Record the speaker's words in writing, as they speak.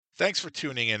Thanks for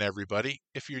tuning in, everybody.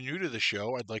 If you're new to the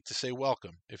show, I'd like to say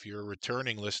welcome. If you're a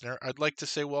returning listener, I'd like to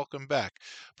say welcome back.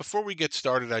 Before we get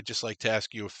started, I'd just like to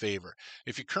ask you a favor.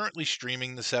 If you're currently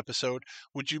streaming this episode,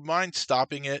 would you mind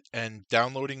stopping it and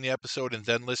downloading the episode and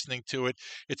then listening to it?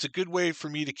 It's a good way for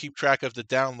me to keep track of the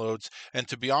downloads, and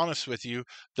to be honest with you,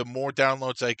 the more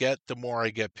downloads I get, the more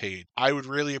I get paid. I would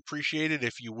really appreciate it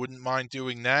if you wouldn't mind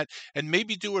doing that, and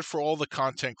maybe do it for all the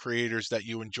content creators that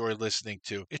you enjoy listening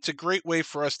to. It's a great way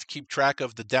for us to keep track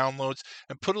of the downloads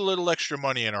and put a little extra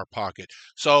money in our pocket.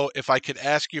 So if I could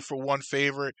ask you for one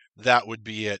favor, that would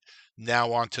be it.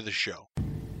 Now on to the show.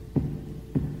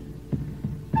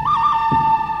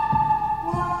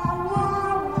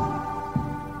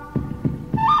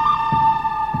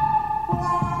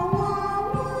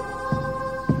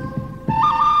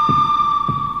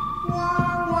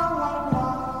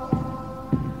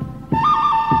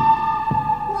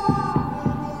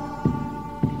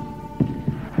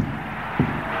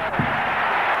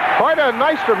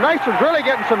 Nystrom's really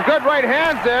getting some good right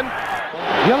hands in.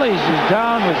 Gillies is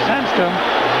down with Sandstrom.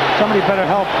 Somebody better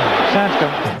help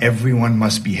Sandstrom. Everyone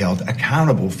must be held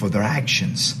accountable for their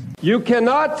actions. You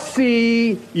cannot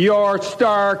see your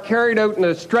star carried out in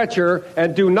a stretcher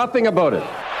and do nothing about it.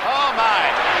 Oh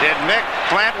my! Did Mick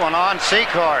plant one on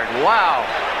C-card? Wow!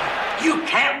 You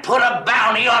can't put a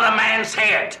bounty on a man's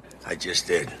head. I just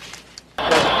did.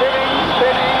 Spinning.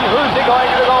 Who's he going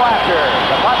to go after?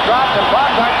 The puck drops and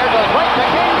Baumgartner goes right to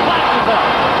King, flashes him.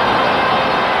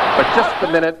 But just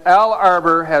a minute, Al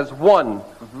Arbor has won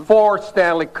 4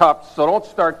 Stanley Cups, so don't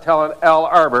start telling Al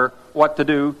Arbor what to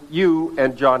do, you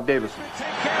and John Davison. Take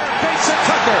care of Mason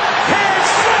Tucker. Here's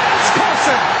Franz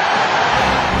Carlson.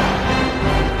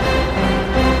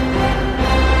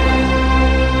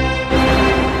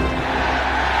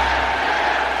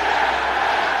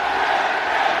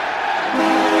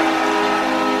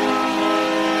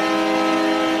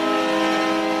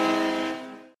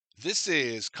 This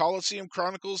is Coliseum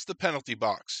Chronicles, The Penalty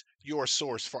Box, your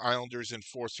source for Islanders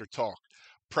Enforcer Talk,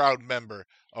 proud member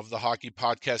of the Hockey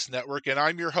Podcast Network, and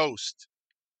I'm your host,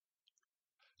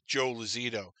 Joe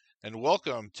Lozito, and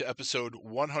welcome to episode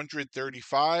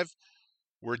 135.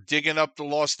 We're digging up the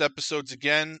lost episodes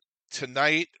again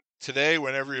today,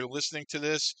 whenever you're listening to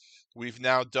this. We've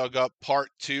now dug up part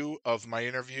 2 of my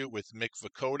interview with Mick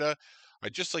Vukota.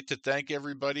 I'd just like to thank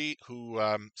everybody who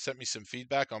sent me some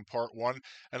feedback on part 1,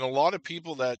 and a lot of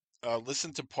people that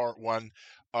listened to part 1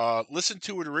 listened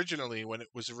to it originally when it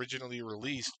was originally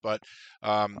released, but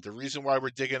the reason why we're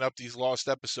digging up these lost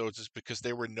episodes is because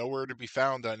they were nowhere to be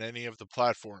found on any of the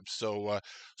platforms. So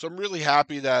I'm really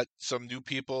happy that some new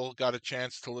people got a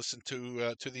chance to listen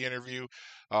to the interview,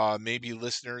 maybe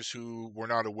listeners who were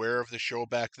not aware of the show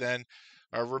back then.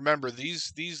 Remember,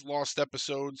 these lost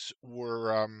episodes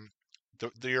were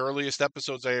the earliest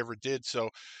episodes I ever did. So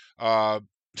I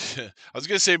was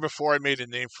going to say before I made a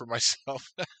name for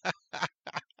myself.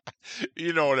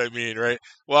 You know what I mean, right?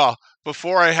 Well,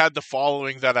 before I had the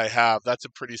following that I have, that's a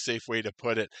pretty safe way to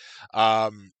put it.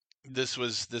 This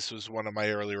was one of my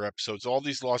earlier episodes. All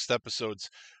these lost episodes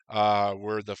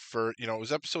were the first, it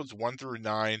was episodes 1 through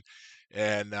 9,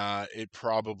 and it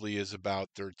probably is about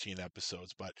 13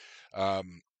 episodes, but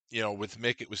with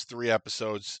Mick, it was 3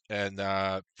 episodes, and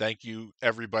thank you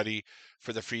everybody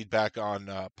for the feedback on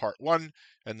part 1,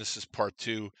 and this is part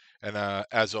 2, and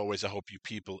as always, I hope you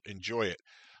people enjoy it.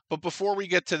 But before we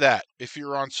get to that, if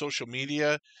you're on social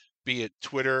media, be it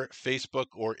Twitter, Facebook,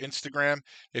 or Instagram,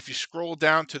 if you scroll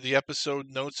down to the episode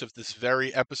notes of this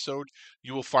very episode,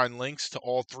 you will find links to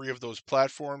all 3 of those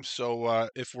platforms. So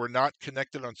if we're not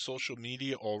connected on social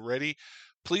media already,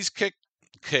 please kick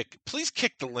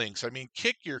the links. I mean,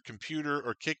 kick your computer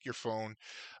or kick your phone.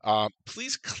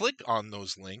 Please click on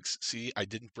those links. See, I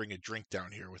didn't bring a drink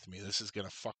down here with me. This is going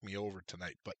to fuck me over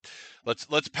tonight, but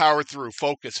let's power through.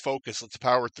 Focus. Let's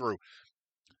power through.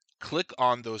 Click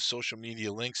on those social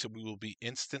media links and we will be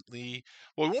we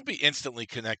won't be instantly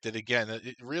connected. Again,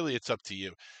 it's up to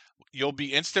you. You'll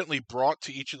be instantly brought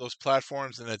to each of those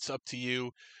platforms, and it's up to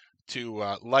you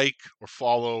to like or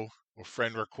follow or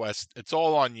friend request. It's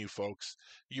all on you, folks.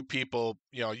 You people,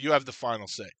 you have the final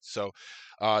say. So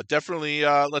definitely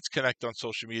let's connect on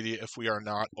social media if we are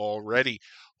not already.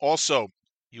 Also,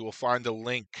 you will find a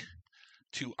link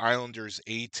to Islanders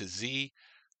A to Z,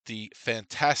 the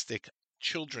fantastic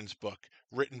children's book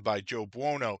written by Joe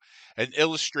Buono and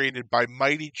illustrated by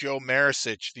Mighty Joe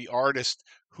Maricic, the artist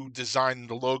who designed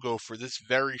the logo for this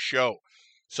very show.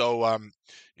 So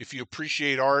if you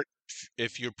appreciate art,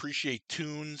 if you appreciate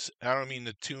tunes, I don't mean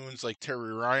the tunes like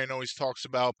Terry Ryan always talks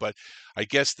about, but I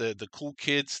guess the cool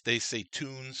kids, they say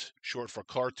tunes, short for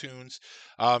cartoons.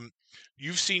 Um,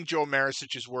 you've seen Joe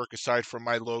Marisic's work aside from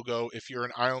my logo. If you're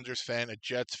an Islanders fan, a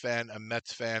Jets fan, a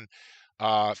Mets fan,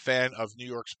 fan of New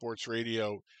York sports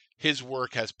radio, his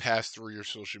work has passed through your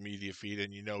social media feed,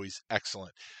 and you know he's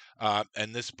excellent.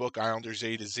 And this book, Islanders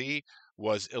A to Z,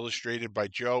 was illustrated by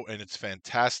Joe, and it's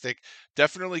fantastic.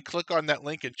 Definitely click on that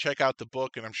link and check out the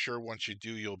book, and I'm sure once you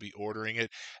do, you'll be ordering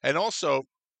it. And also,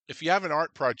 if you have an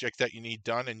art project that you need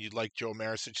done and you'd like Joe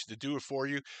Marisic to do it for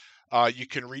you, you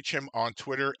can reach him on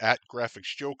Twitter at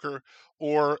GraphicsJoker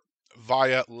or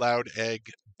via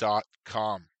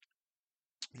loudegg.com.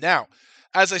 Now,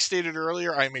 as I stated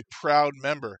earlier, I am a proud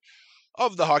member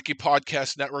of the Hockey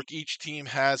Podcast Network. Each team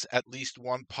has at least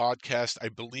one podcast. I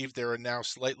believe there are now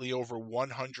slightly over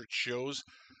 100 shows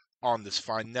on this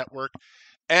fine network.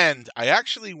 And I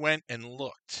actually went and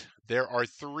looked. There are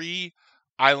 3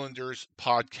 Islanders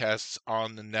podcasts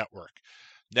on the network.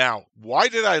 Now, why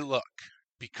did I look?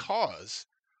 Because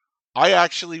I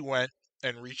actually went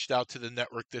and reached out to the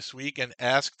network this week and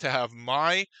asked to have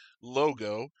my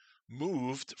logo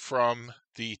moved from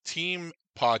the team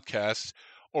podcasts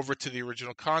over to the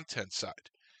original content side.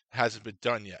 It hasn't been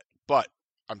done yet, but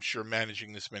I'm sure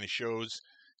managing this many shows,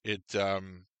 it's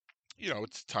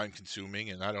time consuming,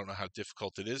 and I don't know how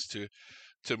difficult it is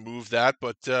to move that,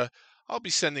 but I'll be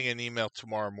sending an email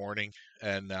tomorrow morning,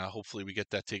 and hopefully we get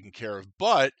that taken care of.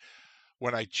 But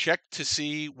when I checked to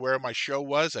see where my show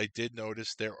was, I did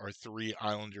notice there are 3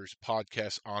 Islanders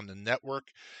podcasts on the network,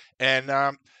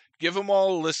 and give them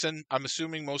all a listen. I'm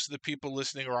assuming most of the people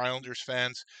listening are Islanders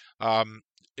fans.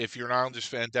 If you're an Islanders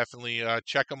fan, definitely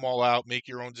check them all out, make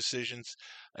your own decisions,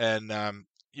 and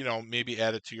maybe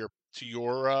add it to your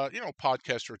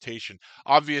podcast rotation.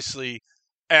 Obviously,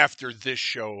 after this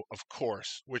show, of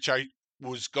course, which I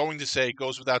was going to say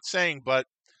goes without saying, but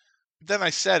then I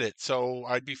said it, so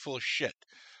I'd be full of shit.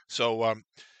 So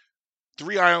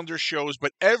 3 Islanders shows,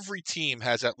 but every team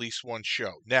has at least one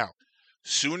show. Now,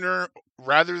 sooner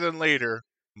rather than later,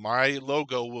 my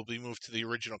logo will be moved to the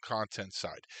original content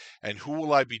side. And who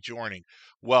will I be joining?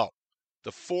 Well,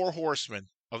 the 4 horsemen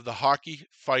of the hockey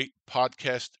fight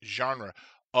podcast genre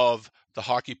of the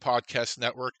Hockey Podcast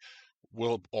Network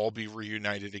will all be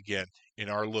reunited again in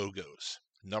our logos.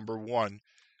 Number 1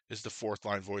 is the Fourth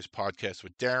Line Voice podcast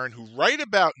with Darren, who right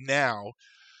about now,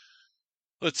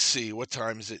 let's see, what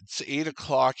time is it? It's 8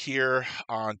 o'clock here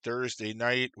on Thursday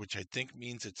night, which I think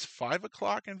means it's 5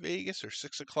 o'clock in Vegas or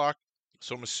 6 o'clock.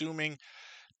 So I'm assuming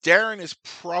Darren is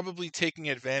probably taking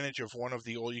advantage of one of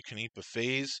the all-you-can-eat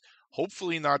buffets.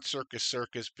 Hopefully not Circus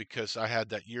Circus, because I had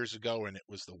that years ago and it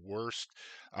was the worst.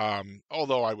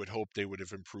 Although I would hope they would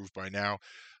have improved by now.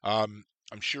 I'm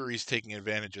sure he's taking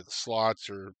advantage of the slots,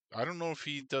 or I don't know if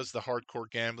he does the hardcore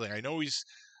gambling. I know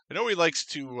he likes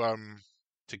to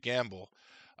gamble.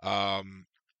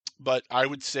 But I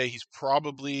would say he's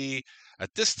probably at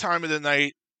this time of the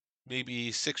night,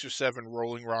 maybe 6 or 7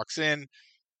 Rolling Rocks in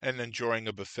and enjoying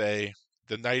a buffet.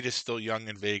 The night is still young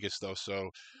in Vegas, though, so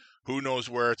who knows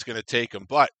where it's going to take him.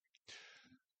 But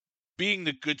being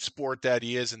the good sport that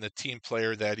he is and the team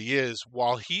player that he is,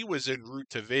 while he was en route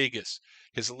to Vegas,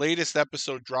 his latest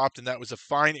episode dropped, and that was a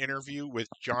fine interview with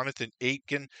Jonathan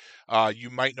Aitken. You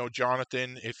might know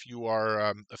Jonathan if you are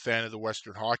a fan of the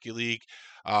Western Hockey League,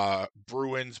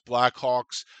 Bruins,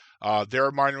 Blackhawks.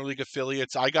 They're minor league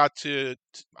affiliates. I don't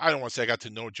want to say I got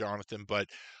to know Jonathan, but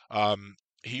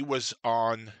he was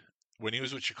on, when he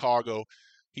was with Chicago,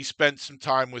 he spent some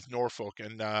time with Norfolk,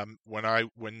 and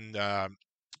when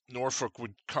Norfolk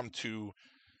would come to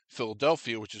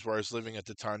Philadelphia, which is where I was living at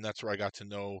the time, that's where I got to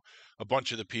know a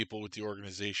bunch of the people with the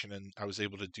organization, and I was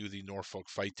able to do the Norfolk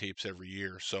fight tapes every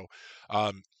year. So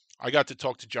I got to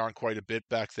talk to John quite a bit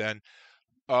back then.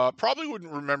 Probably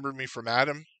wouldn't remember me from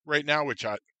Adam right now,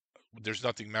 there's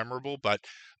nothing memorable, but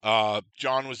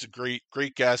John was a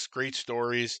great guest, great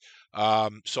stories.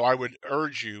 So I would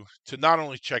urge you to not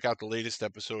only check out the latest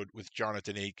episode with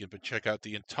Jonathan Aitken, but check out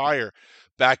the entire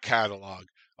back catalog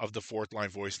of the Fourth Line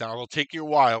Voice. Now, it'll take you a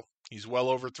while. He's well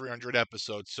over 300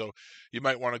 episodes, so you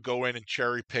might want to go in and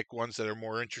cherry pick ones that are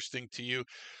more interesting to you.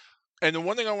 And the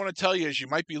one thing I want to tell you is you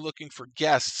might be looking for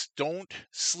guests. Don't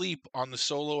sleep on the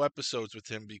solo episodes with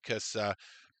him, because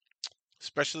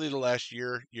especially the last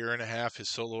year and a half, his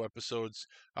solo episodes,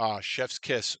 Chef's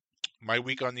Kiss, My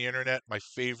Week on the Internet, my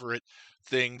favorite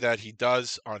thing that he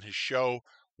does on his show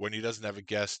when he doesn't have a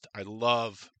guest. I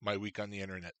love My Week on the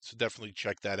Internet, so definitely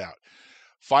check that out.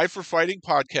 Five for Fighting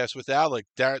podcast with Alec,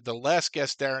 the last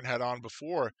guest Darren had on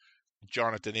before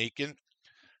Jonathan Aitken.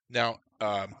 Now,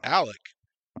 Alec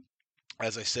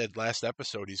as I said last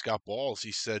episode, he's got balls.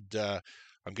 He said,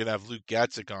 I'm going to have Luke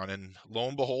Gatzik on. And lo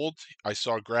and behold, I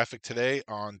saw a graphic today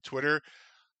on Twitter.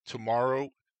 Tomorrow,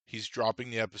 he's dropping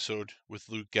the episode with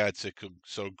Luke Gatzik.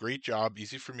 So great job.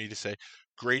 Easy for me to say.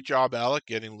 Great job, Alec,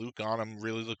 getting Luke on. I'm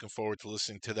really looking forward to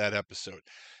listening to that episode.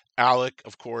 Alec,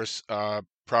 of course,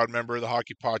 proud member of the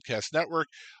Hockey Podcast Network,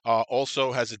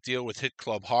 also has a deal with Hit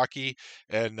Club Hockey,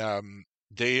 and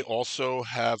they also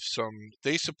have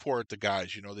they support the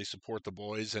guys, they support the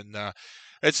boys, and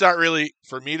it's not really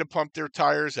for me to pump their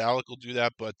tires. Alec will do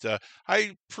that, but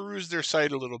I perused their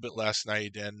site a little bit last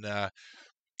night, and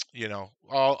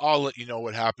I'll let you know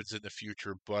what happens in the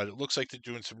future, but it looks like they're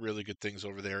doing some really good things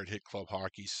over there at Hit Club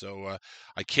Hockey. So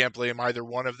I can't blame either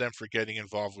one of them for getting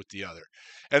involved with the other.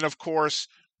 And of course,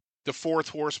 the fourth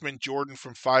horseman, Jordan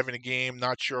from Five in a Game.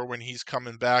 Not sure when he's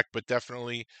coming back, but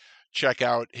definitely check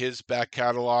out his back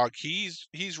catalog. He's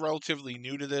relatively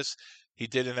new to this. He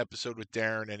did an episode with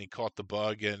Darren, and he caught the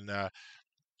bug. And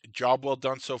job well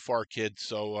done so far, kid.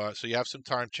 So you have some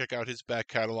time. Check out his back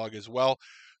catalog as well.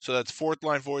 So that's Fourth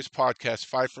Line Voice Podcast,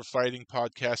 Five for Fighting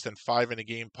Podcast, and Five in a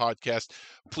Game Podcast.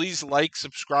 Please like,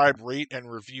 subscribe, rate,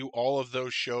 and review all of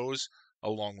those shows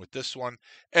along with this one.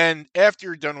 And after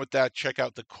you're done with that, check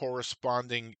out the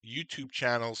corresponding YouTube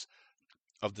channels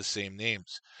of the same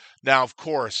names. Now, of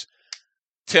course,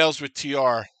 Tales with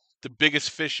TR, the biggest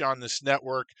fish on this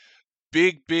network.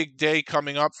 Big day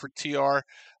coming up for TR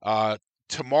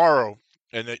tomorrow.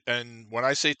 And when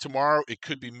I say tomorrow, it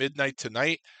could be midnight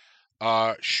tonight.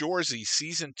 Shoresy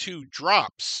Season 2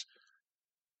 drops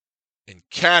in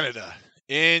Canada.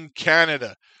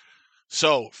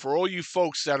 So, for all you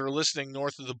folks that are listening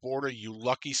north of the border, you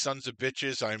lucky sons of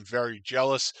bitches, I'm very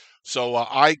jealous. So,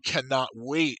 I cannot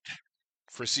wait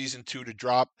for Season 2 to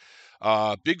drop.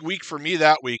 Big week for me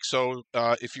that week. So,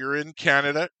 if you're in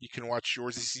Canada, you can watch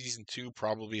Shoresy Season 2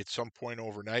 probably at some point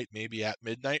overnight, maybe at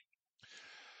midnight.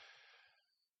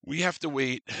 We have to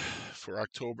wait for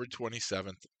October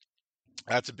 27th.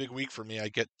 That's a big week for me. I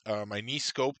get my knee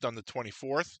scoped on the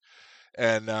 24th.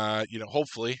 And,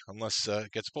 hopefully, unless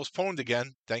it gets postponed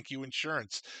again, thank you,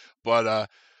 insurance. But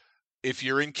if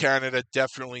you're in Canada,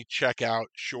 definitely check out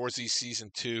Shoresy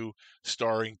Season 2,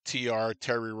 starring TR,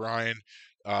 Terry Ryan.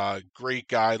 Great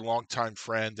guy, longtime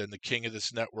friend, and the king of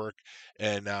this network.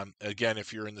 And again,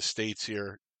 if you're in the States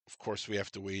here, of course, we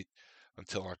have to wait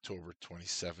until October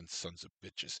 27th, sons of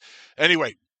bitches.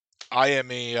 Anyway, I am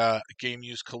a game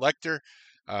used collector.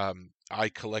 I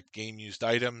collect game used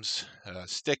items,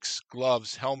 sticks,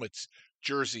 gloves, helmets,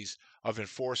 jerseys of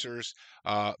enforcers,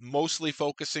 mostly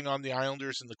focusing on the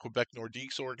Islanders and the Quebec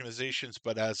Nordiques organizations.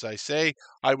 But as I say,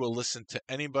 I will listen to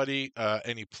anybody,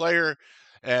 any player,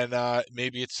 and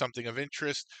maybe it's something of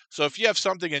interest. So if you have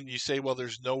something and you say, well,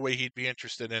 there's no way he'd be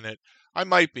interested in it, I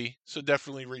might be. So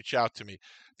definitely reach out to me.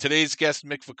 Today's guest,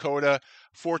 Mick Vukota,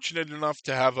 fortunate enough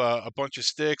to have a bunch of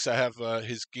sticks. I have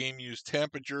his game used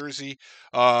Tampa jersey,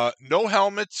 no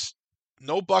helmets,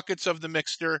 no buckets of the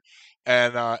mixture,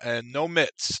 and no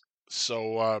mitts.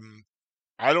 So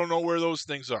I don't know where those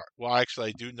things are. Well, actually,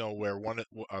 I do know where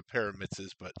a pair of mitts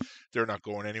is, but they're not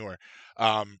going anywhere.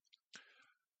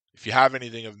 If you have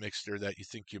anything of mixture that you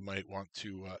think you might want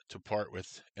to part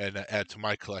with and add to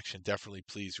my collection, definitely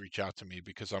please reach out to me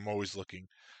because I'm always looking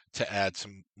to add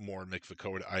some more Mick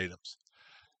Vukota items.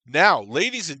 Now,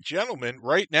 ladies and gentlemen,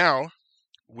 right now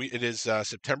it is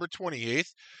September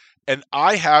 28th, and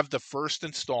I have the first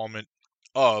installment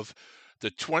of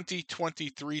the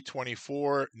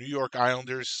 2023-24 New York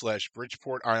Islanders /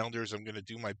 Bridgeport Islanders. I'm going to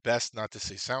do my best not to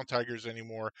say Sound Tigers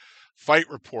anymore. Fight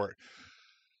report.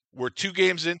 We're 2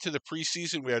 games into the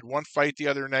preseason. We had one fight the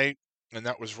other night, and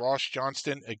that was Ross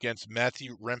Johnston against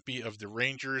Matthew Rempe of the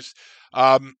Rangers.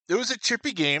 It was a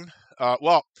chippy game.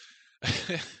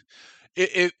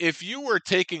 If you were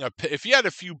if you had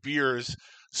a few beers,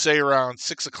 say around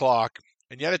 6:00,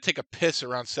 and you had to take a piss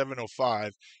around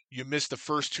 7:05, you missed the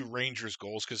first 2 Rangers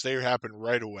goals because they happened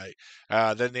right away.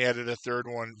 Then they added a third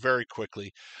one very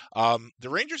quickly. The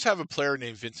Rangers have a player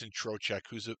named Vincent Trocheck,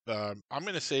 who's I'm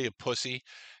going to say a pussy.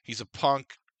 He's a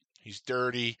punk. He's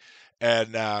dirty,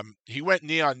 and he went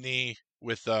knee on knee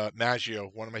with Maggio,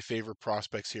 one of my favorite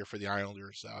prospects here for the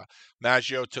Islanders.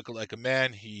 Maggio took it like a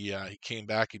man. He came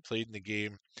back. He played in the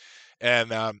game.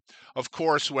 And, of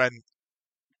course, when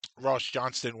Ross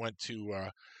Johnston went to,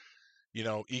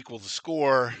 equal the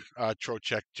score,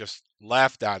 Trocheck just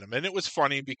laughed at him. And it was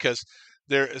funny because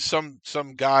there is some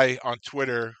guy on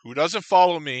Twitter who doesn't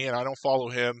follow me, and I don't follow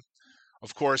him.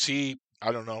 Of course, I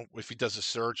don't know if he does a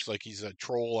search, like he's a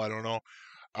troll, I don't know.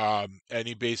 And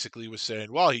he basically was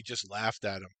saying, well, he just laughed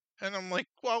at him. And I'm like,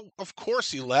 well, of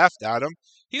course he laughed at him.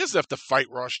 He doesn't have to fight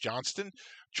Ross Johnston.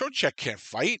 Trocheck can't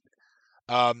fight.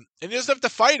 And he doesn't have to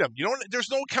fight him.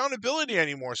 There's no accountability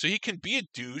anymore. So he can be a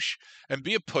douche and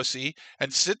be a pussy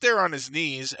and sit there on his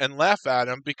knees and laugh at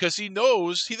him because he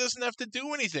knows he doesn't have to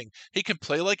do anything. He can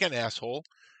play like an asshole.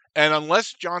 And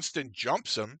unless Johnston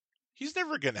jumps him, he's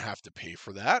never going to have to pay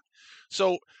for that.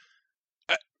 So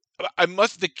I'm going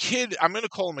to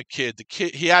call him a kid.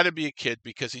 He had to be a kid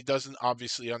because he doesn't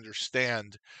obviously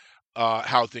understand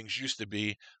how things used to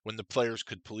be when the players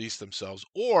could police themselves,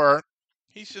 or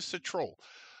he's just a troll.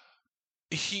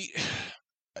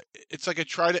 It's like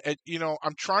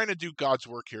I'm trying to do God's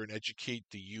work here and educate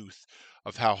the youth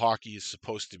of how hockey is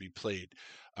supposed to be played.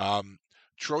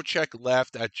 Trocheck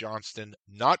laughed at Johnston,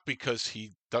 not because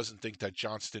he doesn't think that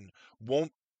Johnston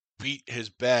won't beat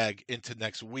his bag into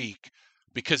next week,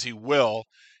 because he will.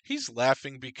 He's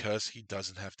laughing because he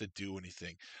doesn't have to do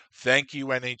anything. Thank you,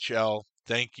 NHL.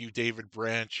 Thank you, David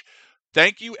Branch.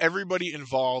 Thank you, everybody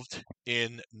involved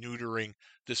in neutering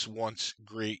this once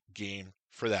great game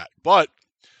for that. But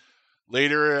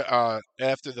later,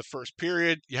 after the first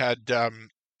period, you had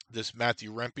this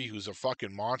Matthew Rempe, who's a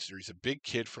fucking monster. He's a big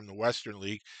kid from the Western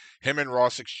League. Him and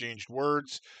Ross exchanged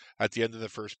words at the end of the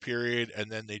first period,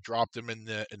 and then they dropped him in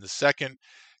the second.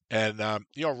 And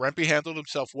Rempe handled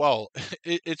himself well.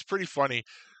 It's pretty funny.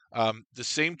 The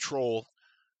same troll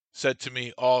said to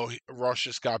me, "Oh, Ross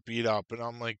just got beat up," and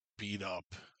I'm like, "Beat up?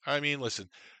 I mean, listen,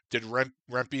 did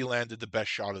Rempe landed the best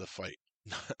shot of the fight?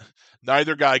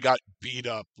 Neither guy got beat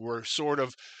up. We're sort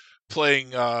of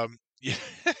playing, like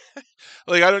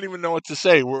I don't even know what to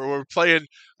say. We're playing,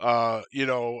 we're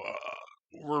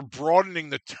broadening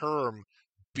the term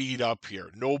beat up here.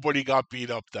 Nobody got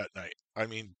beat up that night. I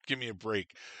mean, give me a break.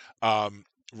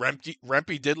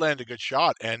 Rempe did land a good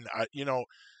shot, and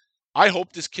I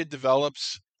hope this kid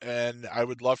develops, and I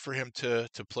would love for him to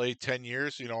play 10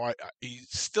 years. He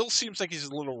still seems like he's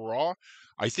a little raw.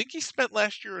 I think he spent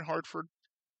last year in Hartford.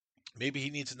 Maybe he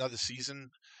needs another season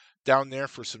down there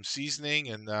for some seasoning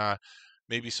and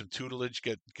maybe some tutelage.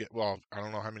 Well, I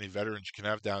don't know how many veterans you can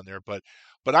have down there, but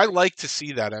I like to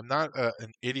see that. I'm not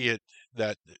an idiot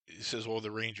that says, "Well,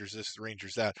 the Rangers this, the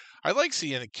Rangers that." I like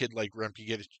seeing a kid like Rempe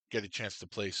get a chance to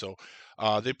play. So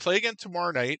they play again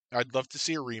tomorrow night. I'd love to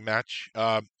see a rematch.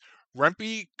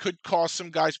 Rempe could cause some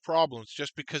guys problems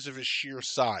just because of his sheer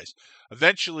size.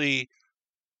 Eventually,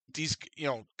 these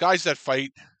guys that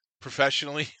fight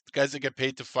professionally, guys that get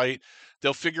paid to fight,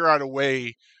 they'll figure out a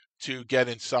way to get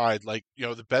inside. Like,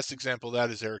 the best example of that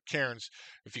is Eric Cairns.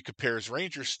 If you compare his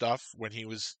Rangers stuff when he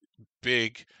was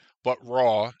big but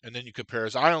raw, and then you compare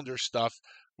his Islanders stuff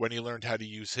when he learned how to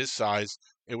use his size,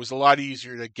 it was a lot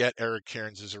easier to get Eric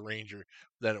Cairns as a Ranger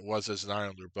than it was as an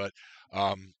Islander. But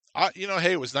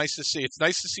hey, it was nice to see. It's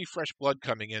nice to see fresh blood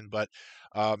coming in, but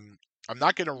I'm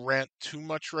not going to rant too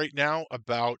much right now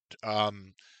about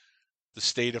the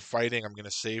state of fighting. I'm going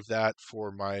to save that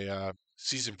for my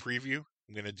season preview.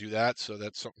 I'm going to do that, so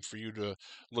that's something for you to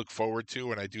look forward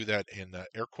to, and I do that in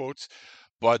air quotes.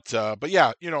 But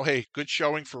yeah, hey, good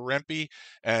showing for Rempe,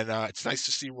 and it's nice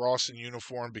to see Ross in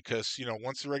uniform because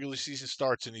once the regular season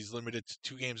starts and he's limited to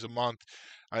 2 games a month,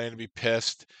 I'm going to be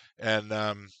pissed. And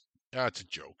it's a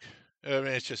joke. I mean,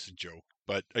 it's just a joke.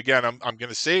 But again, I'm going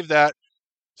to save that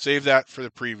for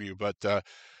the preview. But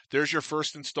there's your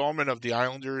first installment of the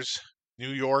Islanders, New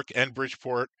York, and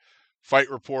Bridgeport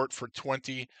fight report for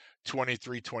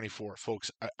 2023-24. Folks,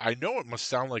 I know it must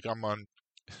sound like I'm on.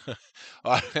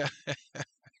 I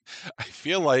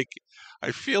feel like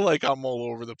I'm all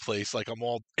over the place, like I'm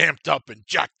all amped up and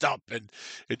jacked up, and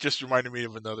it just reminded me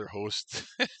of another host.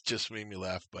 It just made me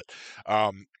laugh. But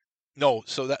no,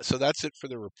 so that's it for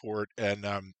the report, and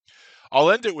I'll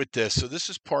end it with this. So this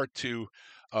is part 2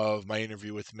 of my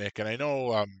interview with Mick, and I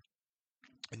know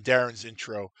in Darren's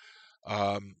intro,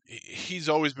 he's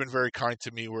always been very kind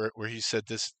to me, where he said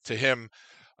this to him.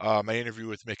 My interview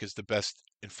with Mick is the best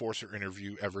enforcer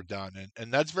interview ever done,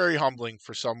 and that's very humbling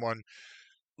for someone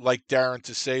like Darren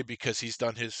to say, because he's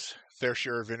done his fair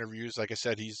share of interviews. Like I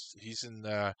said, he's in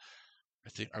I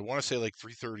think I want to say like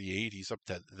 338. He's up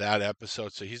to that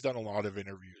episode, so he's done a lot of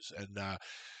interviews, and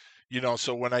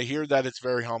so when I hear that, it's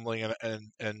very humbling.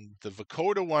 And the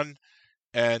Vukota one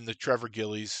and the Trevor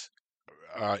Gillies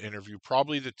interview,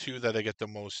 probably the 2 that I get the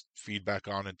most feedback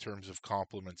on in terms of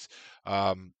compliments.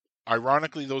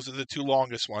 Ironically, those are the 2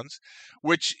 longest ones,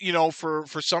 which, for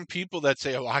some people that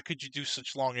say, "Oh, how could you do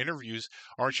such long interviews?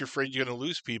 Aren't you afraid you're going to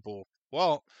lose people?"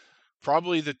 Well,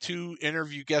 probably the 2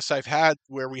 interview guests I've had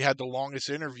where we had the longest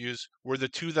interviews were the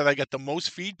 2 that I got the most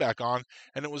feedback on,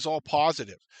 and it was all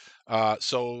positive.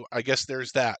 So I guess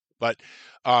there's that. But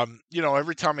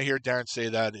every time I hear Darren say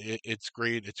that, it's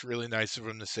great. It's really nice of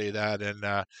him to say that. And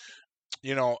I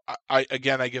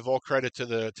give all credit to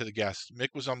the guest.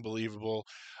 Mick was unbelievable.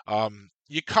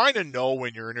 You kind of know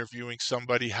when you're interviewing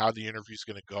somebody how the interview's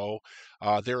going to go.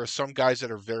 There are some guys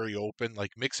that are very open,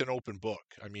 like Mick's an open book.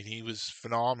 I mean, he was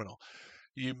phenomenal.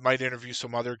 You might interview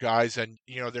some other guys, and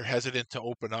they're hesitant to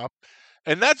open up,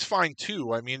 and that's fine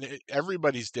too. I mean,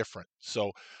 everybody's different.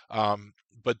 So,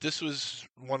 but this was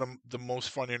one of the most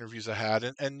fun interviews I had,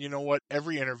 and you know what?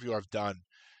 Every interview I've done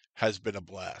has been a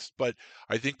blast. But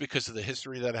I think because of the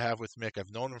history that I have with Mick,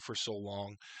 I've known him for so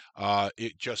long,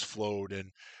 it just flowed.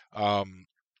 And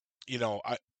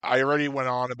I already went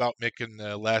on about Mick in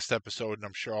the last episode, and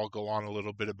I'm sure I'll go on a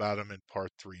little bit about him in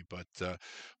part 3. But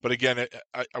again,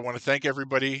 I want to thank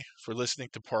everybody for listening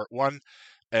to part 1,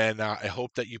 and I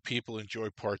hope that you people enjoy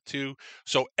part 2.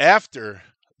 So after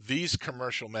these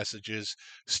commercial messages,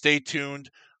 stay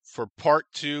tuned for part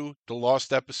 2, the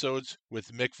lost episodes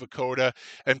with Mick Vukota.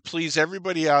 And please,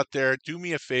 everybody out there, do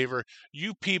me a favor.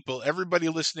 You people, everybody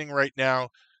listening right now,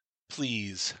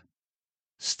 please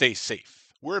stay safe.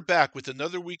 We're back with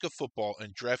another week of football,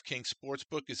 and DraftKings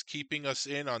Sportsbook is keeping us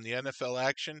in on the NFL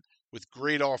action with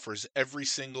great offers every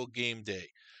single game day.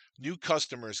 New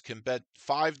customers can bet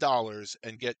 $5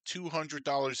 and get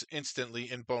 $200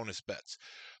 instantly in bonus bets.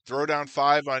 Throw down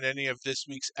 5 on any of this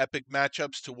week's epic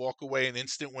matchups to walk away an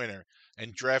instant winner,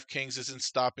 and DraftKings isn't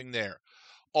stopping there.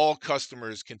 All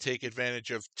customers can take advantage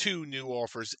of 2 new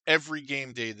offers every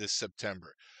game day this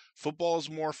September. Football is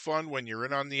more fun when you're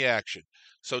in on the action.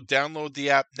 So download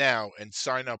the app now and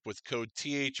sign up with code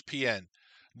THPN.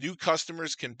 New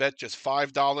customers can bet just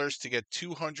 $5 to get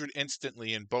 $200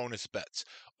 instantly in bonus bets,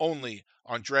 only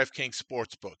on DraftKings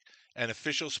Sportsbook, an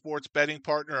official sports betting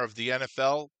partner of the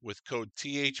NFL with code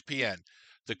THPN.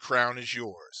 The crown is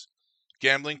yours.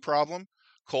 Gambling problem?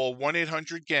 Call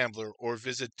 1-800-GAMBLER or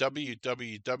visit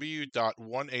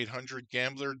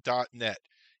www.1800gambler.net.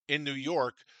 In New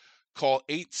York, call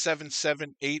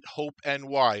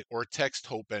 877-8-HOPE-NY or text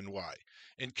HOPE-NY.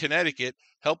 In Connecticut,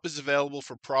 help is available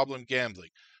for problem gambling.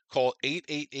 Call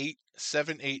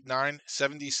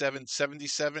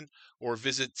 888-789-7777 or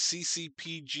visit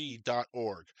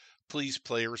ccpg.org. Please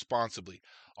play responsibly.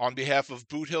 On behalf of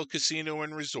Boot Hill Casino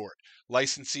and Resort,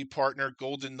 licensee partner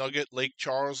Golden Nugget, Lake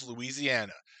Charles,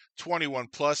 Louisiana. 21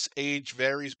 plus, age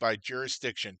varies by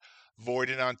jurisdiction.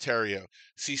 Void in Ontario.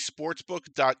 See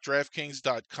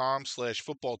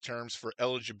sportsbook.draftkings.com/football terms for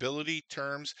eligibility,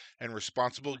 terms, and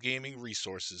responsible gaming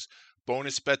resources.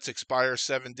 Bonus bets expire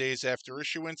 7 days after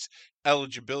issuance.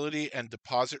 Eligibility and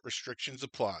deposit restrictions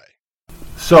apply.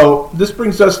 So this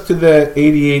brings us to the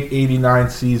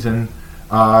 88-89 season.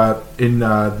 In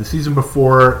the season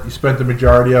before, you spent the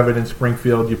majority of it in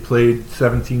Springfield. You played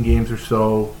 17 games or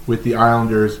so with the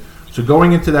Islanders. So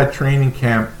going into that training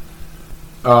camp,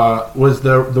 was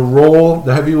the role,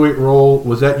 the heavyweight role,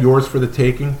 was that yours for the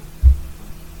taking?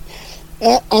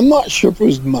 I'm not sure if it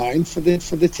was mine for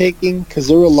the taking, because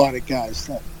there were a lot of guys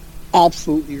that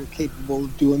absolutely are capable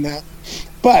of doing that.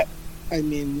 But I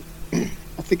mean,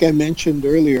 I think I mentioned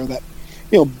earlier that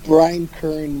Brian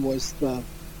Kern was the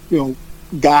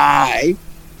guy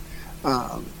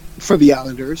for the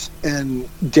Islanders, and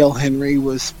Dale Henry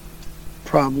was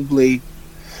probably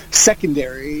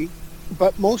secondary.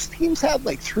 But most teams had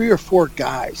like 3 or 4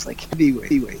 guys, like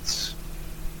heavyweights.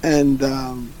 And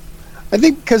I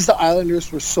think because the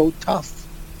Islanders were so tough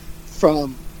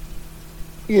from,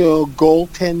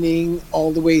 goaltending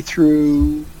all the way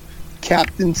through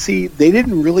captaincy, they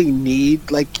didn't really need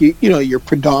like, your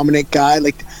predominant guy.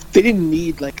 Like they didn't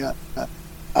need like a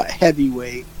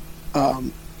heavyweight.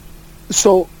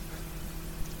 So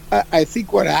I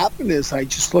think what happened is I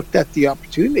just looked at the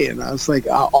opportunity and I was like,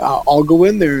 I'll go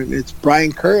in there, and it's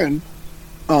Brian Kern,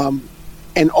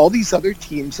 and all these other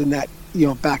teams in that,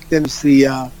 back then it's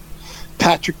the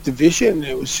Patrick division.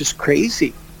 It was just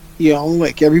crazy,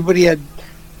 like everybody had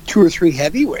 2 or 3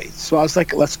 heavyweights. So I was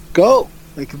like, let's go.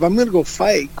 Like if I'm going to go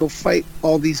fight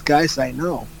all these guys I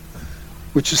know,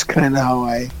 which is kind of how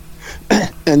I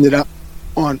ended up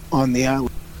on the island.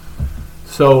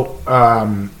 So,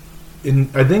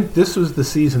 I think this was the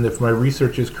season, if my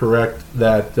research is correct,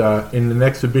 that in an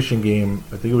exhibition game,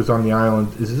 I think it was on the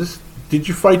island. Did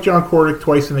you fight John Cordick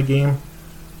twice in a game?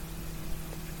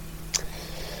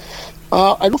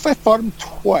 I don't know if I fought him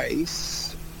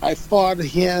twice. I fought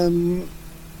him.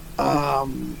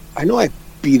 I know I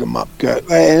beat him up good,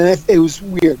 and it was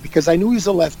weird because I knew he's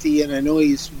a lefty, and I know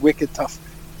he's wicked tough,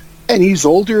 and he's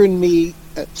older than me.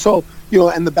 So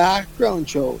and the background,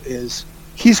 Joe, is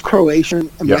he's Croatian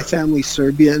and my family's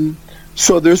Serbian,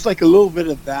 so there's like a little bit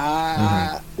of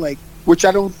that, like which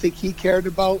I don't think he cared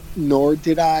about, nor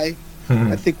did I.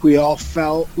 I think we all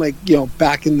felt like,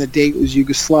 back in the day it was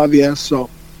Yugoslavia, so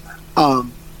I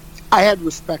had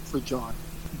respect for John,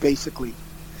 basically.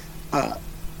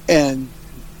 And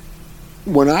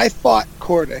when I fought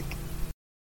Kordic,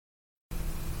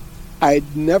 I'd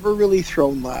never really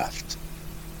thrown left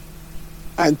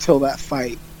until that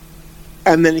fight.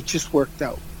 And then it just worked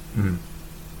out.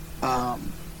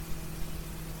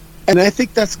 And I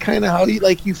think that's kind of how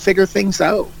you figure things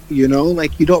out, you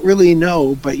don't really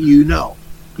know, but you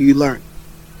learn.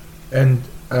 And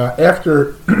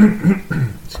after,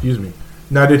 excuse me.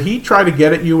 Now, did he try to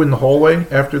get at you in the hallway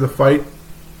after the fight?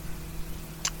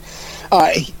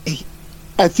 I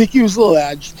think he was a little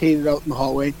agitated out in the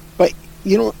hallway, but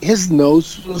his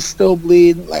nose was still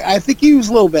bleeding. Like, I think he was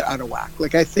a little bit out of whack.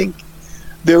 Like, I think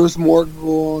there was more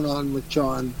going on with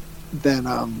John than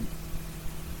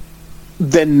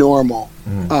normal.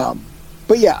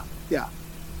 But yeah,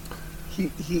 he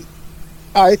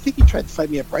I think he tried to fight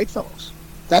me at Brightfellows.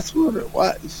 That's what it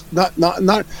was. Not.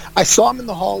 I saw him in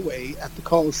the hallway at the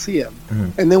Coliseum,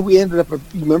 and then we ended up. You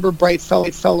remember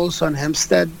Brightfellows on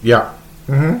Hempstead? Yeah.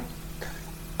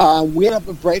 We ended up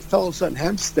at Brightfellows on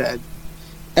Hempstead,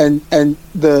 and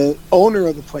the owner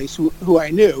of the place, who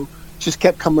I knew, just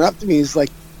kept coming up to me. He's like,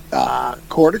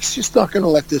 Cordic's just not going to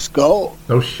let this go.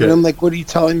 No shit. And I'm like, what are you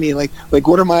telling me? Like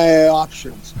what are my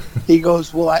options? He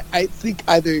goes, well, I think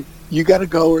either you got to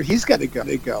go or he's got to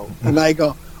go. And I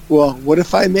go, well, what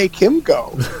if I make him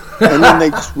go? And then they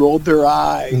just rolled their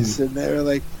eyes and they were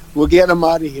like, we'll get him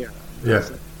out of here. Yeah.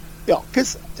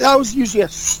 Because that was usually a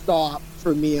stop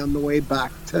for me on the way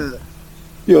back to,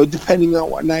 depending on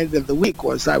what night of the week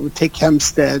was. I would take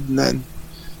Hempstead and then,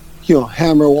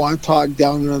 hammer Wantagh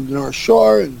down on the North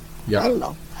Shore. And I don't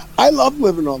know. I love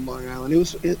living on Long Island.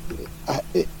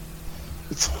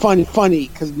 It's funny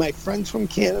because my friends from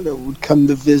Canada would come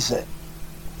to visit.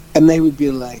 And they would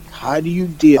be like, how do you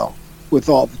deal with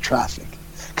all the traffic?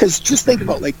 Because just think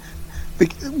about,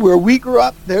 where we grew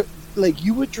up, there,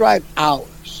 you would drive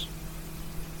hours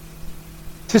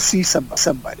to see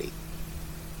somebody.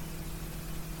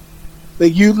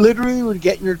 Like, you literally would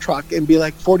get in your truck and be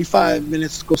like, 45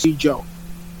 minutes to go see Joe.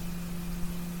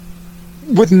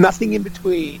 With nothing in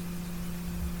between.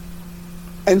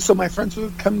 And so my friends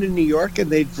would come to New York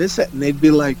and they'd visit and they'd be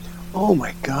like, oh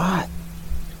my God.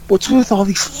 What's with all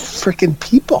these freaking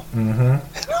people?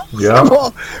 Yeah.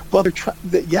 well,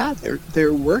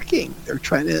 they're working. They're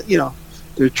trying to,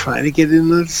 they're trying to get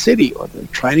into the city or they're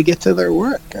trying to get to their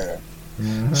work.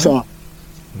 So,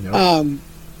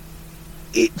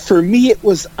 for me, it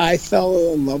was I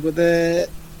fell in love with it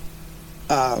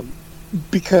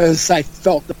because I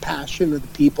felt the passion of the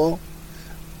people.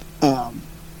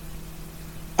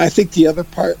 I think the other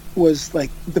part was the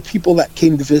people that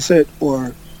came to visit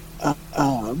or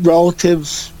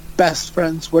relatives, best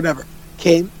friends, whatever,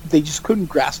 came. They just couldn't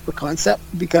grasp the concept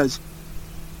because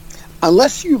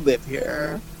unless you live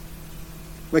here,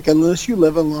 unless you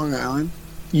live on Long Island,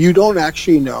 you don't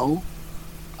actually know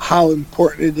how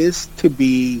important it is to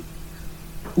be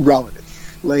relative.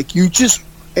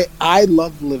 I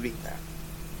love living there,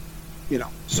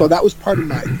 so that was part of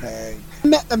my thing.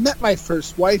 I met my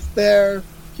first wife there,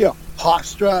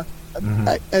 Hofstra.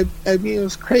 I mean, it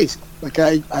was crazy.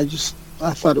 I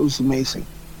thought it was amazing.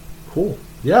 Cool.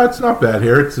 Yeah, it's not bad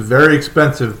here. It's very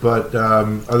expensive, but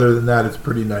other than that, it's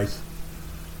pretty nice.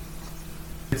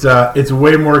 It's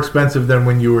way more expensive than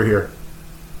when you were here.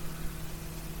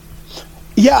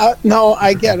 Yeah, no,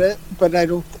 I get it, but I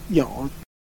don't,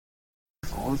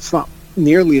 it's not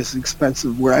nearly as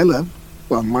expensive where I live,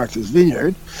 Martha's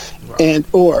Vineyard, wow.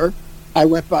 Or I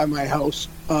went by my house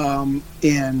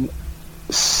in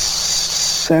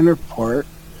Centerport,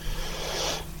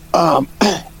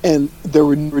 and there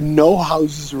were no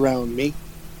houses around me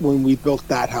when we built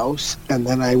that house, and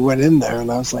then I went in there and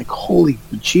I was like, holy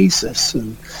Jesus.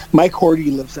 And Mike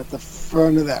Horty lives at the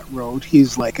front of that road.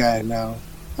 He's like, I know.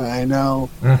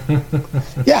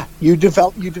 Yeah, you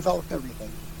develop everything,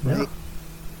 right? Yeah.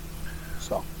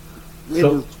 So it is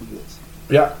what it is.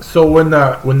 Yeah. So when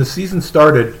the season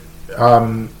started,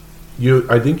 I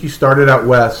think you started out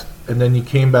west, and then you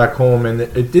came back home, and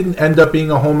it didn't end up being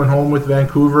a home and home with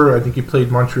Vancouver. I think you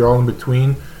played Montreal in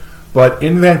between, but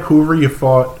in Vancouver you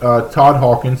fought Todd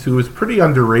Hawkins, who was pretty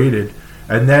underrated,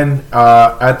 and then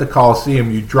at the Coliseum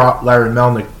you dropped Larry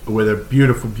Melnick with a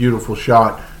beautiful, beautiful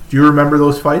shot. Do you remember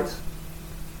those fights?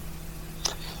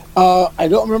 I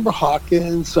don't remember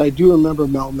Hawkins. I do remember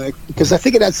Melnick because I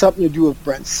think it had something to do with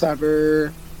Brent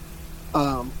Sutter.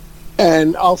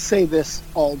 And I'll say this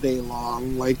all day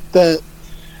long: the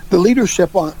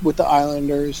leadership with the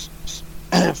Islanders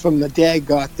from the day I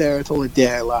got there until the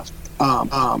day I left,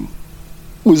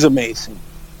 was amazing.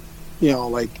 You know,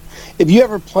 like, if you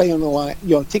ever play on the line,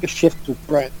 you know, take a shift with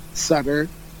Brent Sutter,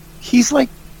 he's like,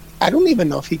 I don't even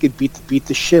know if he could beat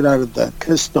the shit out of the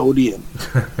custodian.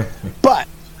 But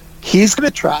he's going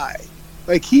to try.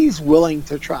 Like, he's willing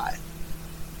to try.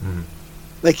 Mm.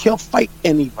 Like, he'll fight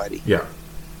anybody. Yeah.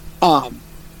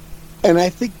 And I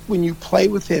think when you play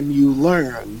with him, you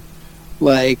learn,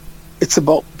 like, it's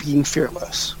about being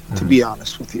fearless, to be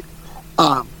honest with you.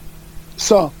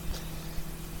 So,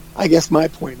 I guess my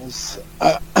point is,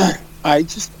 I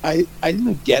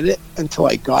didn't get it until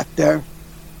I got there.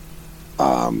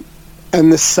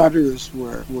 And the Sutters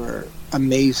were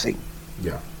amazing.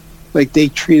 Yeah. Like, they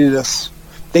treated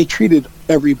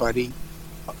everybody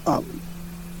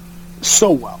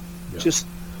so well.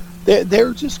 Yeah.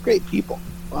 They're just great people.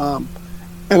 And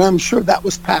I'm sure that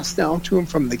was passed down to them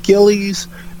from the Gillies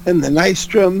and the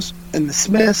Nystroms and the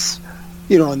Smiths,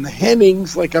 you know, and the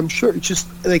Hennings. Like, I'm sure it's just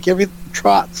like every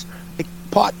Trots, like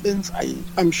Potvins.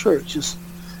 I'm sure it's just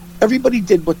everybody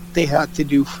did what they had to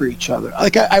do for each other.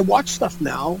 Like, I watch stuff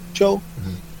now, Joe,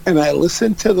 and I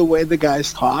listen to the way the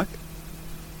guys talk.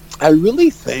 I really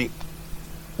think,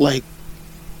 like,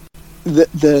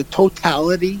 the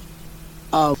totality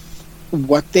of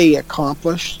what they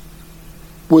accomplished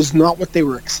was not what they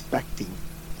were expecting.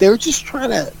 They were just trying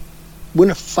to win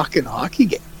a fucking hockey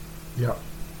game. Yeah.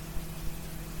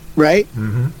 Right?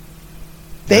 Mm-hmm.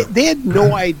 They had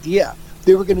no idea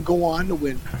they were going to go on to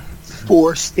win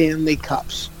 4 Stanley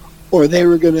Cups, or they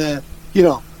were going to, you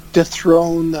know,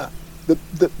 dethrone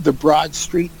the Broad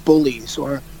Street Bullies,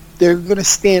 or they're going to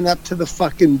stand up to the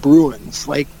fucking Bruins.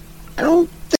 Like, I don't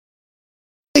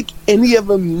think any of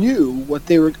them knew what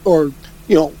they were, or,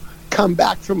 you know, come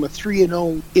back from a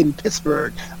 3-0 in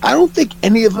Pittsburgh. I don't think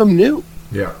any of them knew.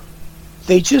 Yeah.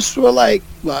 They just were like,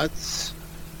 let's,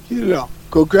 you know,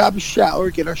 go grab a shower,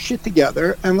 get our shit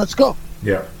together, and let's go.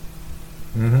 Yeah.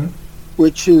 Mm-hmm.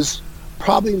 Which is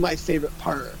probably my favorite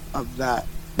part of that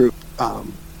group.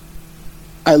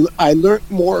 I learned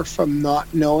more from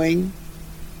not knowing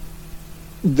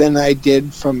than I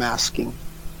did from asking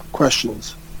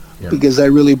questions. Yeah. Because I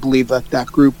really believe that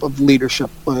group of leadership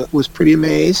was pretty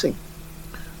amazing.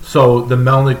 So the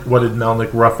Melnick, what did Melnick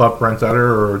rough up Brent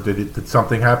Sutter, or did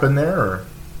something happen there? Or?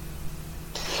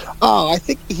 Oh, I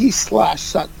think he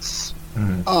slashed Sutts.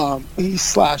 Mm-hmm. He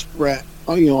slashed Brent,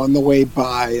 you know, on the way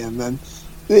by, and then,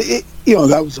 you know,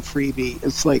 that was a freebie.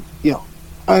 It's like, you know,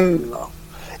 I don't know.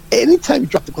 Anytime you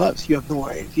drop the gloves, you have no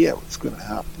idea what's going to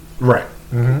happen. Right.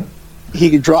 Mm-hmm. He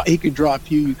could drop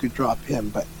you. You could drop him,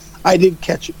 but I did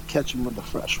catch him with a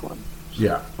fresh one.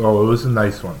 Yeah. Oh, it was a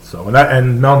nice one. So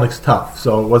and Melnick's tough,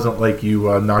 so it wasn't like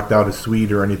you knocked out a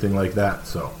Swede or anything like that.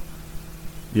 So,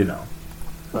 you know.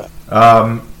 Right.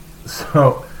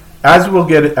 So as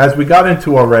we got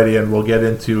into already, and we'll get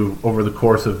into over the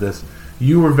course of this,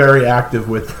 you were very active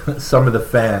with some of the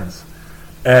fans,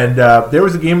 and there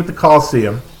was a game at the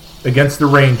Coliseum against the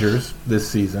Rangers this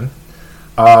season.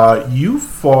 You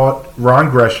fought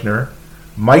Ron Greshner.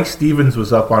 Mike Stevens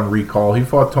was up on recall. He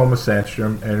fought Thomas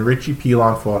Sandstrom, and Richie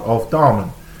Pilon fought Ulf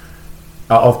Dahlman.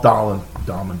 Ulf Dahlin.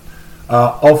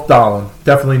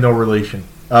 Definitely no relation.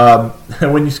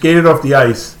 And when you skated off the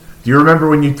ice, do you remember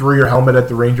when you threw your helmet at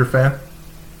the Ranger fan?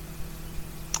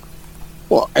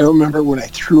 Well, I don't remember when I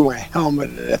threw my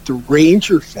helmet at the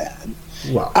Ranger fan.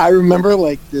 Wow. I remember,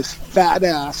 like, this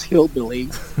fat-ass hillbilly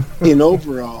in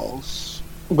overalls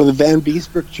with a Van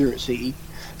Beesbrook jersey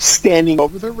standing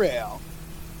over the rail,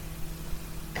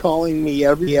 calling me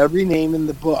every name in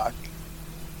the book,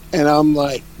 and I'm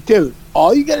like, dude,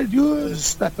 all you got to do is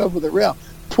step over the rail.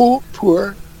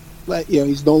 Poor, like, you know,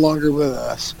 he's no longer with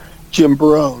us. Jim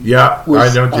Barone. Yeah, I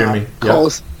know Jimmy.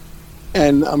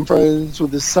 And I'm friends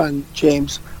with his son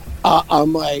James.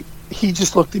 I'm like, he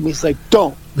just looked at me. He's like,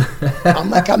 don't. I'm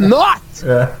like, I'm not.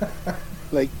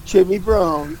 Like, Jimmy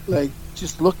Barone, like,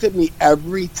 just looked at me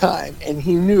every time, and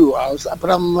he knew I was.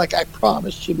 But I'm like, I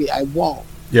promise, Jimmy, I won't.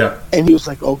 Yeah. And he was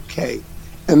like, okay.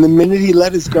 And the minute he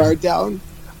let his guard down,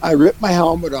 I ripped my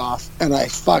helmet off, and I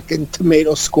fucking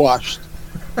tomato squashed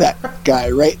that guy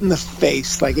right in the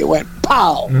face. Like, it went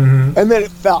pow, and then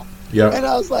it fell. Yeah. And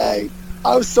I was like,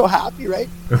 I was so happy, right?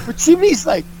 But Jimmy's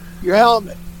like, your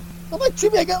helmet. I'm like,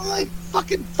 Jimmy, I got like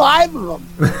fucking 5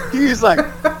 of them. He's like,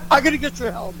 I gotta get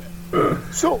your helmet.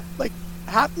 So, like,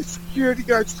 half the security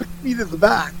guards took me to the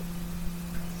back,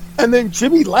 and then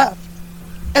Jimmy left.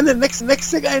 And then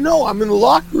next thing I know, I'm in the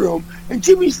locker room, and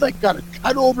Jimmy's like got a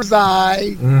cut over his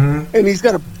eye, and he's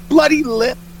got a bloody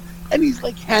lip, and he's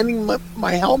like handing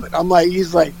my helmet. I'm like,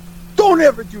 he's like, don't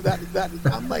ever do that.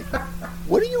 I'm like,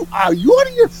 what are you out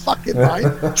of your fucking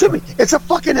mind? Jimmy, it's a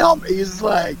fucking helmet. He's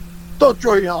like, don't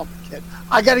throw your helmet, kid.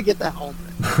 I got to get the helmet.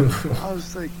 I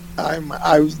was like,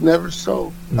 I was never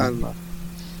so, I don't know.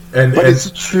 But it's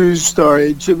a true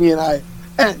story. Jimmy and I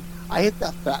hit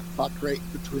that fat fuck right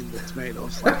between the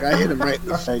tomatoes. Like, I hit him right in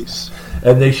the face.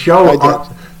 And they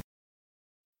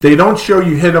don't show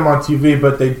you hit him on TV,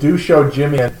 but they do show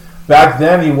Jimmy. And back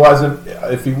then, he wasn't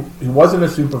a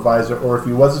supervisor, or if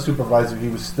he was a supervisor, he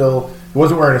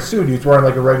wasn't wearing a suit. He was wearing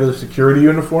like a regular security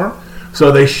uniform.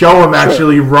 So they show him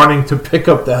actually running to pick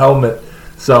up the helmet.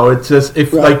 So it's just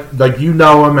like you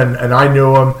know him and I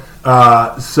knew him.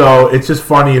 So it's just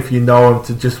funny if you know him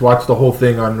to just watch the whole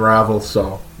thing unravel.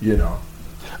 So you know.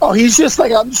 Oh, he's just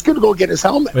like, I'm just gonna go get his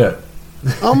helmet. Yeah.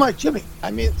 I'm like, Jimmy,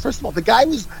 I mean, first of all, the guy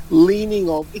was leaning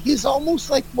over. He's almost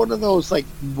like one of those, like,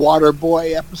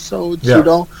 Waterboy episodes, you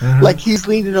know? Mm-hmm. Like, he's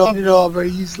leaning over.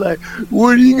 He's like,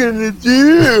 what are you going to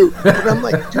do? And I'm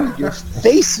like, dude, your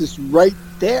face is right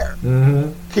there.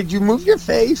 Mm-hmm. Could you move your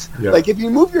face? Yeah. Like, if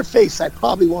you move your face, I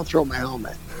probably won't throw my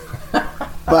helmet.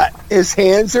 But his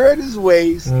hands are at his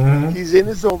waist. Mm-hmm. He's in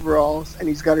his overalls, and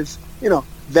he's got his,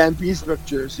 Van Beesbrook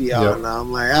jersey on. And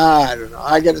I'm like, I don't know.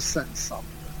 I got to send something.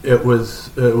 It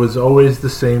was always the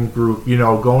same group,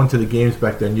 going to the games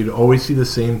back then. You'd always see the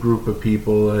same group of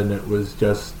people, and it was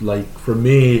just like, for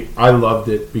me, I loved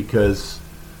it because,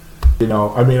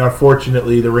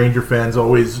 unfortunately, the Ranger fans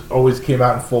always came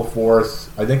out in full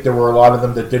force. I think there were a lot of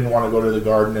them that didn't want to go to the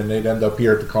Garden, and they'd end up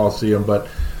here at the Coliseum, but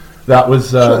that was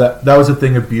that was a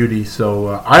thing of beauty. So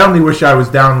I only wish I was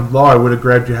down low. I would have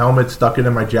grabbed your helmet, stuck it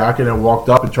in my jacket, and walked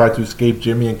up and tried to escape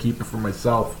Jimmy and keep it for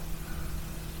myself.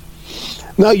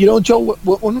 No, Joe,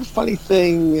 one of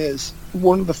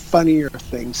the funnier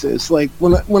things is, like,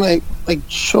 when I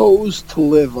chose to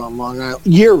live on Long Island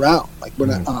year round, like when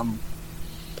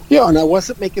and I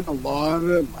wasn't making a lot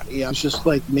of money. I was just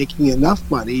like making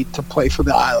enough money to play for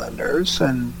the Islanders.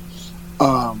 And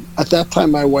at that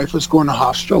time, my wife was going to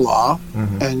Hofstra Law,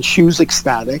 and she was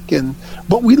ecstatic.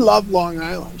 But we loved Long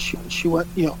Island. She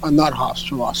went, not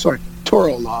Hofstra Law, sorry,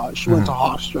 Toro Law. She went to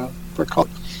Hofstra for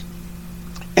college.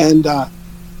 And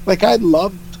like, I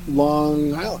loved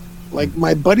Long Island. Like,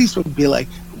 my buddies would be like,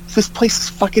 this place is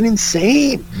fucking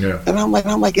insane. Yeah. And I'm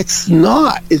like, it's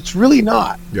not. It's really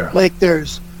not. Yeah. Like,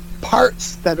 there's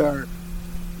parts that are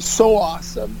so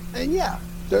awesome, and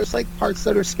there's like parts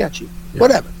that are sketchy. Yeah.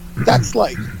 Whatever. That's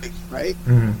life, right?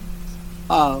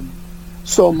 Mm-hmm.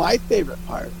 So my favorite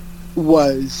part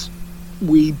was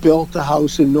we built a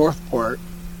house in Northport.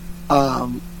 I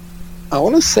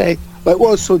want to say,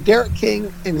 so Derek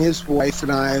King and his wife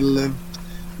and I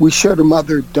we shared a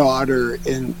mother-daughter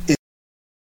in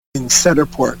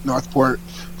Centerport, Northport,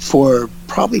 for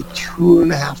probably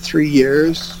 2.5, 3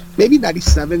 years, maybe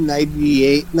 97,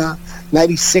 98,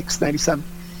 96, 97.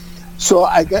 So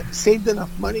I saved enough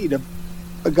money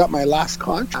I got my last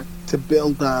contract to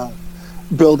build a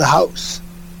house.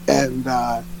 And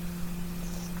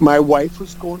my wife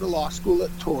was going to law school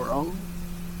at Toro.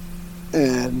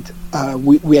 And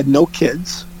we had no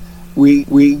kids.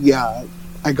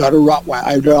 I got a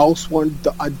Rottweiler. I also wanted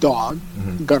a dog.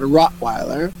 Mm-hmm. Got a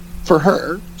Rottweiler for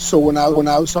her. So when I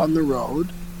was on the road,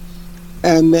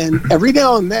 and then every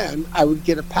now and then I would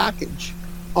get a package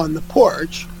on the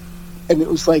porch, and it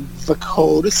was like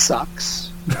Vukota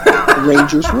sucks,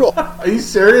 Rangers rule. Are you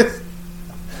serious?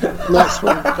 That's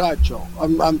what I got, Joe.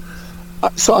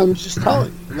 So I'm just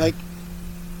telling you, like,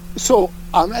 so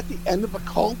I'm at the end of a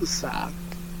cul-de-sac,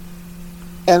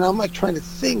 and I'm like trying to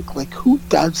think, like, who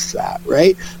does that,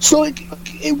 right? So like,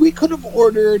 we could have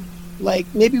ordered, like,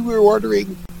 maybe we were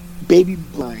ordering baby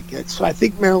blankets. So I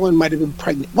think Marilyn might have been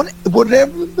pregnant.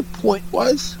 Whatever the point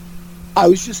was, I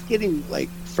was just getting, like,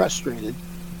 frustrated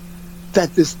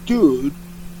that this dude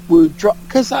would drop,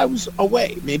 because I was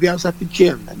away. Maybe I was at the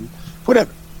gym and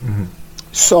whatever. Mm-hmm.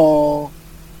 So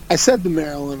I said to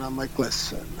Marilyn, I'm like,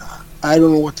 listen, I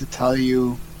don't know what to tell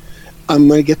you. I'm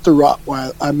going to get the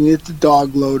Rottweiler. I'm going to get the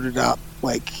dog loaded up.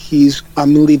 Like,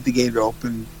 I'm going to leave the gate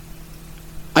open.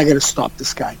 I got to stop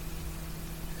this guy.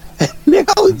 And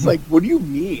Marilyn's like, what do you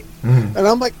mean? Mm-hmm. And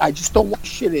I'm like, I just don't want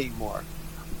shit anymore.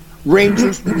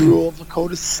 Rangers rule,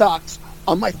 Vukota sucks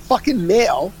on my fucking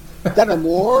mail that I'm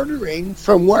ordering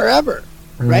from wherever,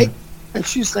 right? And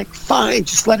she's like, fine,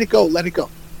 just let it go.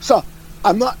 So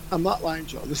I'm not lying,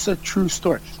 Joe. This is a true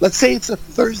story. Let's say it's a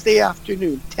Thursday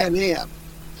afternoon, 10 a.m.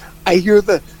 I hear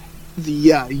the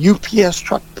UPS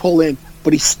truck pull in,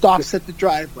 but he stops at the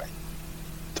driveway,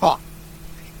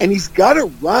 and he's got to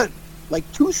run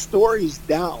like 2 stories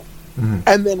down,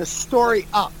 and then a story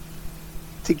up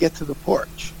to get to the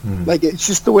porch. Like, it's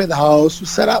just the way the house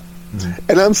was set up.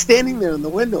 And I'm standing there in the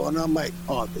window, and I'm like,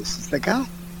 oh, this is the guy.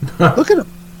 Look at him.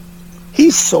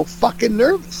 He's so fucking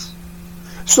nervous.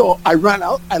 So I run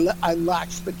out. I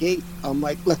latch the gate. I'm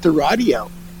like, let the Roddy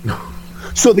out.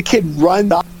 So the kid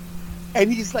runs up,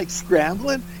 and he's like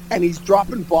scrambling, and he's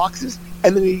dropping boxes,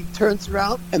 and then he turns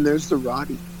around, and there's the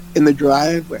Roddy in the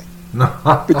driveway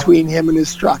between him and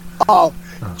his truck. Oh,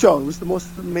 Joe, it was the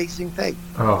most amazing thing.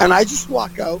 Oh. And I just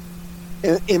walk out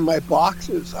in my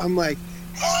boxers. I'm like,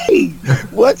 hey,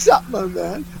 what's up, my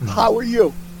man? How are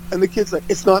you? And the kid's like,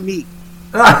 it's not me.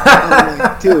 I'm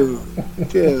like, dude.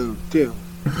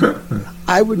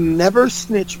 I would never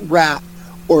snitch, rat,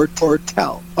 or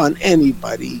tell on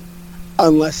anybody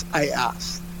unless I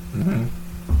asked. Mm-hmm.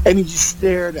 And he just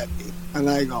stared at me. And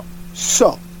I go,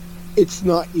 so, it's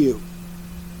not you.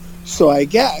 So I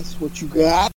guess what you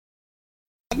got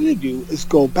to do is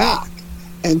go back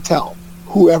and tell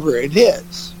whoever it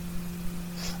is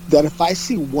that if I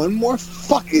see one more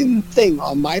fucking thing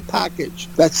on my package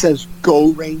that says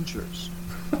Go Rangers,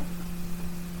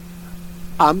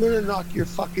 I'm going to knock your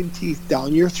fucking teeth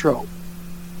down your throat.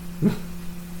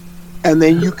 And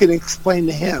then you can explain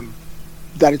to him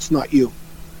that it's not you.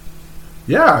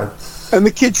 Yeah. And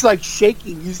the kid's like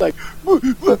shaking. He's like,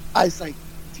 I was like,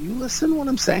 do you listen to what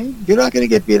I'm saying? You're not going to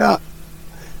get beat up.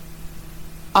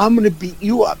 I'm going to beat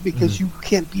you up because you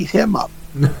can't beat him up.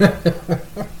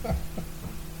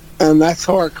 And that's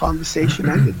how our conversation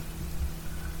ended.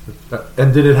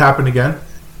 And did it happen again?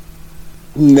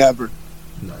 Never.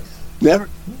 Nice. Never.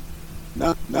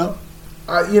 No.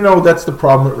 That's the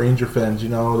problem with Ranger fans.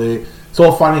 It's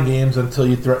all fun and games until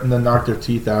you threaten to knock their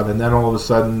teeth out, and then all of a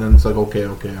sudden, then it's like, okay,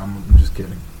 I'm just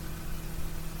kidding.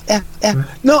 Yeah.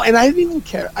 No, and I didn't even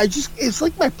care. It's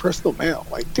like my personal mail.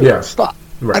 Like, dude, stop.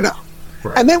 Right. I know.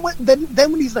 Right. And then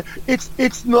when he's like,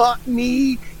 it's not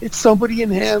me, it's somebody in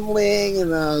handling,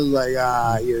 and I was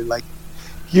like,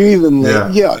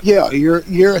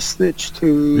 you're a snitch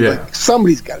too. Yeah. Like,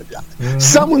 somebody's got to do it. Mm-hmm.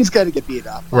 Someone's got to get beat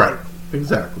up. Right.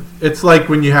 Exactly. It's like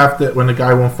when the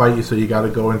guy won't fight you, so you got to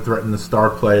go and threaten the star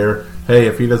player. Hey,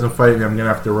 if he doesn't fight me, I'm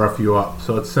gonna have to rough you up.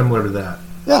 So it's similar to that.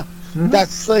 Yeah. Mm-hmm.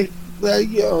 That's like,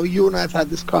 you and I have had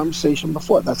this conversation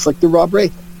before. That's like the Rob Ray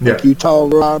thing. Yeah. Like you tell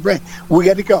Rob Ray, we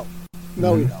got to go.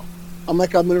 No, we don't. I'm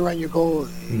like, I'm going to run your goal.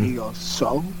 And he goes,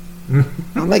 so?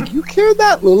 I'm like, you care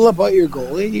that little about your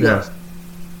goalie? He goes,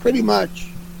 pretty much.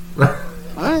 All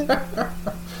right.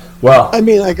 Well, I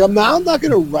mean, like, I'm not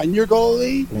going to run your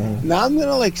goalie. Mm-hmm. Now I'm going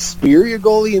to, like, spear your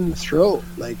goalie in the throat.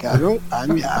 Like, I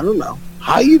don't know.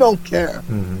 How you don't care?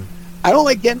 Mm-hmm. I don't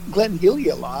like Glenn Healy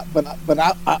a lot, but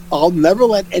I'll never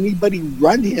let anybody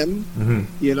run him,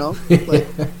 Like,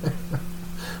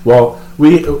 well,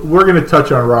 we're going to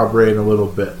touch on Rob Ray in a little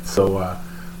bit. So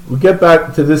we get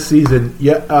back to this season.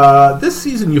 Yeah, this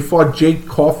season you fought Jake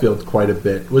Caulfield quite a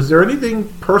bit. Was there anything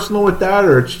personal with that,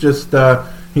 or it's just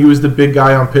he was the big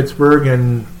guy on Pittsburgh,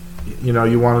 and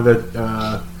you wanted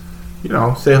to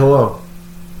say hello?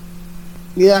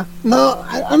 Yeah, no,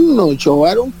 I don't know, Joe.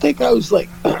 I don't think I was like.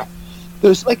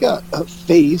 There's like a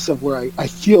phase of where I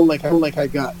feel like I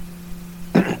got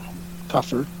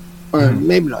tougher, or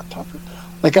maybe not tougher.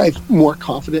 Like, I'm more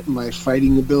confident in my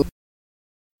fighting ability.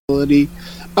 I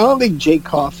don't think Jake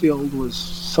Caulfield was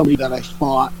somebody that I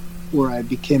fought where I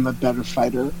became a better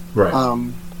fighter. Right.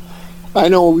 I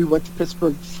know we went to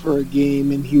Pittsburgh for a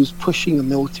game, and he was pushing a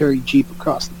military Jeep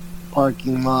across the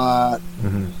parking lot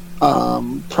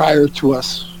prior to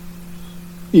us,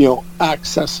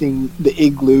 accessing the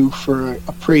igloo for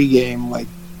a pregame, like,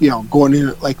 going in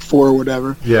at like 4 or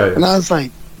whatever. Yeah. And I was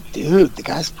like, dude, the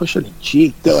guy's pushing a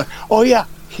Jeep. They're like, oh yeah,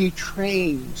 he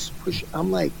trains.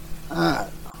 I'm like, I'm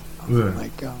going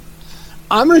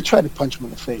to try to punch him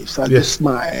in the face. That's just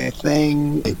my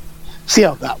thing. See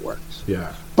how that works.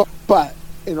 Yeah. But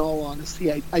in all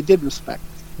honesty, I did respect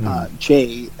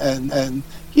Jay, and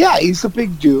yeah, he's a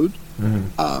big dude.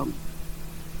 Mm-hmm.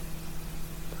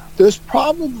 There's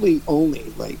probably only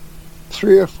like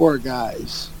 3 or 4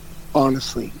 guys,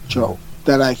 honestly, Joe,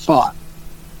 that I fought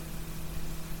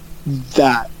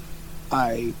that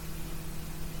I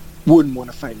wouldn't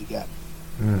want to fight again.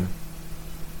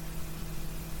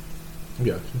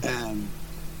 Gotcha. And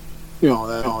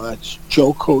that's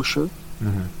Joe Kosher.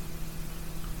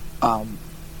 Out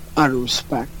of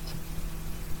respect,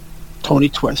 Tony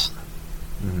Twist.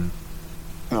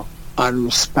 Out of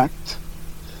respect.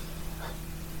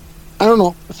 I don't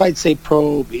know if I'd say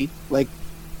Proby. Like,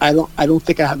 I don't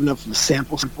think I have enough of a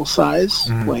sample size.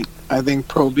 Like, I think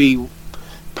Proby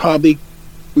probably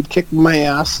would kick my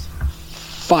ass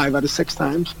 5 out of 6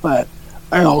 times, but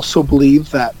I also believe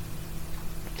that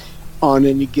on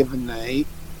any given night,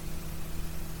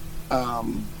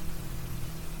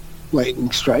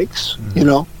 lightning strikes,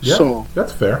 Yeah, so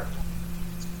that's fair.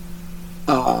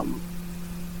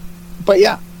 But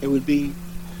yeah, it would be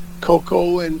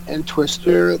Coco and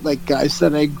Twister, like guys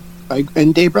that I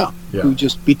and Dave Brown, who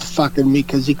just beat the fuck out of me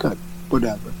because he could,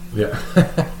 whatever. Yeah.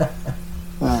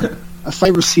 If I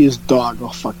ever see his dog, I'll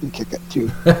fucking kick it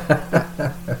too.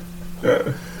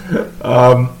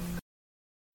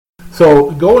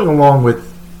 So going along with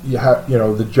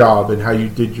the job and how you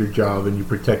did your job and you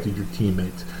protected your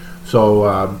teammates.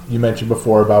 So you mentioned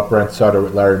before about Brent Sutter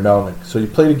with Larry Melnick. So you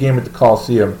played a game at the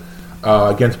Coliseum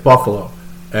against Buffalo,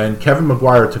 and Kevin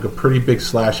McGuire took a pretty big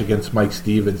slash against Mike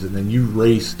Stevens, and then you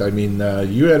raced. I mean,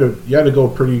 you had to go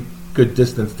a pretty good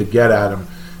distance to get at him.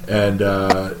 And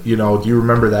do you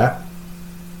remember that?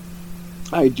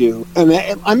 I do, and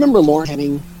I remember Lauren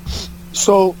Henning.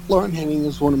 So Lauren Henning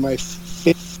is one of my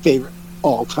favorite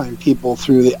all-time people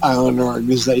through the Islander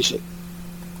organization,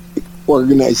 where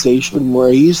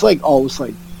he's like always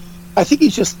like, I think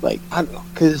he's just like, I don't know,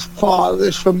 because his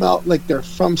father's from out, like they're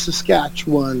from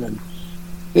Saskatchewan, and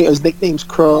his nickname's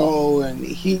Crow, and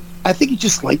I think he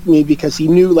just liked me because he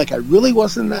knew like I really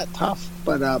wasn't that tough,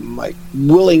 but I'm like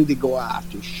willing to go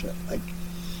after shit, like,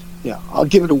 I'll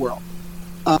give it a whirl.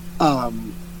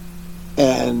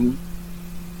 And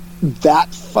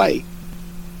that fight,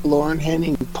 Lauren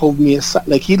Henning pulled me aside.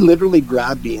 Like, he literally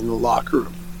grabbed me in the locker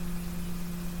room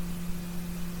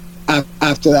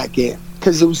after that game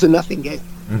because it was a nothing game.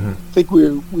 Mm-hmm. I think we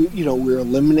were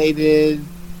eliminated.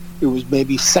 It was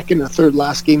maybe second or third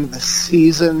last game of the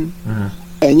season,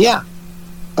 and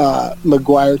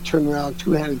McGuire turned around,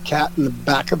 two-handed cat in the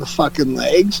back of the fucking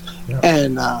legs,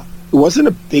 and it wasn't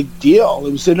a big deal.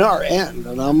 It was in our end,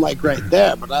 and I'm like right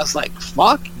there, but I was like,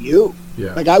 "Fuck you!"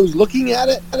 Yeah. Like I was looking at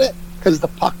it because the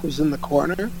puck was in the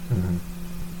corner,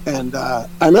 and I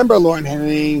remember Lauren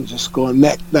Henry just going,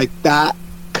 "Mick, like that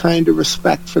kind of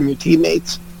respect from your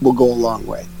teammates will go a long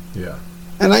way." Yeah,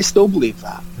 and I still believe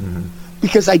that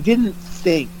because I didn't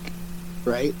think,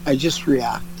 right? I just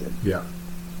reacted. Yeah.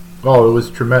 Oh, it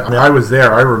was tremendous. I mean, I was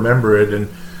there. I remember it, and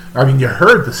I mean, you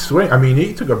heard the swing. I mean,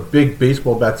 he took a big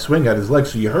baseball bat swing at his leg,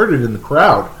 so you heard it in the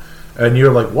crowd, and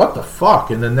you're like, "What the fuck?"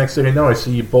 And then next thing you know, I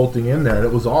see you bolting in there, and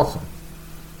it was awesome.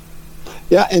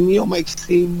 Yeah, and Mike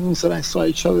Stevens and I saw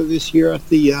each other this year at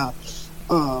the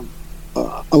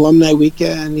alumni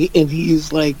weekend, and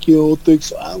he's like,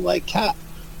 thinks I'm like, Cat,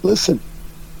 listen.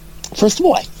 First of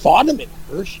all, I fought him in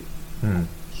Hershey.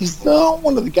 He's not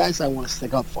one of the guys I want to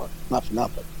stick up for. Not for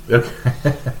nothing. Okay.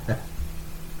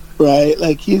 Right?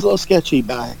 Like, he's a little sketchy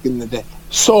back in the day.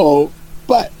 So,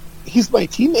 but he's my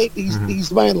teammate.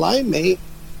 He's my line mate.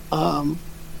 I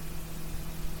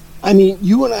mean,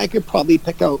 you and I could probably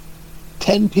pick out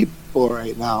 10 people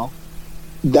right now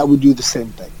that would do the same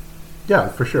thing. Yeah,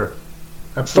 for sure.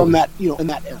 Absolutely. From that, in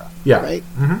that era. Yeah. Right?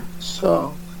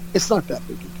 So, it's not that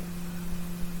big a deal.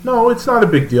 No, it's not a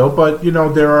big deal, but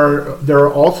there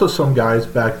are also some guys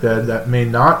back then that may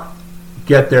not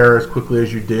get there as quickly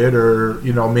as you did, or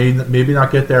maybe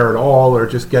not get there at all, or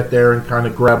just get there and kind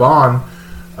of grab on,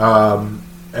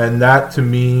 and that to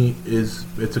me it's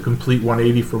a complete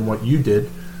 180 from what you did.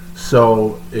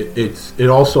 So it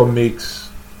also makes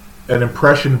an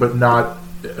impression, but not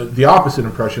the opposite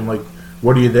impression. Like,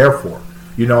 what are you there for?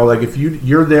 Like if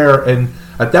you're there, and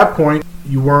at that point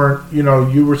you weren't,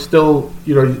 you were still,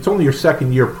 it's only your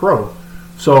second year pro.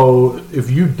 So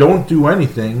if you don't do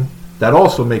anything, that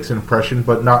also makes an impression,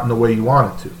 but not in the way you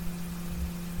want it to.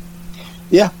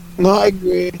 Yeah, no, I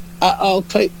agree. I'll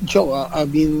tell you, Joe, I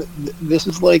mean, this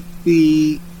is like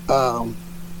the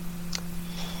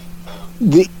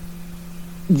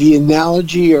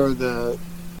analogy or the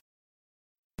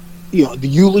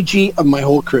eulogy of my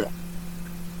whole career.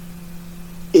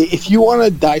 If you want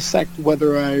to dissect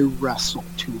whether I wrestle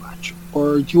too much,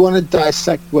 or do you want to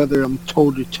dissect whether I'm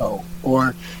toe-to-toe,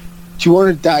 or do you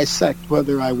want to dissect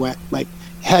whether I went like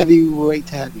heavyweight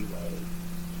to heavyweight,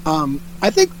 I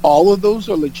think all of those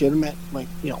are legitimate,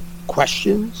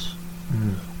 questions.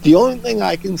 The only thing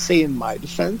I can say in my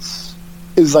defense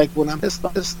is, like, when I'm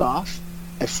pissed off,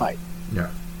 I fight. Yeah.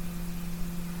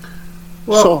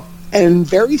 Well, so, and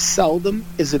very seldom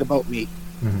is it about me.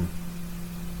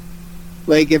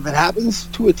 Like, if it happens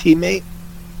to a teammate,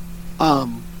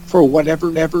 for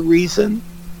whatever reason,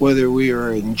 whether we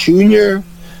are in junior,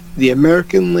 the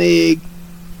American League,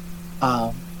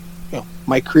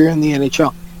 my career in the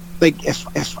NHL, like,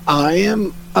 if I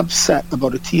am upset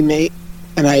about a teammate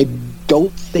and I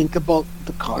don't think about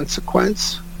the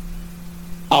consequence,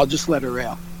 I'll just let her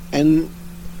out. And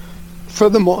for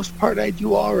the most part, I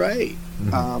do all right.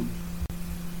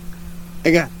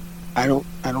 Again, I don't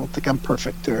think I'm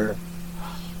perfect, or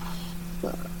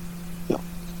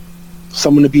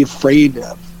someone to be afraid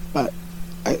of. But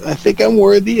I think I'm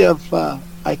worthy of.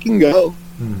 I can go.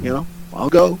 I'll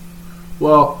go.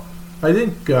 Well, I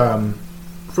think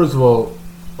first of all,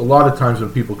 a lot of times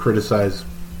when people criticize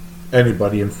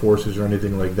anybody, enforcers or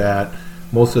anything like that,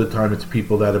 most of the time it's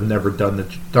people that have never done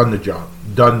the job,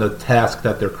 done the task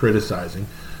that they're criticizing.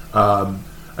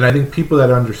 And I think people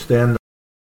that understand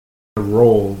the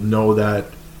role know that,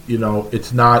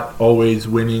 it's not always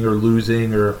winning or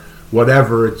losing or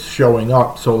whatever, it's showing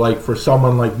up. So like for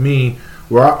someone like me,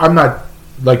 where I'm not,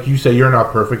 like you say, you're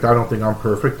not perfect, I don't think I'm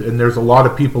perfect, and there's a lot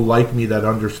of people like me that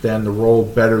understand the role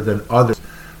better than others.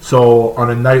 So on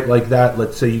a night like that,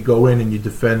 let's say you go in and you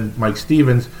defend Mike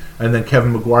Stevens, and then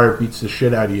Kevin McGuire beats the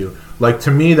shit out of you. Like,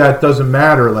 to me, that doesn't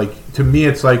matter. Like, to me,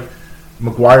 it's like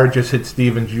McGuire just hit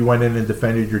Stevens, you went in and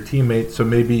defended your teammate, so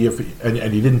maybe and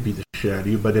he didn't beat the shit out of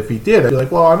you, but if he did, I'd be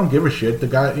like, well, I don't give a shit. The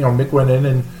guy, Mick went in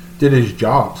and did his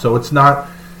job. So it's not,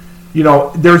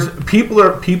 there's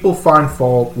people find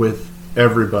fault with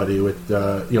everybody, with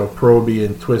Proby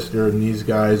and Twister and these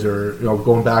guys, or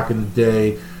going back in the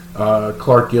day,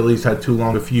 Clark Gillies had too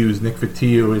long a fuse, Nick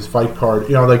Fatiu, his fight card,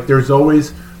 like there's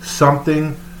always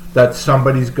something that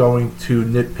somebody's going to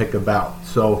nitpick about.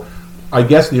 So I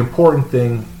guess the important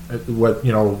thing,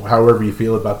 however you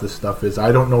feel about this stuff, is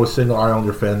I don't know a single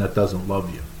Islander fan that doesn't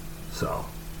love you. So,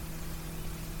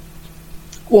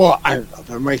 well, I don't know,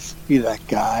 there might be that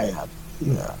guy at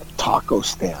a taco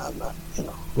stand that,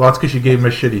 Well, that's because you gave him a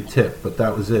shitty tip, but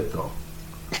that was it, though.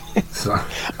 So.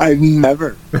 I've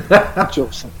never,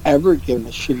 Joseph, ever given a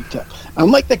shitty tip.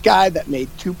 I'm like the guy that made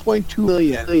 $2.2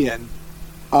 million,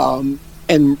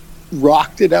 and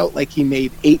rocked it out like he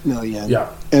made $8 million.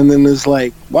 Yeah. And then is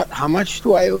like, what? How much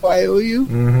do I owe you?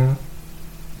 Mm-hmm.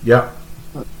 Yeah.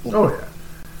 Oh yeah.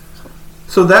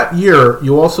 So that year,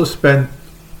 you also spent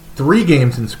 3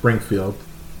 games in Springfield,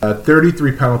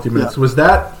 33 penalty minutes. Yeah. Was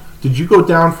that? Did you go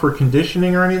down for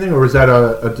conditioning or anything, or was that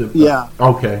yeah?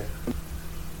 Okay.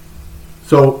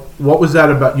 So what was that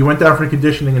about? You went down for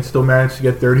conditioning and still managed to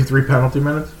get 33 penalty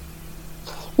minutes?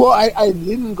 Well, I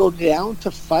didn't go down to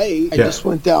fight. I just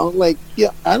went down I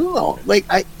don't know. Like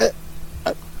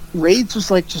Raids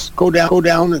was like, just go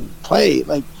down and play.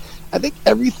 Like, I think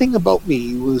everything about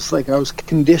me was like I was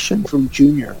conditioned from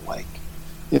junior. Like,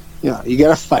 you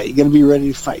gotta fight. You gotta be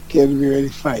ready to fight. You gotta be ready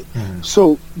to fight. Mm-hmm.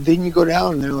 So then you go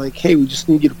down and they're like, hey, we just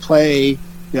need you to play.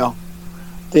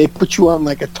 They put you on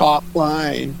like a top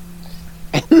line,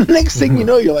 and the next thing you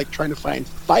know, you're like trying to find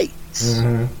fights.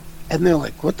 Mm-hmm. And they're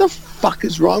like, what the fuck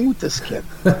is wrong with this kid?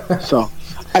 So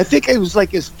I think it was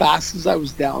like as fast as I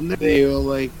was down there, they were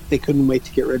like, they couldn't wait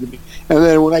to get rid of me. And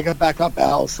then when I got back up,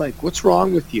 Al's like, what's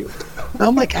wrong with you? And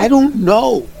I'm like, I don't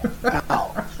know,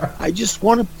 Al. I just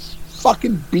want to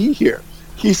fucking be here.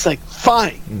 He's like,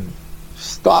 fine.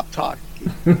 Stop talking.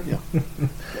 Yeah.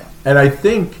 And I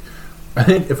think,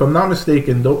 if I'm not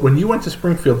mistaken, when you went to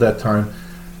Springfield that time,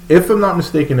 if I'm not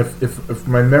mistaken, if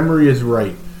my memory is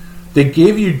right, they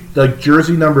gave you like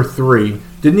jersey number 3,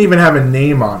 didn't even have a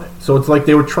name on it. So it's like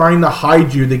they were trying to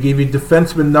hide you. They gave you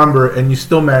defenseman number, and you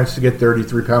still managed to get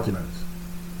 33 penalty minutes.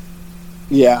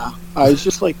 Yeah, I was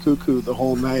just like cuckoo the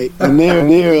whole night. And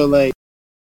they were like,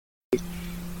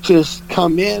 just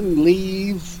come in,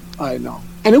 leave. I know.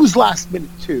 And it was last minute,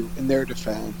 too, in their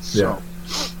defense. So,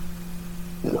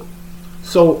 yeah.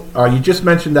 So you just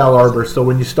mentioned Al Arbour. So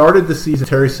when you started the season,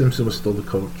 Terry Simpson was still the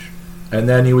coach. And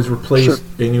then he was replaced,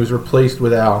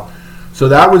 with Al. So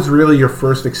that was really your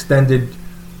first extended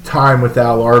time with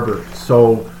Al Arbour.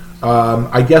 So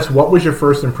I guess what was your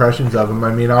first impressions of him?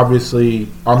 I mean, obviously,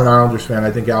 I'm an Islanders fan.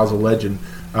 I think Al's a legend.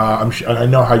 I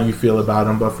know how you feel about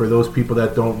him, but for those people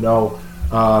that don't know,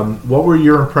 what were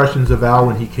your impressions of Al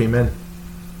when he came in?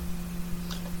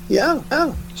 Yeah.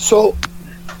 So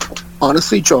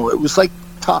honestly, Joe, it was like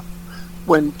tough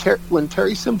when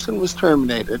Terry Simpson was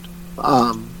terminated.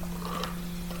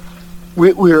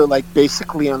 We were like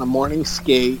basically on a morning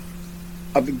skate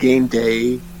of a game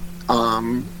day.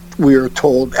 We were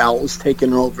told Al was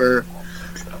taken over.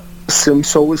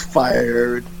 Simso was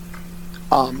fired.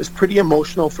 It's pretty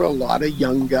emotional for a lot of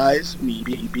young guys, me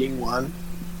being one.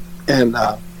 And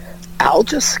Al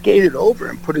just skated over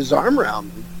and put his arm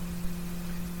around me.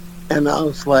 And I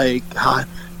was like, and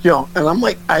I'm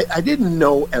like, I didn't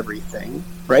know everything,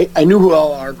 right? I knew who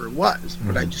Al Arbour was,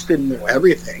 but I just didn't know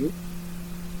everything.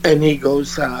 And he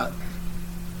goes, I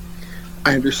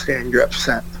understand you're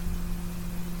upset.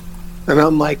 And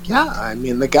I'm like, yeah, I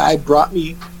mean, the guy brought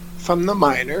me from the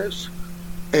minors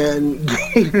and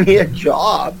gave me a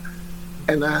job,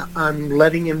 and I'm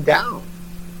letting him down.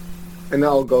 And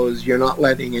Al goes, you're not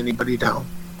letting anybody down.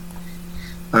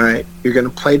 All right, you're going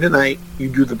to play tonight. You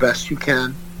do the best you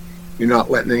can. You're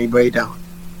not letting anybody down.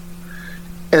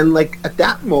 And like at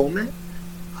that moment,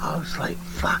 I was like,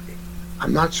 fuck it.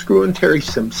 I'm not screwing Terry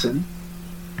Simpson.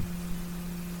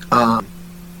 I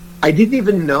didn't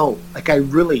even know. Like, I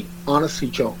really, honestly,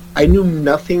 Joe, I knew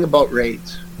nothing about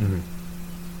raids. Mm-hmm.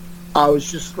 I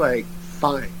was just like,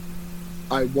 fine.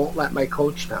 I won't let my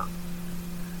coach down.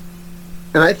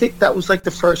 And I think that was like the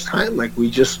first time, like,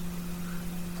 we just,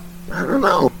 I don't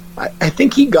know. I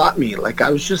think he got me. Like,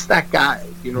 I was just that guy,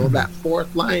 you know, that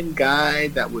fourth line guy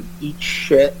that would eat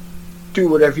shit, do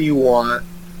whatever you want,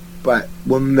 but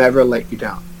will never let you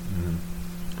down.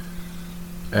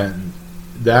 Mm-hmm. And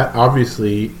that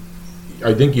obviously,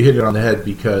 I think you hit it on the head,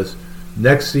 because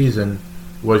next season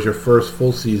was your first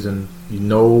full season.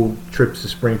 No trips to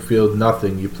Springfield,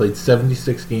 nothing. You played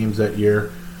 76 games that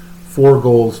year, 4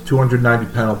 goals,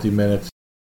 290 penalty minutes.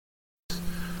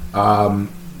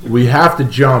 We have to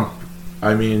jump.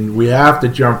 I mean, we have to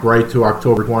jump right to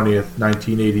October 20th,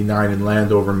 1989 in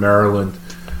Landover, Maryland.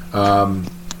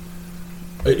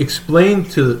 Explain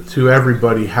to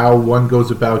everybody how one goes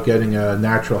about getting a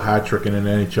natural hat trick in an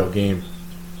NHL game.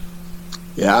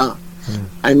 Yeah.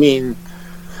 I mean,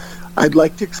 I'd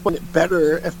like to explain it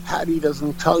better if Patty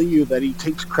doesn't tell you that he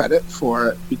takes credit for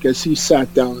it, because he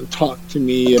sat down and talked to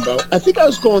me about, I think I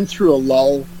was going through a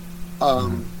lull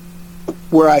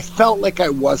where I felt like I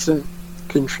wasn't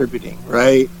contributing,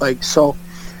 right? Like, so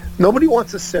nobody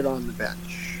wants to sit on the bench.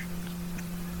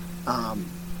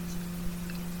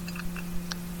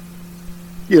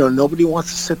 You know, nobody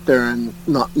wants to sit there and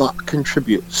not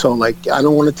contribute. So, like, I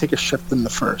don't want to take a shift in the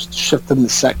first, shift in the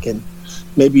second,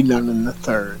 maybe none in the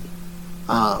third,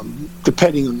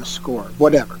 depending on the score,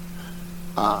 whatever.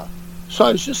 So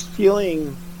I was just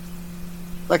feeling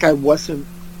like I wasn't,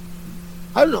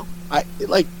 I don't know, I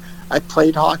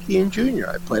played hockey in junior.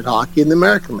 I played hockey in the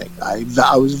American League. I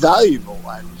was valuable.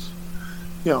 I was,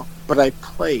 you know, but I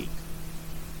played.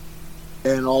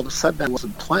 And all of a sudden I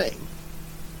wasn't playing.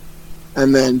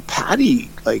 And then Patty,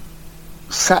 like,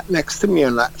 sat next to me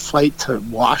on that flight to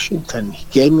Washington. He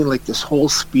gave me, like, this whole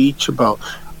speech about,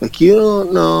 like, you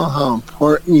don't know how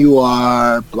important you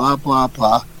are, blah, blah,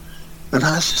 blah. And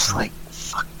I was just like,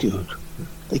 fuck, dude.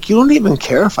 Like, you don't even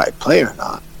care if I play or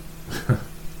not.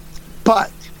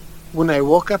 But when I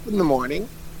woke up in the morning,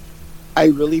 I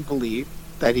really believed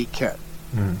that he cared.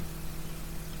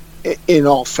 In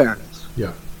all fairness.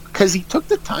 Yeah. Because he took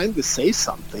the time to say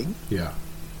something. Yeah.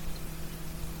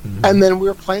 And then we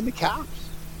were playing the Caps,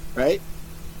 right?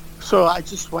 So I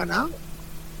just went out,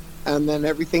 and then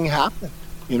everything happened.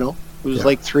 You know, it was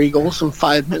like 3 goals in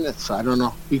 5 minutes. I don't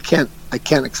know. I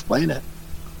can't explain it.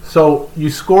 So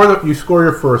you score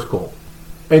your first goal,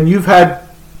 and you've had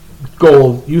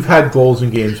goals in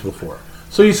games before.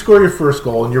 So you score your first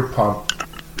goal, and you're pumped,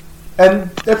 and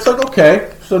it's like,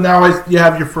 okay, so now you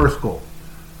have your first goal,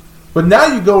 but now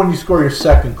you go and you score your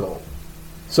second goal.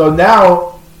 So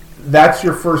now that's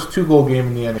your first 2-goal game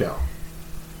in the NHL.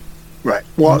 Right.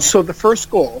 Well, so the first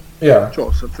goal, yeah,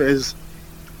 Joseph, is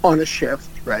on a shift,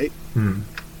 right? And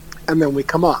then we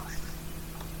come off.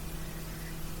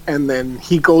 And then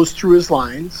he goes through his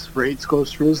lines. Raids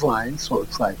goes through his lines. So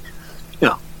it's like, you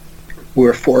know,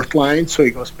 we're fourth line. So he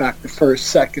goes back to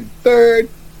first, second, third.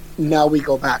 Now we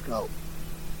go back out.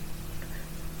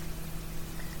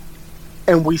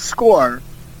 And we score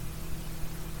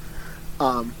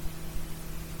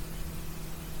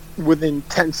within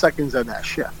 10 seconds of that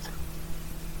shift.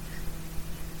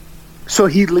 So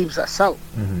he leaves us out.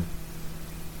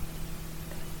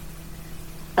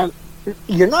 And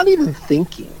you're not even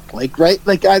thinking, like, right?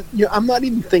 Like, I'm not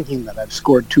even thinking that I've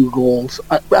scored 2 goals.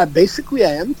 Basically,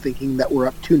 I am thinking that we're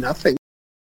up 2-0.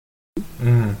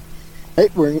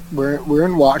 Right? We're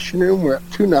in Washington. We're up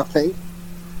 2-0.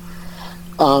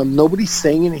 Nobody's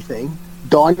saying anything.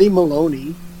 Donnie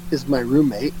Maloney is my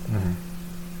roommate.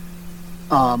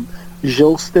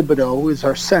 Gilles Thibodeau is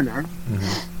our center.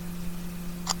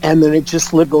 And then it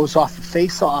just goes off a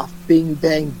face-off, bing,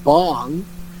 bang, bong.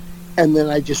 And then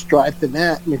I just drive the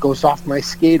net, and it goes off my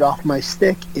skate, off my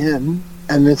stick, in,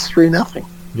 and it's 3-0.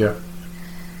 Yeah.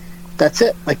 That's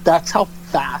it. Like, that's how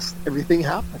fast everything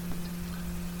happened.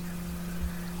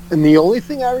 And the only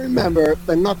thing I remember,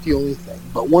 and not the only thing,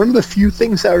 but one of the few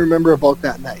things I remember about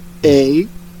that night,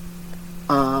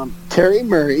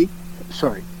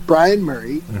 Brian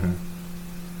Murray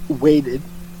waited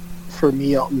for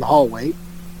me out in the hallway,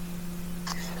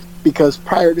 because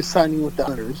prior to signing with the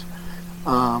Others,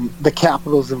 the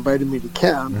Capitals invited me to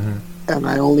camp, and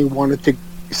I only wanted to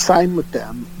sign with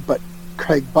them, but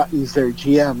Craig Buttons, their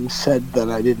GM, said that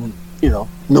I didn't,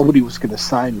 nobody was going to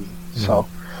sign me. So,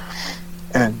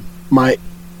 and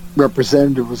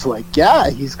representative was like, yeah,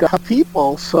 he's got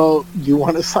people, so you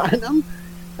want to sign him?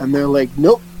 And they're like,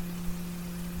 nope.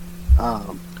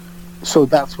 So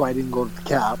that's why I didn't go to the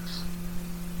Caps.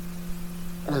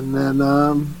 And then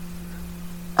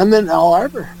Al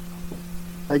Arbor,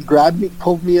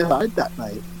 pulled me aside that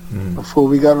night before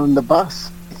we got on the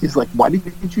bus. He's like, why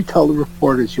did you tell the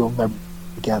reporters you'll never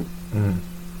again?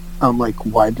 I'm like,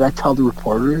 why did I tell the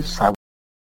reporters I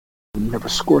would never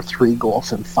score 3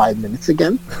 goals in 5 minutes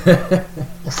again?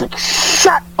 It's like,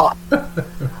 shut up.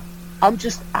 I'm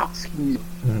just asking you.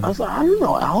 I was like, I don't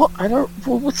know, Al.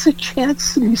 What's the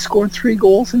chance of me scoring 3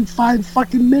 goals in 5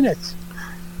 fucking minutes?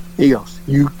 He goes,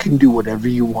 you can do whatever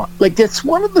you want. Like, that's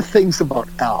one of the things about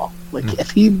Al. Like,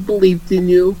 if he believed in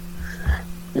you,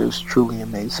 it was truly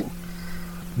amazing.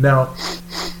 Now,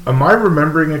 am I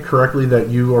remembering it correctly that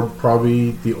you are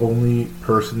probably the only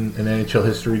person in NHL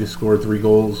history to score 3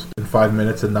 goals in 5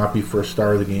 minutes and not be first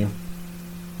star of the game?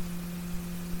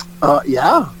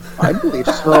 Yeah, I believe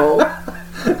so.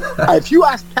 If you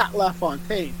ask Pat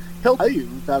LaFontaine, he'll tell you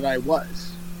that I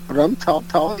was. But I'm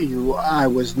telling you, I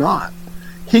was not.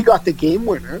 He got the game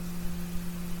winner.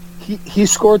 He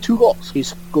scored 2 goals. He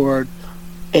scored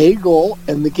a goal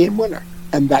and the game winner.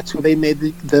 And that's who they made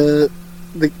the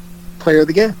player of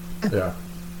the game. Yeah.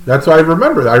 That's what I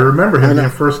remember. I remember him being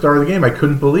first star of the game. I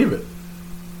couldn't believe it.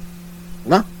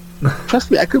 No. Trust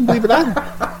me, I couldn't believe it either.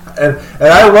 and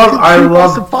I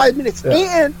love 5 minutes.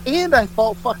 Yeah. And I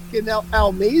fought fucking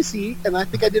Al Macy, and I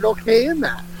think I did okay in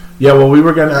that. Yeah, well,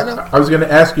 I was gonna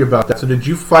ask you about that. So did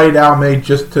you fight Al May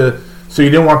so you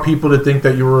didn't want people to think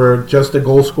that you were just a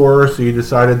goal scorer, so you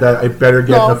decided that I better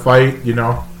get in a fight, you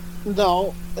know?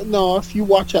 No. If you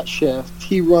watch that shift,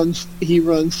 he runs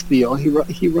Theo, he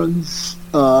runs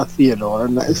Theodore,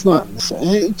 and it's not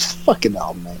it's fucking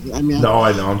Al May. I mean, no,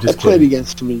 I know. I'm just. I played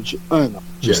against him. I know,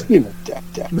 just deck.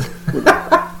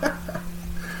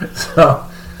 So,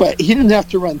 but he didn't have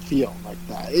to run Theo like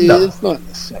that. It's not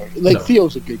necessary.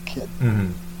 Theo's a good kid.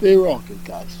 Mm-hmm. They were all good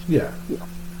guys. Yeah.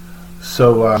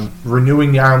 So,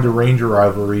 renewing the Islander Ranger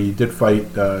rivalry, you did fight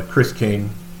Chris King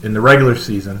in the regular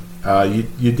season.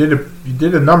 You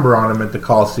did a number on him at the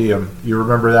Coliseum. You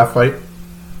remember that fight?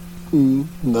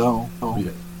 No.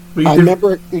 Yeah. I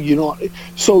remember,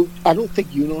 so I don't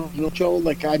think you know, Joe.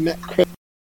 Like, I met Chris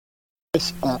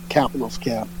at Capitals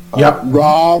camp. Yep.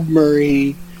 Rob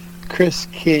Murray, Chris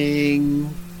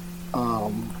King.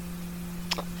 I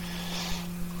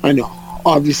know,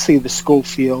 obviously the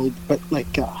Schofield, but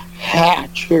like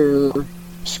Hatcher,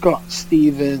 Scott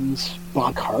Stevens,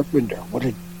 Bob Carpenter. What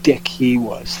a dick he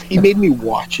was. He made me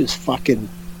watch his fucking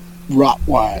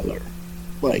Rottweiler.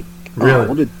 Like, really?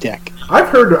 What a dick. I've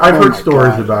heard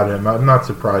stories about him. I'm not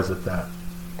surprised at that.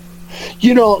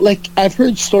 Like, I've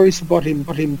heard stories about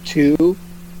him too,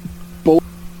 both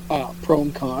pro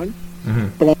and con.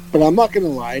 Mm-hmm. But I'm not going to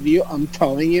lie to you. I'm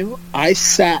telling you, I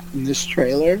sat in this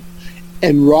trailer,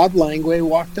 and Rod Langway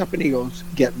walked up and he goes,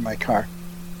 "Get in my car,"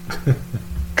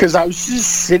 because I was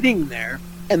just sitting there.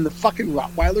 And the fucking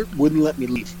Rottweiler wouldn't let me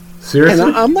leave. Seriously?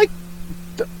 And I'm like,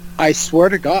 I swear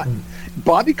to God.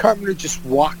 Bobby Carpenter just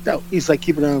walked out. He's like,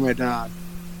 keep an eye on my dog.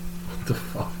 What the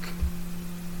fuck?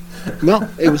 No,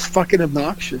 it was fucking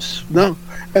obnoxious. No.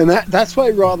 And that's why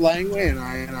Rod Langway and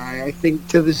I think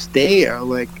to this day, I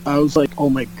was like, oh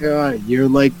my God, you're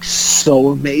like so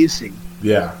amazing.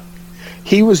 Yeah.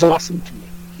 He was awesome to me.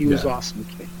 He was awesome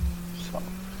to me.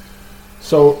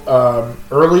 So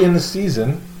early in the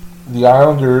season, the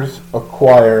Islanders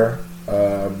acquire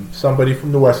somebody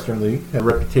from the Western League, had a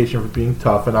reputation for being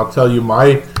tough, and I'll tell you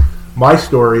my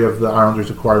story of the Islanders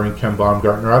acquiring Ken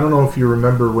Baumgartner. I don't know if you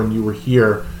remember when you were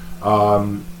here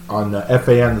on the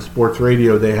FAN, the sports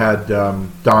radio, they had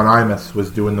Don Imus was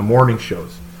doing the morning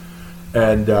shows,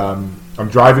 and I'm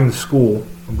driving to school.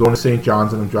 I'm going to St.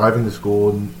 John's, and I'm driving to school,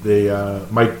 and they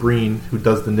Mike Breen, who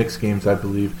does the Knicks games, I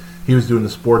believe, he was doing the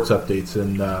sports updates,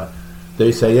 and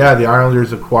they say, the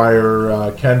Islanders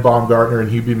acquire Ken Baumgartner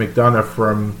and Hubie McDonough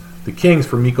from the Kings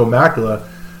for Mikko Makela.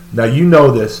 Now, you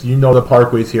know this. You know the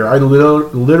parkways here. I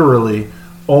literally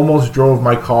almost drove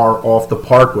my car off the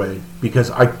parkway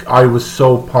because I was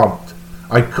so pumped.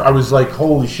 I was like,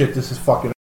 holy shit, this is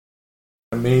fucking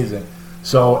amazing.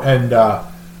 So, and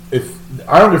if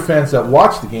Islander fans that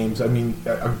watch the games, I mean,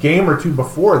 a game or two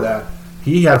before that,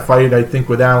 he had a fight, I think,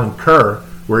 with Alan Kerr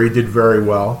where he did very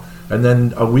well. And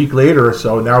then a week later or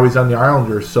so, now he's on the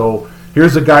Islanders. So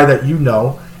here's a guy that you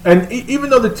know. And even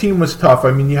though the team was tough,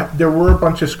 I mean, there were a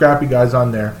bunch of scrappy guys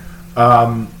on there.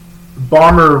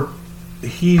 Bomber,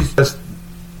 he's just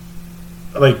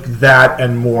like that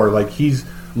and more. Like, he's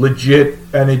legit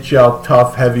NHL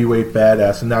tough heavyweight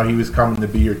badass. And now he was coming to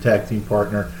be your tag team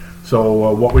partner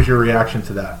So what was your reaction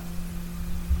to that?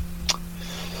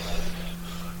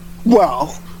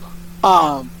 Well,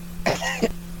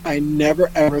 I never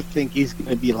ever think he's going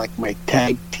to be like my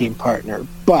tag team partner,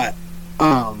 but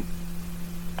I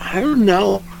don't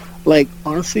know. Like,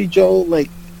 honestly, Joe, like,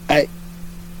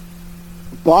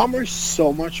 Bomber's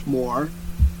so much more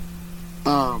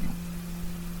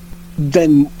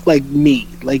than like me.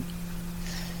 Like,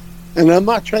 and I'm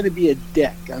not trying to be a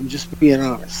dick. I'm just being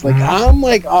honest. Like, I'm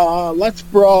like, let's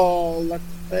brawl. Let's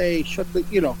shut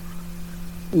the,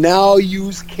 now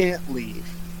yous can't leave.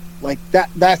 Like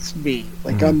that's me.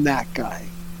 Like, I'm that guy.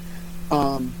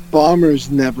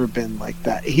 Bomber's never been like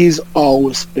that. He's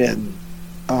always been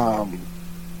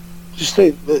just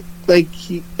like,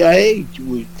 hey,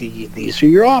 these are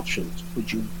your options.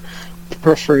 Would you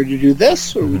prefer to do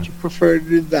this, or would you prefer to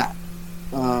do that?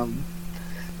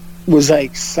 Was I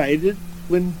excited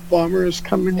when Bomber is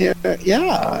coming here?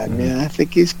 Yeah, I mean, I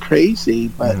think he's crazy,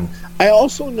 but I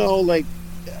also know, like,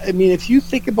 I mean, if you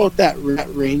think about that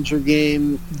Ranger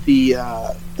game, the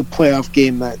playoff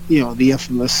game, that, the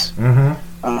infamous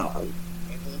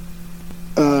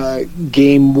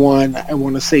game one, I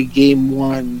want to say game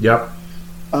one. Yep.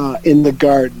 In the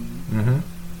Garden,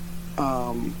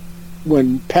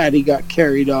 when Patty got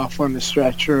carried off on the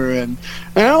stretcher, and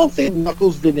I don't think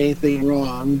Knuckles did anything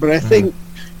wrong, but I think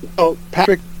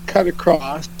Patrick cut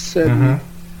across, and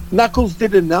Knuckles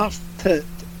did enough to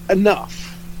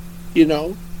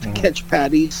catch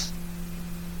Patty's.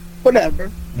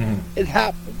 Whatever, it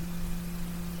happened.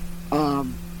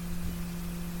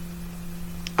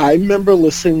 I remember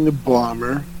listening to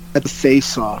Bomber at the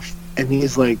face-off, and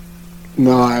he's like,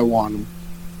 no, I want him.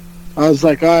 I was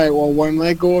like, all right, well, when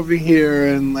I go over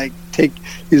here and, like,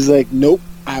 he's like, nope,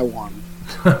 I want him.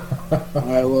 All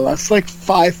right, well, that's like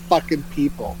 5 fucking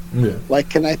people. Yeah. Like,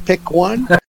 can I pick one?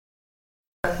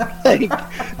 Like,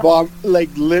 Bob, like,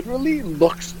 literally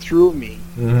looks through me.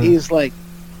 He's like,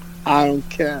 I don't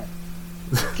care.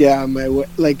 Get out of my way.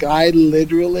 Like, I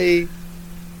literally,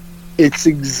 it's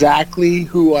exactly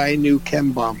who I knew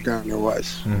Ken Baumgartner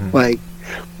was. Like,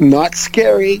 not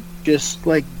scary, just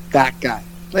like that guy.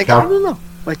 Like, I don't know.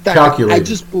 Like that guy. I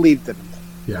just believed in him.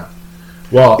 Yeah.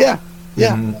 Well. Yeah.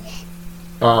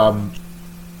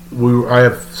 I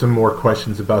have some more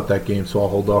questions about that game, so I'll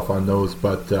hold off on those.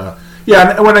 But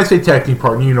yeah, and when I say tag team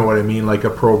partner, you know what I mean, like a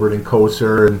Probert and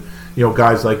Koser, and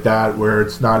guys like that, where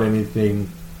it's not anything.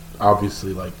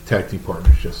 Obviously, like tag team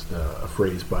partner is just a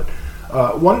phrase. But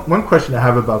one question I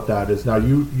have about that is, now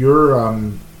you're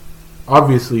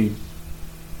obviously,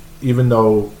 even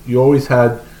though you always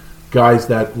had guys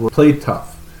that were played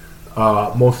tough,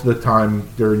 most of the time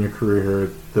during your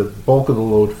career, the bulk of the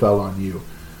load fell on you.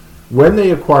 When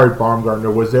they acquired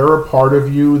Baumgartner, was there a part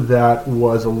of you that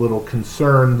was a little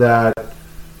concerned that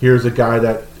here's a guy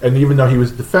that, and even though he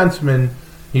was a defenseman,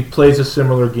 he plays a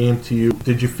similar game to you?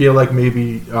 Did you feel like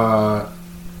maybe, not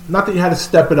that you had to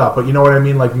step it up, but you know what I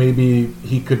mean, like maybe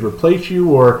he could replace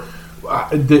you, or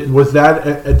did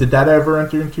that ever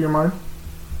enter into your mind?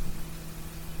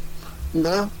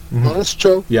 No, that's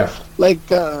true. Yeah. Like,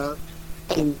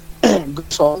 and it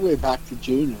goes all the way back to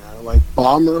junior. Like,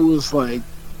 Bomber was like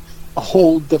a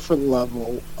whole different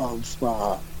level of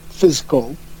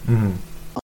physical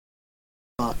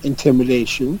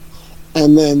intimidation.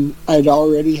 And then I'd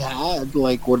already had,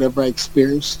 like, whatever I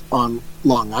experienced on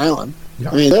Long Island.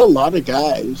 Yeah. I mean, there are a lot of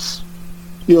guys,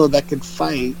 that could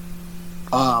fight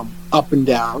up and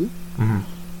down.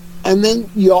 And then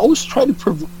you always try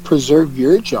to preserve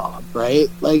your job, right?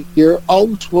 Like, you're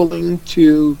always willing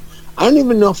to, I don't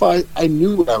even know if I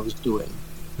knew what I was doing,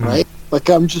 right? Like,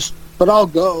 but I'll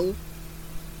go.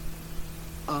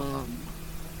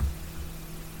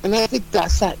 And I think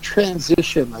that's that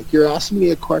transition. Like, you're asking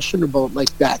me a question about,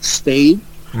 like, that stage.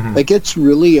 Like, it's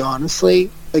really,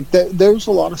 honestly, like, there's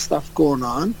a lot of stuff going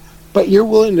on, but you're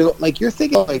willing to, like, you're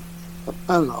thinking, like,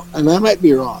 I don't know, and I might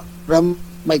be wrong, but I'm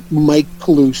like Mike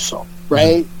Peluso,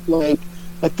 right? Like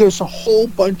there's a whole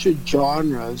bunch of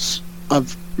genres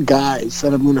of guys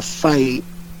that I'm going to fight.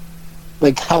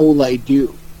 Like, how will I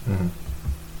do?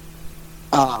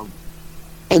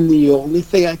 And the only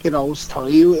thing I can always tell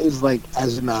you is, like,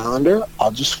 as an Islander,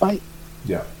 I'll just fight.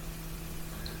 Yeah.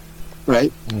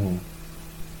 Right?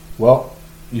 Well,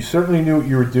 you certainly knew what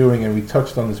you were doing, and we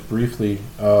touched on this briefly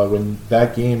when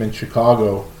that game in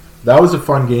Chicago. That was a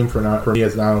fun game for me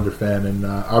as an Islander fan, and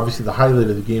obviously the highlight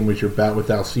of the game was your bat with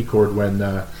Al Secord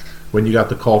when you got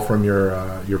the call from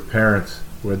your parents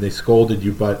where they scolded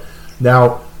you. But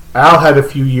now Al had a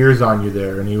few years on you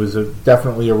there, and he was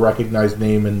definitely a recognized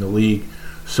name in the league.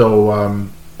 So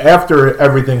after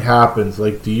everything happens,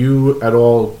 like, do you at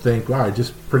all think, wow, I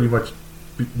just pretty much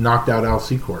knocked out Al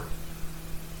Secord.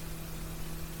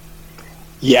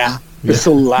 Yeah, it's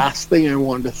the last thing I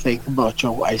wanted to think about,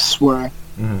 Joe. I swear,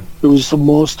 it was the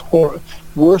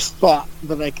worst thought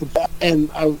that I could.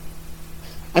 And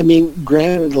I mean,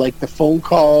 granted, like the phone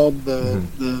call,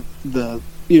 the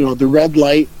red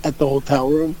light at the hotel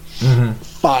room,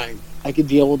 fine, I could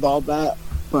deal with all that.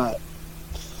 But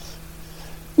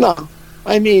no,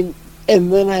 I mean,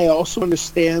 and then I also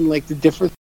understand like the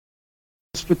difference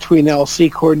between Al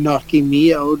Secord knocking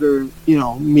me out, or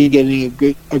me getting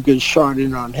a good shot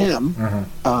in on him.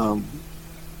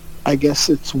 I guess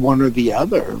it's one or the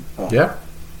other. But,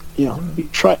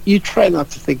 you try not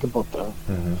to think about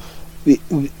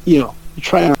you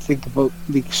try not to think about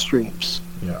the extremes.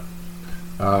 Yeah.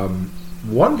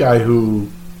 One guy who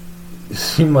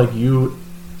seemed like you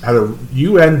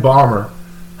and Bomber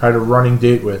had a running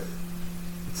date with.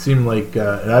 It seemed like,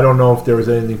 and I don't know if there was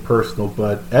anything personal,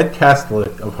 but Ed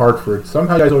Kastelik of Hartford,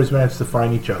 somehow you guys always managed to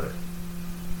find each other.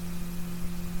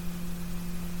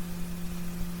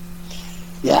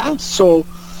 Yeah, so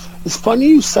it's funny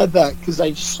you said that, because I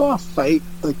just saw a fight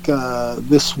like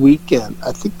this weekend.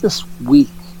 I think this week.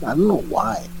 I don't know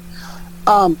why.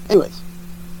 Anyways,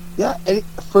 yeah.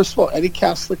 First of all, Eddie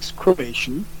Kastelik's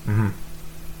Croatian.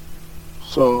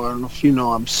 So I don't know if you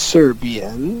know, I'm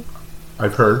Serbian.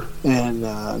 I've heard. And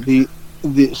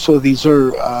so these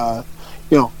are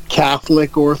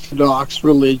Catholic Orthodox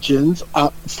religions.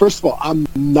 First of all, I'm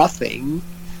nothing,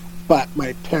 but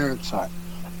my parents are.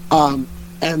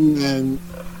 And then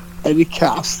Eddie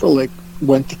Kastelik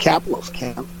went to Capitals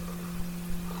camp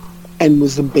and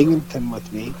was in Binghamton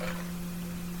with me.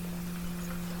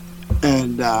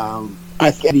 And I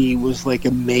think Eddie was like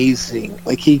amazing.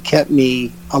 Like, he kept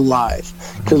me alive.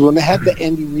 Because when I had the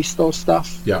Andy Risto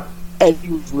stuff, Eddie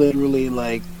was literally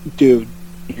like, dude,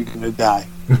 you're going to die.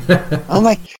 I'm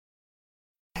like,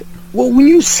 well, when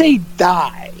you say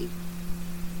die,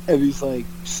 Eddie's like,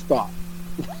 stop.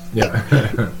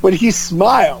 Yeah. But he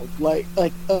smiled like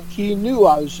he knew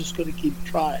I was just going to keep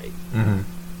trying.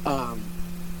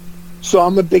 So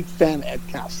I'm a big fan of Ed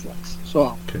Kastelik.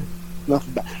 So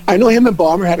nothing bad. I know him and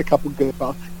Bomber had a couple good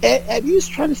balls. Eddie's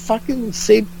trying to fucking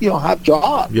save, have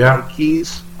jobs. Yeah. Like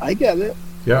I get it.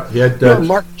 Yeah. He had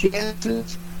Mark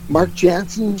Jansen's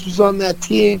was on that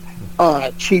team.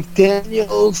 Chief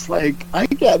Daniels, like, I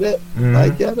get it. I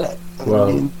get it.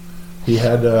 Well, he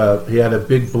had a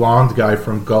big blonde guy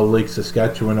from Gull Lake,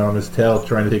 Saskatchewan on his tail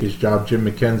trying to take his job, Jim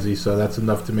McKenzie, so that's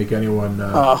enough to make anyone...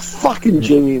 fucking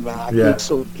Jimmy Mack. Yeah. He's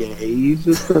so gay. He's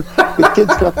just the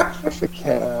kid's got perfect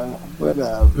hair.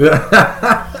 Whatever.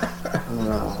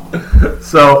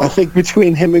 So I think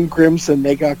between him and Grimson,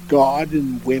 they got God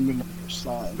and women on their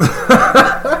side.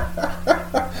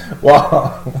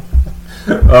 Wow.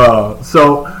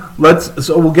 So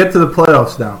we'll get to the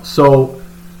playoffs now. So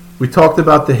we talked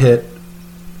about the hit.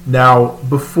 Now,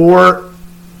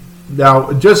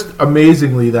 just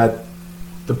amazingly, that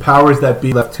the powers that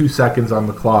be left 2 seconds on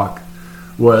the clock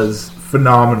was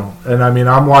phenomenal. And I mean,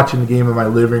 I'm watching the game in my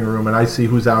living room, and I see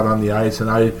who's out on the ice, and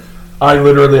I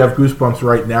literally have goosebumps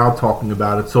right now talking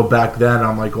about it. So back then,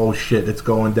 I'm like, oh shit, it's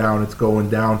going down, it's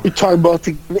going down. You're talking about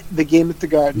the game at the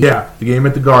Garden. Yeah, the game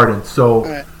at the Garden.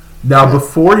 So now,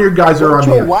 before your guys are on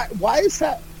Joe, the ice, why is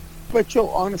that? But Joe,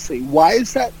 honestly, why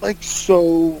is that like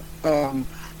so?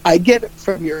 I get it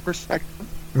from your perspective,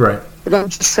 right? But I'm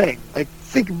just saying, like,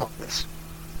 think about this.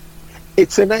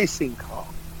 It's an icing call,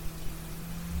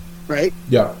 right?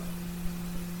 Yeah.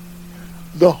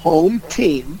 The home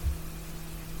team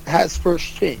has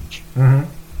first change.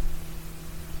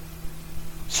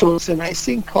 So it's an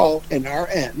icing call in our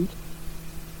end.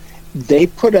 They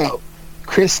put out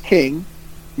Chris King,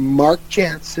 Mark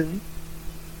Jansen,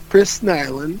 Chris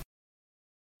Nyland,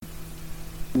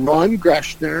 Ron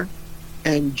Greshner,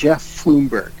 and Jeff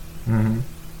Floomberg.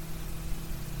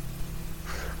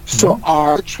 So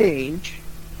our change,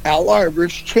 Al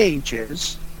Arbor's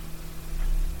changes,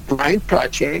 Brian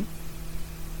Prache,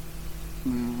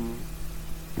 Mick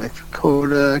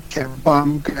Vukota, Kevin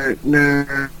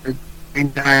Baumgartner,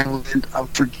 Green Island. I'm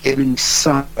forgetting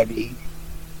somebody.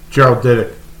 Gerald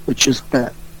Didick. Which is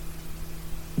that.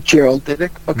 Gerald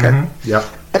Didick? Okay. Yeah.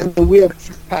 And then we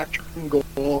have Patrick in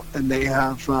goal, and they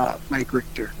have Mike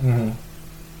Richter.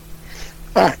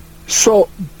 All right. So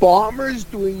Bomber's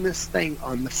doing this thing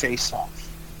on the face-off,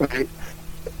 right?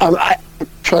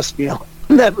 Trust me, I'll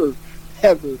never,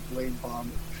 ever blame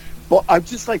Bomber. But I'm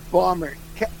just like, Bomber,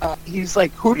 he's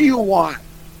like, who do you want?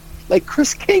 Like,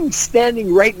 Chris King's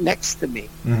standing right next to me.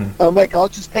 I'm like, I'll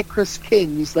just take Chris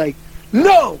King. He's like,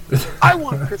 no, I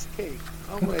want Chris King.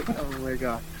 I'm like, oh my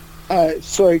God.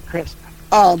 Sorry, Chris.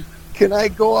 can I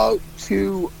go out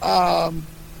to,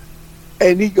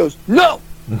 and he goes, no,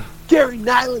 Gary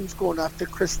Nyland's going after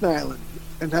Chris Nyland.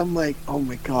 And I'm like, oh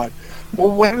my God. Well,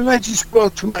 why don't I just go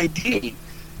out to my D?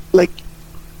 Like,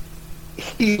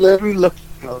 he literally looked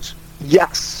and goes,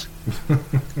 yes,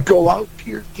 go out to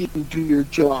your team and do your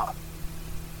job.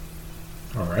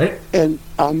 All right. And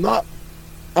I'm not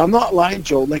lying,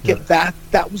 Joe. Like, if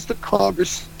that was the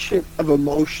conversation of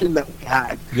emotion that we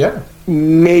had. Yeah.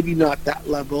 Maybe not that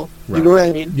level. Right. You know what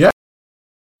I mean? Yeah.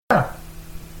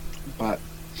 But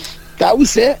that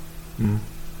was it. Mm.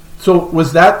 So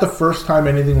was that the first time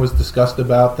anything was discussed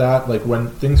about that? Like when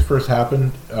things first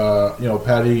happened,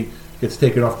 Patty gets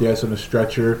taken off the ice on a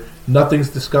stretcher. Nothing's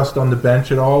discussed on the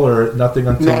bench at all, or nothing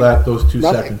until those 2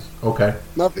 seconds? Okay.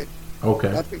 Nothing.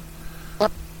 Okay. Nothing.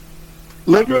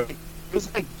 Literally, it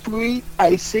was like free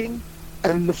icing,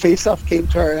 and the face-off came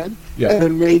to our end, and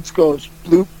then Rage goes,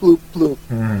 bloop, bloop, bloop.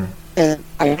 Mm. And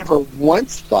I never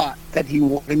once thought that he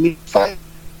wanted me to fight.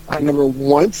 I never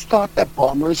once thought that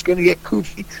Bomber was going to get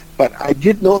Koofy, but I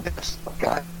did know this.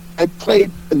 Like I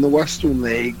played in the Western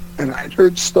League, and I'd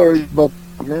heard stories about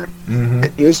Bomber. Mm-hmm.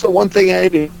 And here's the one thing I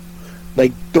do.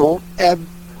 Like, don't ever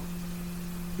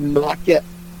not get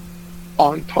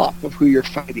on top of who you're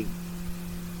fighting.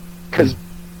 Because,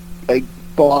 like,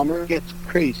 Bomber gets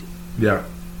crazy. Yeah.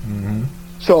 Mm-hmm.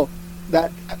 So,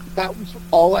 that was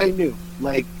all I knew.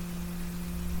 Like,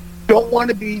 don't want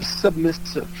to be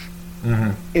submissive.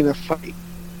 Mm-hmm. In a fight.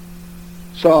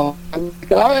 So I'm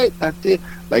like, all right, that's it.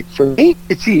 Like for me,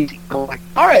 it's easy. I'm like,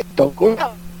 all right, don't go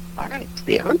down. All right,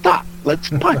 stay on top. Let's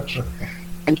punch.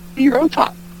 And you're on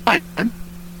top. Fine.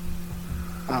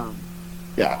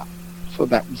 Yeah. So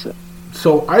that was it.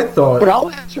 So I thought, but I'll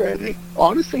answer any.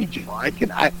 Honestly, Joe,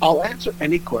 I'll answer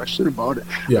any question about it.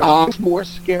 Yeah. I was more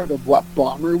scared of what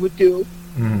Bomber would do,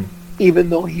 even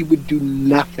though he would do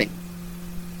nothing.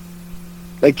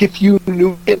 Like, if you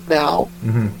knew it now,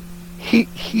 he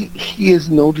has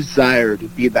no desire to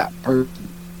be that person.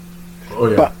 Oh,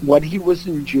 yeah. But when he was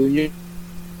in junior,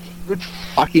 he would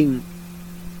fucking...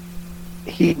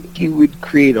 He would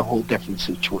create a whole different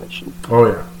situation. Oh,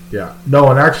 yeah. Yeah.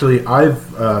 No, and actually, I've...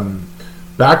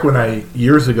 back when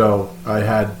years ago,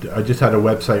 I just had a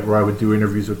website where I would do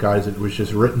interviews with guys that was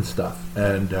just written stuff.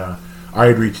 And I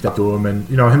had reached out to him, and,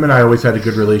 him and I always had a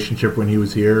good relationship when he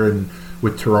was here, and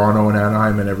with Toronto and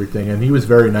Anaheim and everything, and he was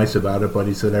very nice about it, but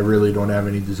he said, I really don't have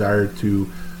any desire to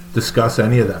discuss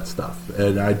any of that stuff.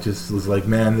 And I just was like,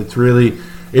 man,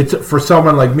 it's for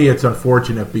someone like me, it's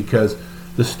unfortunate because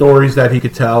the stories that he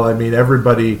could tell, I mean,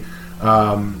 everybody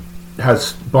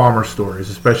has Bomber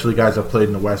stories, especially guys that played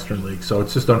in the Western League, so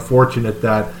it's just unfortunate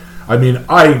that, I mean,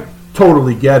 I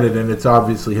totally get it, and it's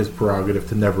obviously his prerogative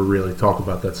to never really talk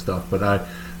about that stuff, but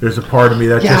there's a part of me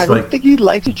that I don't think he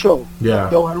likes it, Joe.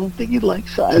 Yeah. No, I don't think he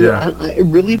likes it. I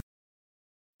really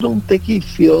don't think he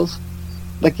feels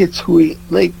like it's who he...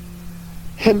 Like,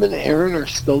 him and Aaron are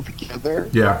still together.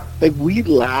 Yeah. Like, we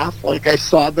laugh. Like, I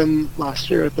saw them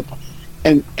last year at the...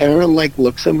 And Aaron, like,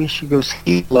 looks at me. She goes,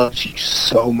 he loves you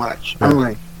so much. I'm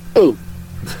like, oh.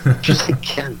 She's like,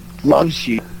 Ken loves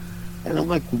you. And I'm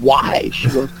like, why? She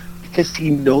goes, because he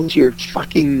knows you're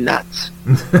fucking nuts.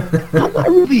 I'm not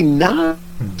really nuts.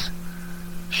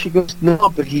 She goes,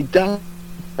 no, but he does.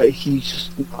 He's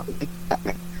just not like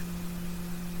that.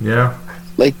 Yeah.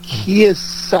 Like, he is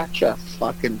such a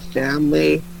fucking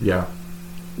family. Yeah.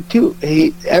 Dude,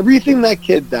 everything that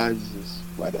kid does is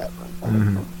whatever.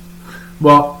 Mm-hmm.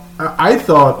 Well, I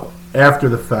thought after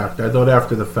the fact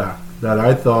that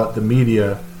I thought the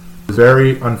media was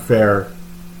very unfair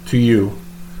to you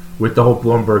with the whole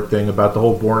Bloomberg thing about the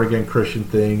whole born-again Christian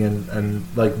thing, and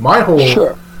like my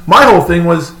whole thing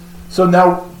was, so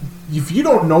now if you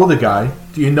don't know the guy,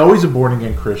 do you know he's a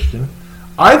born-again Christian?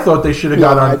 I thought they should have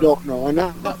got on... I don't know.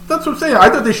 That's what I'm saying. I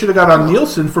thought they should have got on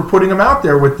Nielsen for putting him out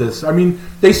there with this. I mean,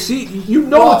 they see...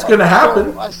 what's going to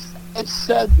happen. So I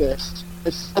said this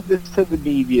to the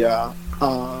media.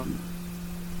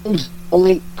 It was the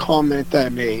only comment I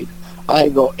made. I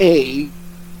go,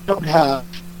 don't have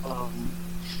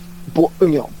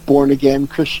born again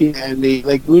Christianity.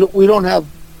 Like, we don't have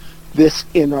this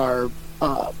in our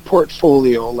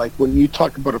portfolio. Like, when you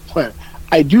talk about a player,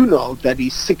 I do know that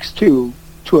he's 6'2",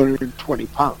 220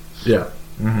 pounds. Yeah.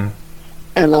 Mm-hmm.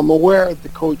 And I'm aware the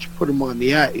coach put him on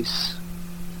the ice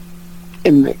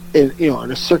in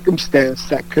a circumstance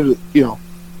that could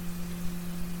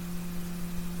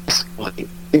escalate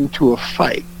into a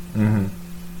fight. Mm-hmm.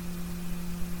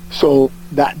 So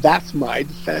that's my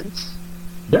defense.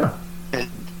 Yeah. And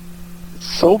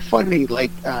it's so funny,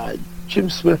 like Jim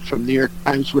Smith from New York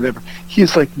Times, whatever,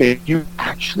 he's like, man, you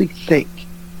actually think.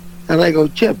 And I go,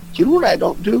 Jim, do you know what I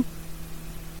don't do?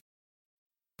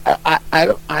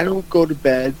 I don't go to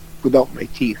bed without my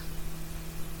teeth.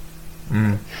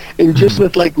 Mm. And just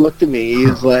with like looked at me,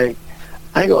 he's like,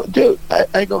 I go, dude,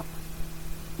 I go,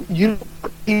 you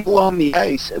put people on the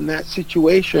ice in that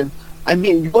situation. I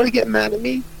mean, you want to get mad at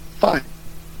me? Fine.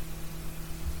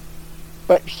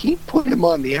 But he put him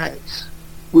on the ice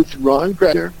with Ron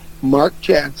Gretner, Mark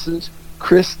Janssens,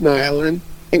 Chris Nyland,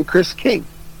 and Chris King.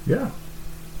 Yeah.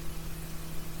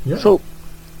 Yeah. So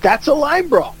that's a line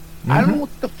brawl. I don't know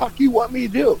what the fuck you want me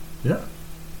to do. Yeah.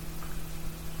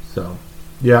 So,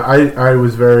 yeah, I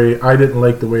didn't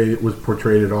like the way it was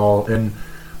portrayed at all. And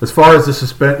as far as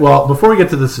the before we get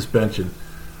to the suspension,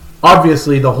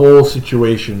 obviously the whole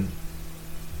situation,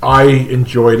 I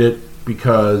enjoyed it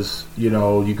because,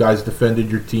 you guys defended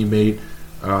your teammate.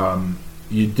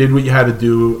 You did what you had to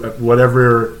do,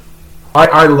 whatever.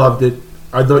 I loved it.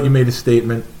 I thought you made a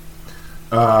statement.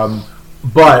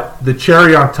 But the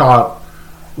cherry on top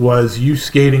was you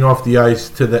skating off the ice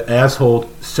to the asshole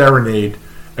serenade,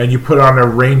 and you put on a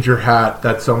Ranger hat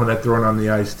that someone had thrown on the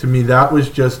ice. To me, that was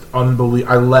just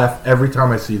unbelievable. I laugh every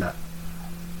time I see that.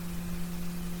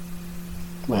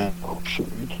 Well, sure.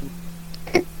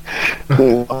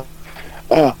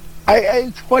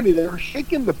 It's funny, they were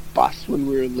shaking the bus when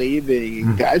we were leaving,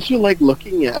 and guys were like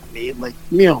looking at me, like,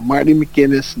 Marty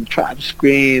McGinnis and Travis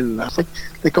Green, and I was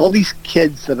like all these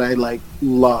kids that I like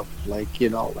love, like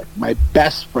my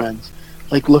best friends,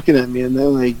 like looking at me, and they're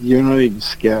like, "You're not even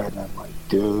scared." I'm like,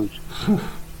 dude,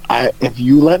 if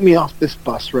you let me off this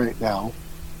bus right now,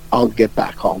 I'll get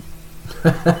back home.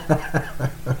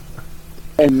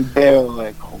 And they were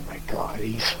like, "Oh my God,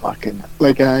 he's fucking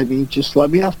just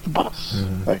let me off the bus."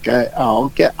 Mm-hmm. Like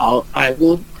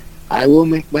I will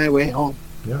make my way home.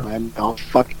 Yeah. I'll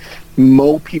fuck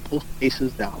mow people's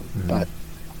faces down. Mm-hmm. But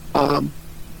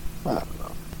I don't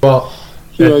know. Well,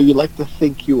 you like to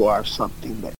think you are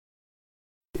something that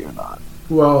you're not.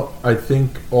 Well, I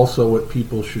think also what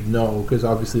people should know, because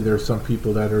obviously there are some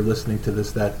people that are listening to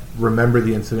this that remember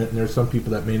the incident, and there are some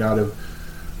people that may not have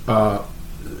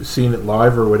seen it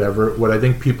live or whatever. What I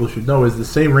think people should know is the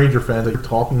same Ranger fans that you're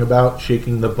talking about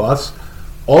shaking the bus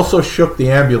also shook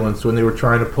the ambulance when they were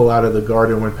trying to pull out of the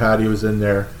garden when Patty was in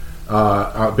there,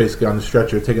 basically on the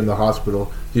stretcher, taken to the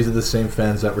hospital. These are the same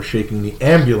fans that were shaking the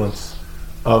ambulance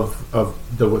that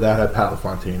had Pat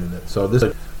LaFontaine in it. So this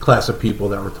is a class of people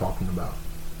that we're talking about.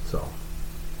 So,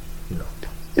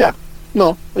 Yeah,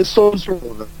 no, it's so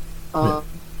relevant.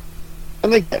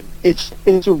 And again, it's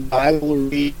a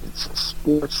rivalry. It's a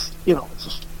sports. It's a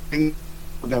spring,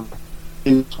 whatever.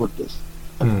 It's what it is.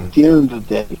 At the end of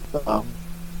the day,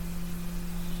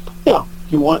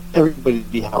 you want everybody to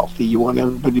be healthy. You want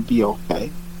everybody to be okay.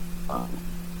 I'm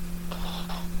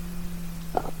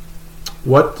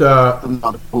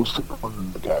not opposed to going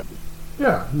in the garden.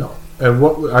 Yeah, no. And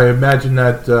what I imagine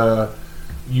that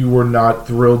you were not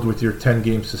thrilled with your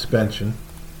 10-game suspension.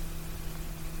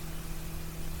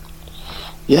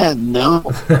 Yeah, no.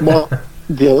 Well,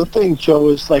 the other thing, Joe,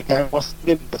 is I wasn't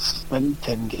going to suspend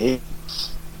 10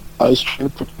 games. I was trying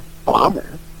to protect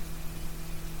Bomber.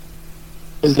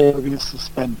 Because they were going to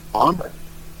suspend Bomber.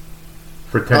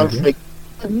 For 10 games? Like,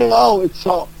 no, it's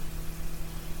all...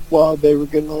 Well, they were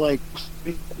going to,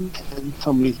 and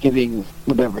somebody's getting,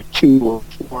 2 or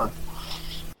 4.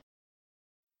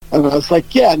 And I was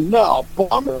like, yeah, no,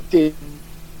 Bomber didn't.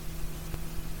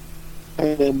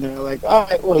 And then they're like, all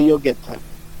right, well, you'll get 10.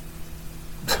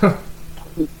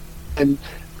 And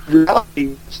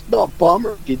reality is, no,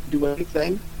 Bomber didn't do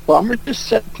anything. Bomber just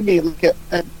said to me, look at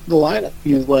the lineup.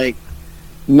 He was like,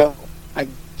 no, I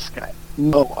got this guy.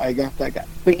 No, I got that guy.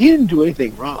 But he didn't do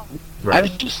anything wrong. Right. I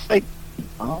was just like,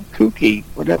 kooky,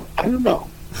 whatever. I don't know.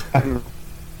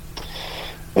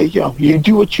 You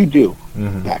do what you do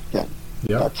back then.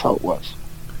 Yeah. That's how it was.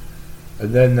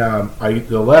 And then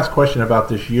the last question about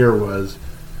this year was,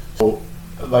 so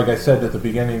like I said at the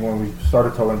beginning when we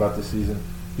started talking about this season,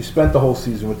 you spent the whole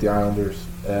season with the Islanders,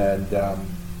 and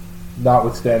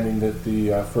notwithstanding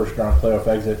the first round playoff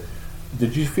exit,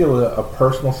 did you feel a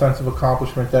personal sense of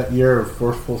accomplishment that year,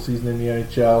 first full season in the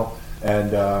NHL,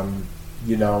 and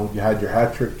you had your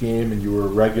hat trick game and you were a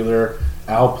regular,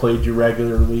 Al played you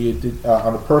regularly,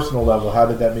 on a personal level, how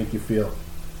did that make you feel?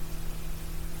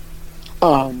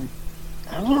 I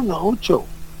don't know, Joe.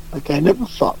 I never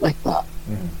thought like that.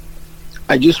 Mm-hmm.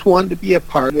 I just wanted to be a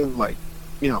part of,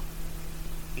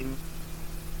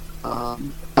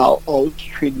 Al always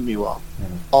treated me well.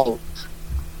 Mm-hmm. Always.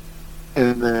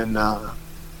 And then, on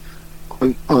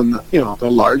the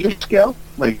larger scale,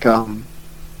 you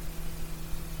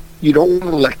don't want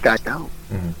to let guys down.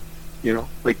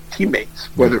 Mm-hmm. Teammates,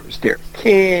 whether it was Derek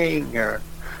King or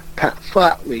Pat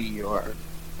Flatley or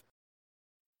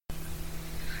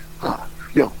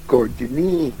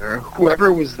Gordini or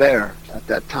whoever was there at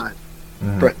that time,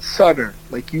 Brett Sutter.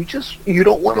 Like, you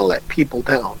don't want to let people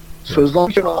down. So as long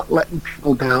as you're not letting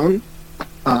people down,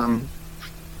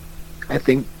 I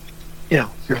think, you're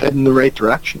heading in the right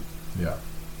direction. Yeah.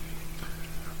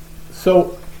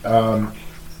 So,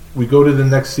 we go to the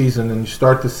next season, and you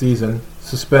start the season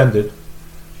suspended,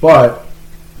 but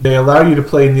they allow you to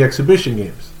play in the exhibition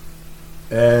games.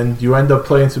 And you end up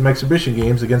playing some exhibition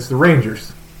games against the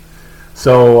Rangers.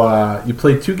 So, you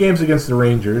played 2 games against the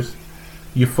Rangers.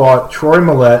 You fought Troy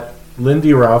Millette,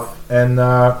 Lindy Ruff, and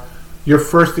your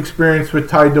first experience with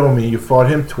Ty Domi. You fought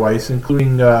him twice,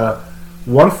 including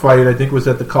one fight, I think it was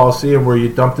at the Coliseum, where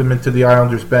you dumped him into the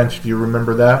Islanders bench. Do you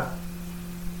remember that?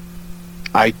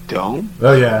 I don't.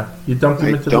 Oh, yeah. You dumped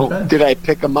him into the bench. Did I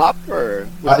pick him up, or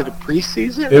was it a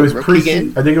preseason? It was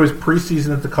preseason. I think it was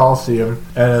preseason at the Coliseum,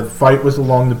 and the fight was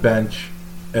along the bench,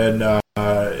 and it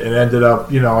ended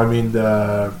up,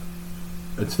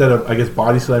 instead of, I guess,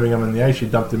 body slamming him on the ice, you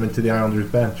dumped him into the Islanders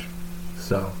bench.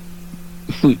 So.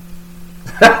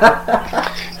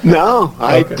 No,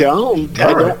 I don't. All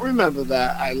I right. don't remember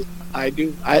that. I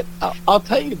do. I'll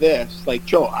tell you this, like,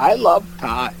 Joe, I love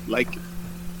Ty. Like,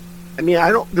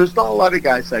 there's not a lot of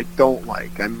guys I don't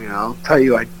like. I'll tell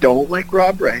you, I don't like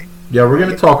Rob Ray. Yeah, we're going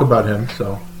to talk about him,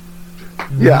 so.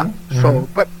 Yeah, so,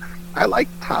 but I like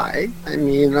Ty.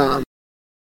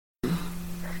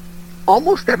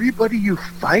 Almost everybody you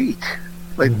fight,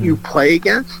 like, you play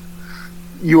against,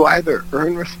 you either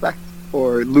earn respect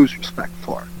or lose respect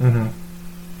for.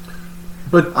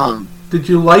 But did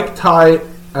you like Ty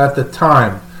at the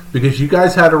time? Because you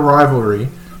guys had a rivalry.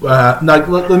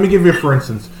 Let me give you, for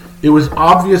instance, it was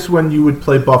obvious when you would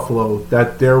play Buffalo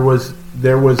that there was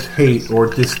hate or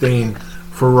disdain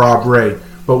for Rob Ray.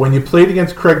 But when you played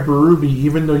against Craig Berube,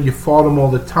 even though you fought him all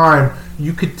the time,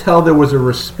 you could tell there was a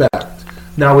respect.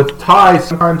 Now with Ty,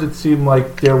 sometimes it seemed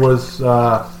like there was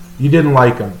you didn't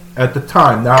like him at the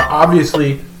time. Now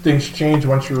obviously things change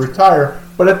once you retire,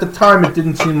 but at the time it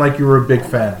didn't seem like you were a big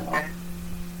fan.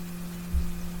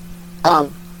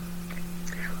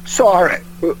 So, all right.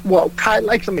 Well, Ty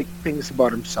likes to make things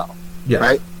about himself, Yes.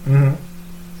 right?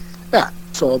 Yeah,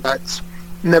 so that's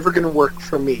never going to work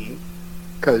for me,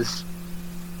 because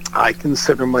I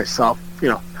consider myself,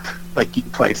 like, you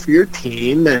play for your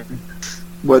team, and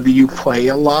whether you play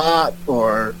a lot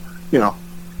or,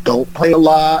 don't play a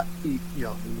lot, you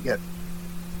get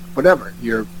whatever.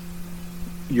 You're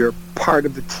part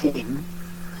of the team.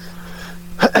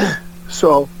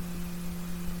 So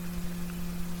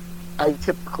I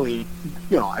typically,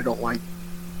 I don't like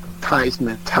Ty's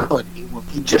mentality where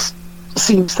he just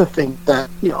seems to think that,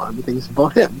 everything's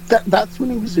about him. That's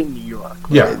when he was in New York.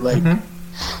 Right? Yeah. Like,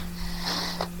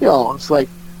 it's like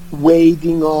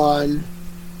waiting on,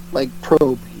 like,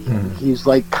 Proby. He's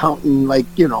like counting, like,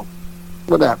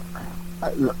 whatever.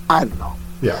 I don't know.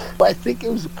 Yeah. But I think it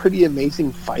was a pretty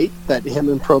amazing fight that him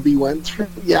and Proby went through.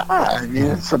 Yeah,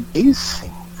 it's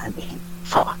amazing.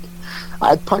 Fuck.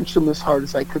 I punched him as hard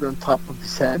as I could on top of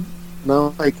his head.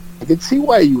 Like, I could see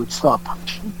why you would stop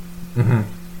punching.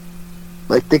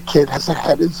 Like, the kid has a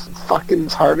head as fucking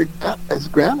as hard as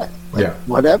granite. Like,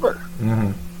 whatever.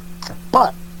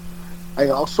 But I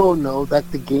also know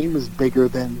that the game is bigger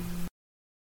than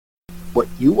what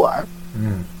you are.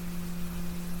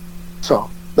 So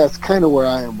that's kind of where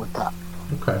I am with that.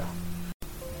 Okay.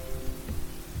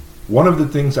 One of the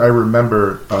things I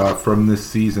remember from this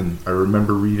season, I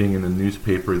remember reading in a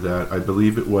newspaper that I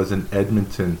believe it was in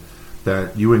Edmonton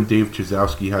that you and Dave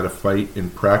Chizowski had a fight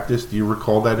in practice. Do you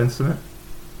recall that incident?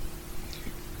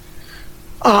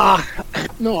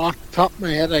 No, off the top of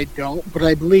my head I don't, but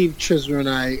I believe Chisler and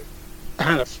I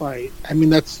had a fight.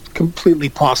 That's completely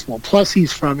possible. Plus,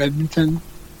 he's from Edmonton,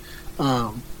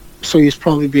 so he's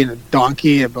probably being a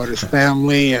donkey about his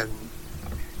family, and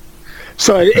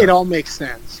so it all makes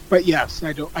sense. But yes,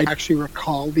 I actually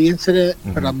recall the incident,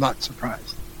 but I'm not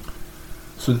surprised.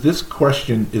 So this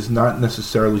question is not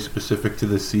necessarily specific to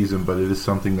this season, but it is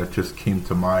something that just came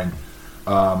to mind.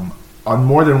 On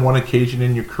more than one occasion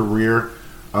in your career,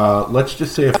 let's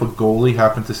just say if a goalie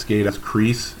happened to skate as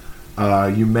crease,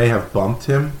 you may have bumped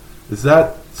him. Is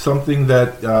that something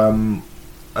that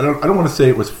I don't want to say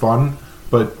it was fun,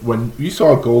 but when you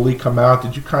saw a goalie come out,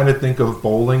 did you kind of think of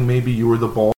bowling? Maybe you were the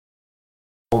ball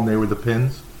and they were the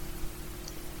pins?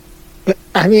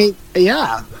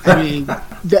 Yeah.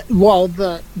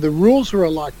 The rules were a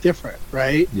lot different,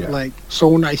 right? Yeah. Like, so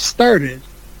when I started,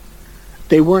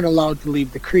 they weren't allowed to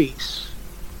leave the crease.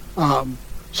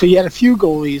 So you had a few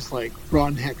goalies like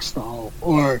Ron Hextall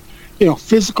or,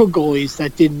 physical goalies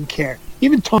that didn't care.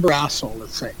 Even Tom Brassel,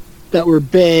 let's say, that were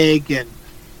big and,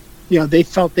 they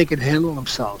felt they could handle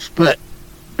themselves. But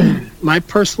my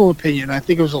personal opinion, I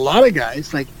think it was a lot of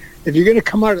guys, like, if you're going to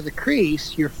come out of the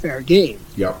crease, you're fair game.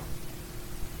 Yep.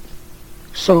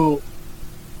 So,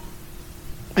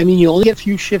 I mean, you only get a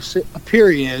few shifts a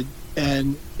period,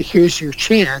 and here's your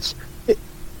chance.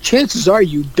 Chances are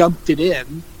you dumped it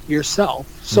in yourself.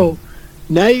 So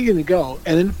now you're going to go.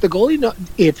 And then if the goalie,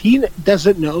 if he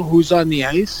doesn't know who's on the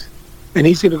ice and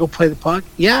he's going to go play the puck,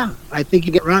 I think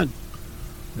you get run.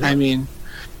 Yeah. I mean,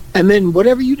 and then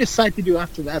whatever you decide to do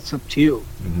after that's up to you.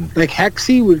 Like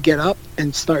Hexy would get up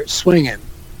and start swinging.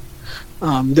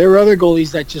 There were other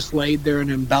goalies that just laid there and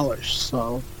embellished.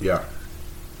 So yeah,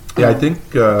 I think.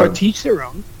 But teach their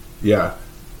own. Yeah,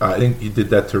 I think he did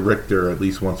that to Richter at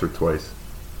least once or twice.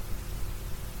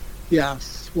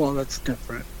 Yes, well, that's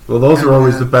different. Well, those are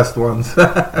always the best ones.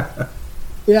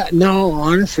 Yeah, no,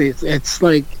 honestly, it's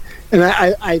like, and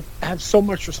I have so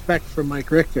much respect for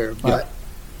Mike Richter, but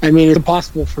I mean, it's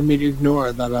impossible for me to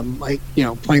ignore that I'm like,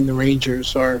 playing the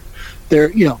Rangers or they're,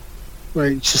 where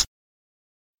it's just,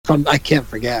 I can't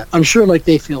forget. I'm sure like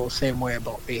they feel the same way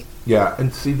about me. Yeah,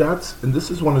 and see, and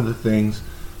this is one of the things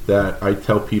that I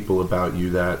tell people about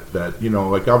you that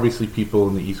like obviously people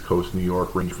in the East Coast, New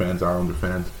York, Ranger fans, Islander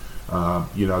fans,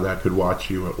 that could watch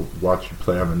you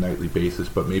play on a nightly basis,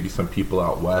 but maybe some people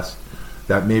out west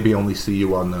that maybe only see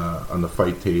you on the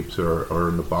fight tapes or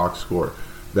in the box score.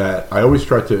 That I always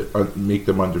try to make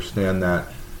them understand that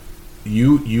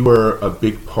you were a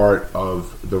big part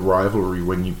of the rivalry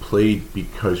when you played,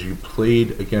 because you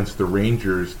played against the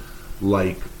Rangers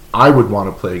like I would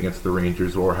want to play against the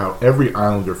Rangers, or how every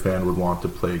Islander fan would want to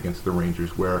play against the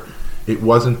Rangers, where it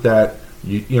wasn't that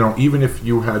even if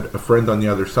you had a friend on the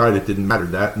other side, it didn't matter.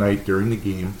 That night during the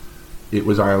game, it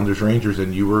was Islanders Rangers,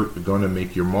 and you were going to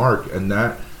make your mark. And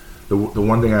that the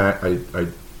one thing I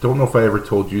don't know if I ever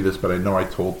told you this, but I know I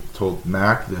told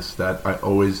Mac this, that I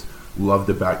always loved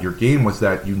about your game was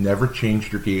that you never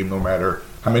changed your game, no matter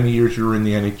how many years you were in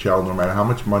the NHL, no matter how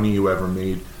much money you ever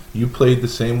made. You played the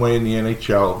same way in the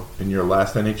NHL in your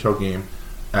last NHL game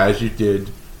as you did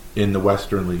in the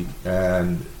Western League.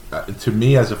 And to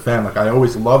me as a fan, like I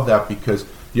always loved that, because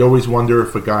you always wonder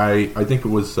if a guy, I think it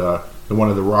was in one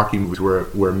of the Rocky movies where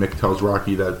Mick tells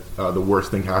Rocky that the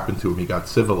worst thing happened to him, he got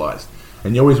civilized.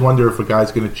 And you always wonder if a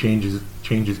guy's going to change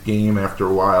his game after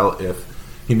a while if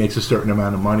he makes a certain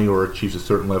amount of money or achieves a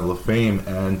certain level of fame.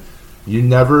 And you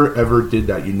never ever did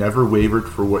that. You never wavered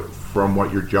from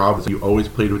what your job is. You always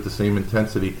played with the same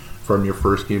intensity from your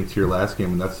first game to your last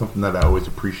game, and that's something that I always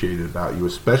appreciated about you,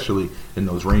 especially in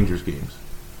those Rangers games.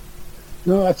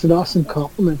 No, that's an awesome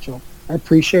compliment, Joe. I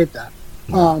appreciate that.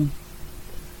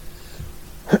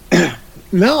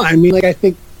 No, I mean, like, I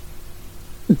think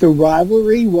the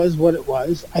rivalry was what it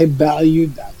was. I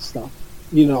valued that stuff.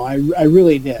 I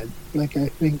really did. Like, I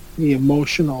think the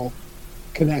emotional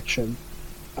connection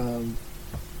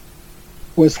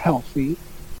was healthy.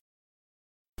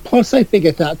 Plus, I think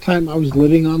at that time I was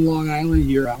living on Long Island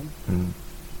year-round.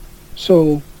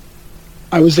 So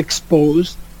I was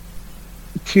exposed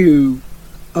to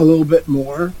a little bit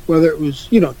more, whether it was,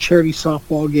 charity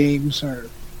softball games or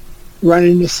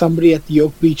running into somebody at the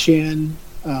Oak Beach Inn,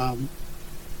 going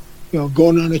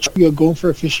for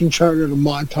a fishing charter to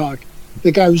Montauk.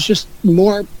 Like, I was just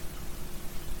more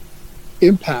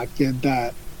impacted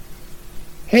that,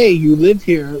 hey, you live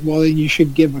here, well, then you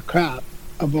should give a crap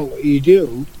about what you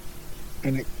do.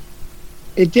 And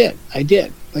it did. I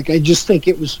did. Like, I just think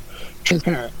it was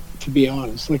transparent, to be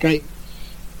honest. Like,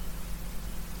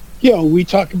 we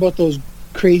talk about those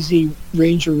crazy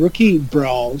Ranger rookie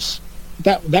brawls.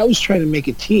 That was trying to make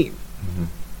a team.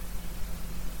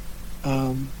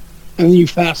 And then you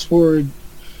fast forward,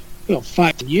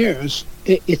 5 years,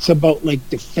 it's about, like,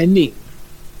 defending.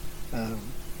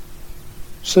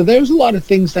 So there's a lot of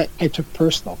things that I took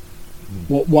personal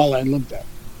while I lived there.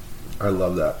 I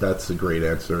love that. That's a great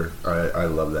answer. I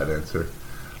love that answer.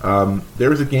 There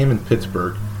was a game in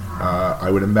Pittsburgh.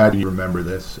 I would imagine you remember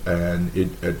this, and it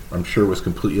I'm sure it was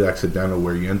completely accidental,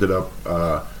 where you ended up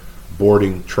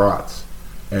boarding Trotz.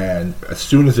 And as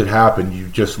soon as it happened, you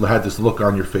just had this look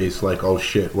on your face like, oh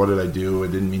shit, what did I do? I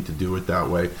didn't mean to do it that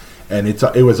way. And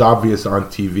it was obvious on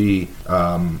TV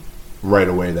right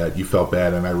away that you felt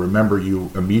bad. And I remember you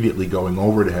immediately going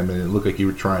over to him, and it looked like you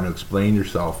were trying to explain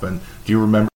yourself. And do you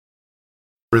remember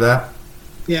that?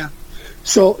 Yeah.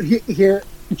 So here,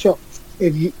 Joe,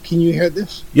 can you hear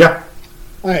this? Yeah.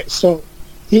 All right. So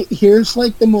here's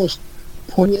like the most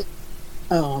poignant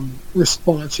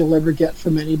response you'll ever get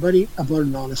from anybody about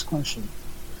an honest question.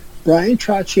 Brian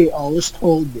Trottier always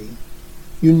told me,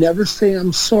 you never say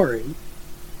I'm sorry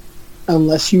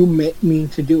unless you mean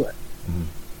to do it.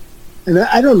 And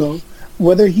I don't know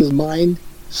whether he was mind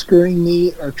screwing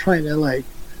me or trying to, like,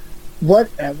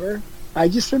 whatever. I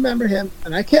just remember him,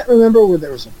 and I can't remember whether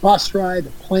it was a bus ride, a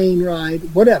plane ride,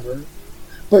 whatever.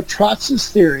 But Trotz's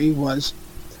theory was,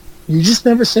 you just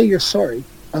never say you're sorry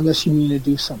unless you mean to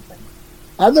do something.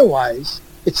 Otherwise,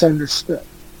 it's understood.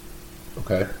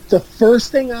 Okay. The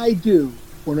first thing I do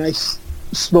when I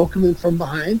smoke him in from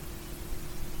behind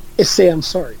is say I'm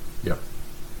sorry. Yep.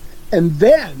 And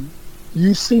then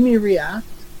you see me react.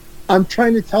 I'm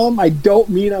trying to tell him I don't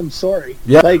mean I'm sorry.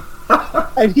 Yeah. Like,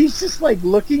 and he's just like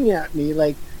looking at me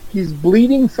like he's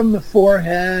bleeding from the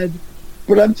forehead.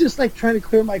 But I'm just like trying to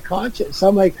clear my conscience.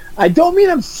 I'm like, I don't mean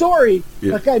I'm sorry.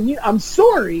 Yeah. Like I mean I'm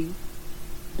sorry,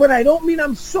 but I don't mean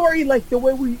I'm sorry like the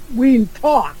way we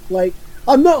talk. Like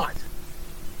I'm not.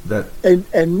 That.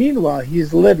 And meanwhile,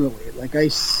 he's literally like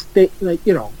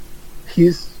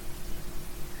he's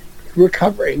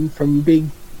recovering from being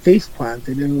face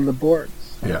planted into the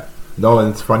boards. Yeah. No, and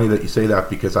it's funny that you say that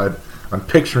because I'm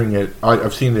picturing it.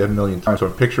 I've seen it a million times, so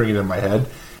I'm picturing it in my head.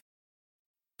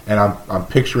 And I'm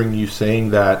picturing you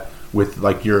saying that with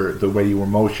like the way you were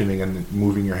motioning and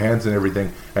moving your hands and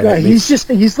everything. And yeah,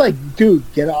 he's like, dude,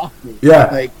 get off me. Yeah,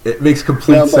 like it makes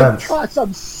complete sense. Like,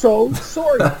 I'm so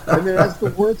sorry. And then as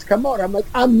the words come out, I'm like,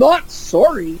 I'm not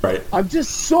sorry. Right. I'm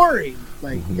just sorry.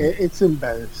 Like it's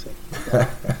embarrassing.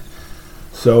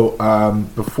 So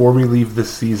before we leave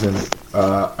this season,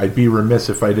 I'd be remiss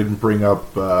if I didn't bring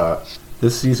up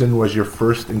this season was your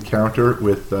first encounter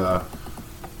with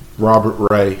Robert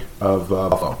Ray of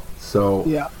Buffalo. So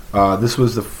yeah. This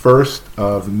was the first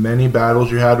of many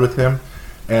battles you had with him.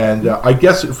 And I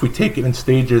guess if we take it in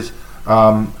stages,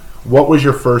 what was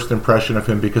your first impression of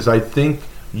him? Because I think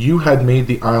you had made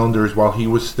the Islanders while he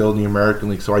was still in the American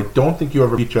League. So I don't think you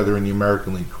ever beat each other in the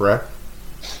American League, correct?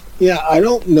 Yeah, I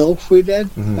don't know if we did.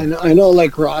 And I know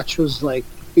like Roch was like,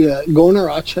 going to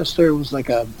Rochester was like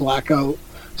a blackout.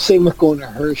 Same with going to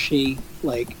Hershey.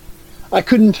 Like, I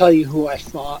couldn't tell you who I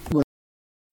thought when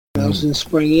I was in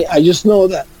Springy. I just know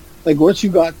that, like, once you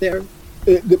got there,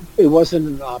 it wasn't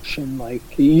an option. Like,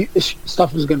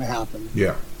 stuff was going to happen.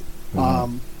 Yeah.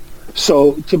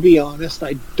 So, to be honest,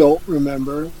 I don't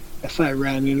remember if I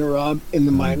ran into Rob in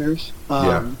the minors.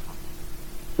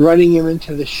 Running him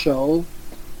into the show,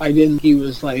 I didn't. He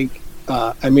was like,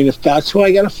 I mean, if that's who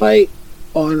I got to fight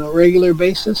on a regular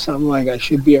basis, I'm like, I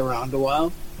should be around a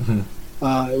while.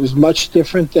 It was much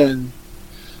different than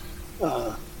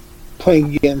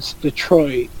playing against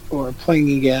Detroit or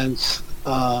playing against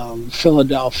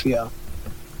Philadelphia,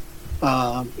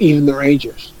 even the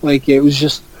Rangers. Like, it was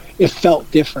just, it felt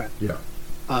different. Yeah.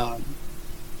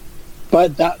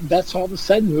 But that's all of a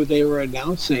sudden who they were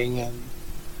announcing, and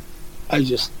I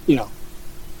just, I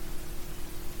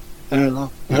don't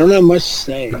know. I don't have much to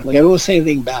say. Like, I don't want to say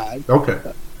anything bad. Okay.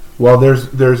 Well,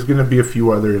 there's going to be a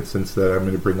few other instances that I'm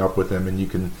going to bring up with him, and you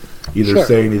can either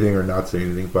say anything or not say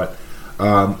anything. But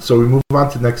so we move on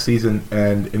to next season,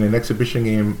 and in an exhibition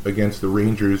game against the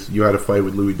Rangers, you had a fight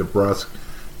with Louis DeBrusque,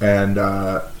 and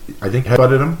I think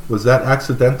headbutted him. Was that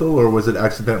accidental, or was it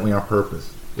accidentally on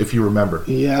purpose, if you remember?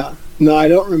 Yeah. No, I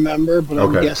don't remember, but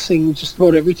I'm guessing just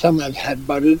about every time I've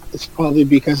headbutted, it's probably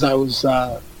because I was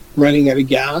running out of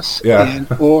gas,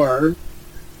 or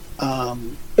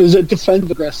it was a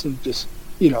defensive aggressive just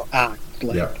act.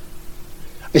 Like,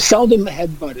 I seldom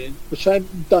headbutted, which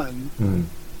I've done.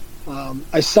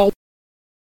 I seldom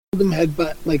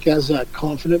headbutt like as a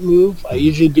confident move. I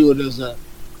usually do it as a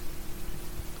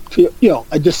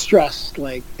distressed,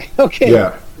 like,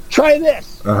 okay, try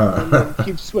this, and then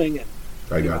keep swinging.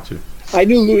 I got you. I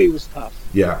knew Louis was tough.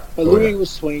 Yeah. But Louis was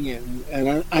swinging,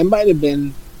 and I might have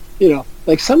been,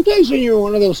 like sometimes when you're in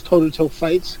one of those toe-to-toe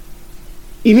fights,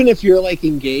 even if you're like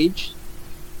engaged,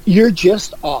 you're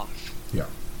just off.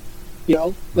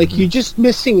 Yeah. Like you're just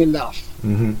missing enough.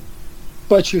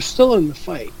 But you're still in the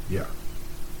fight. Yeah.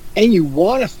 And you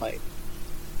want to fight.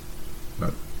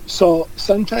 So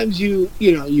sometimes you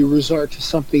resort to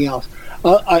something else.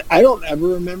 I don't ever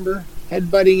remember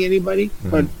headbutting anybody,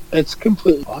 but it's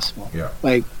completely possible. Yeah.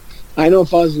 Like, I know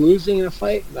if I was losing in a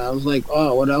fight, and I was like,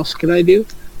 oh, what else can I do?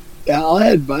 Yeah, I'll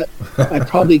headbutt. I'd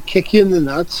probably kick you in the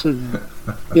nuts and,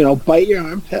 bite your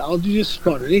armpit. I'll do just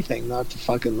about anything not to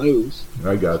fucking lose.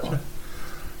 I got you.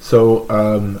 So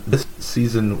this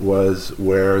season was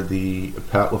where the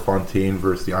Pat LaFontaine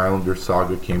versus the Islanders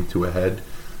saga came to a head,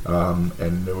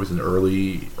 and there was an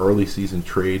early season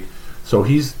trade. So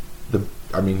he's the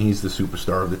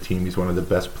superstar of the team. He's one of the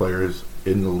best players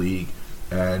in the league,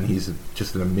 and he's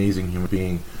just an amazing human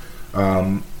being.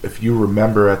 If you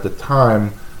remember at the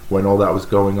time when all that was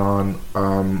going on,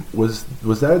 was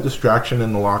that a distraction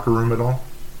in the locker room at all?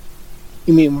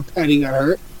 You mean when Patty got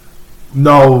hurt?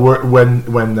 No,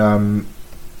 when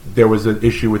there was an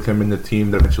issue with him in the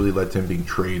team that eventually led to him being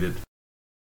traded.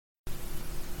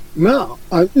 No,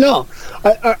 no.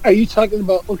 Are you talking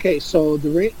about? Okay, so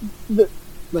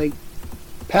like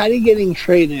Patty getting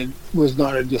traded was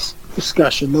not a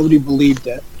discussion. Nobody believed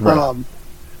it. Right.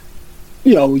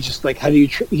 We just like, how do you?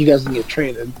 He doesn't get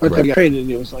traded, but he got traded.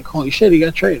 It was like, holy shit, he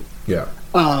got traded. Yeah.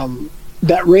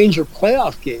 That Ranger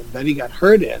playoff game that he got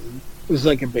hurt in was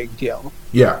like a big deal.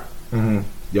 Yeah. Mm-hmm.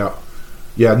 Yeah.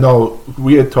 Yeah. No,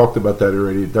 we had talked about that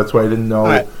already. That's why I didn't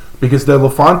know because the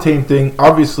LaFontaine thing,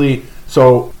 obviously.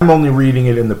 So I'm only reading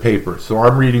it in the paper. So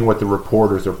I'm reading what the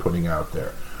reporters are putting out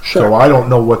there. Sure. So I don't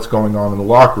know what's going on in the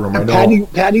locker room. And I know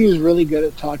Patty was really good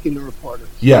at talking to reporters.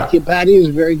 Yeah. Patty is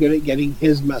very good at getting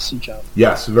his message out.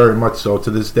 Yes, very much so.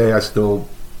 To this day, I still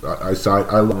I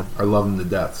love him to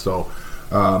death. So,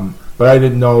 but I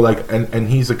didn't know and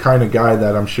he's the kind of guy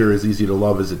that I'm sure is easy to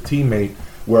love as a teammate.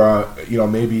 Where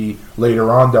maybe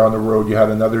later on down the road you had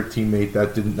another teammate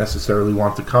that didn't necessarily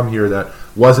want to come here that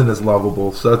wasn't as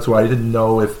lovable. So that's why I didn't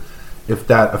know if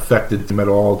that affected him at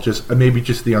all. Just maybe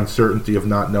just the uncertainty of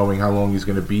not knowing how long he's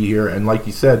going to be here, and like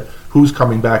you said, who's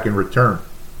coming back in return.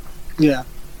 Yeah.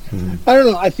 Mm-hmm. I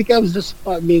don't know. I think I was just.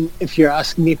 I mean, if you're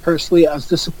asking me personally, I was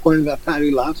disappointed that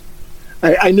Patty left.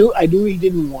 I knew he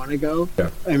didn't want to go. Yeah.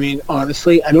 I mean,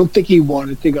 honestly, I don't think he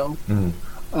wanted to go.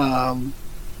 Mm-hmm.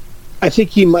 I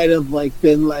think he might have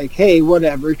been like, hey,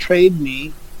 whatever, trade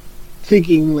me,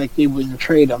 thinking like they wouldn't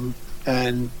trade him.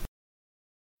 And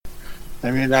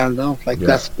I mean, I don't know,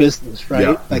 that's business,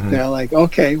 right? Yeah. They're like,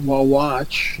 okay, well,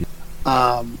 watch.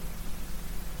 The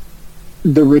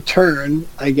return,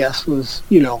 I guess, was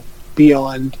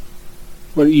beyond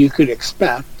what you could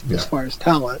expect as far as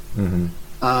talent. Mm-hmm.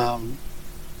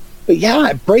 But yeah,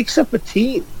 it breaks up a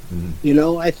team.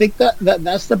 Mm-hmm. I think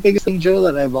that's the biggest thing, Joe,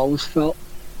 that I've always felt.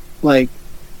 Like,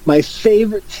 my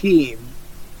favorite team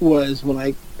was when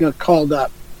I got called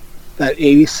up, that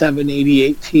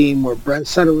 87-88 team where Brent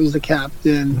Sutter was the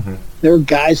captain. Mm-hmm. There were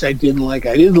guys I didn't like.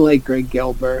 I didn't like Greg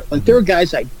Gilbert. There were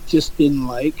guys I just didn't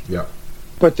like. Yeah.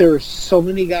 But there were so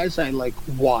many guys I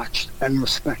watched and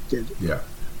respected. Yeah.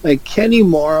 Like Kenny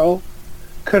Morrow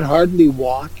could hardly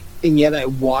walk, and yet I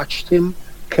watched him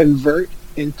convert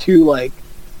into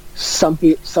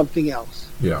something else.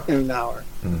 Yeah. In an hour.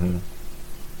 Mm-hmm.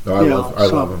 No, I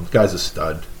love him. The guy's a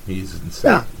stud. He's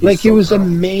insane. Yeah, it was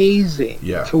amazing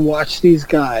to watch these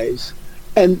guys.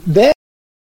 And then,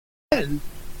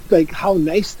 how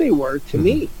nice they were to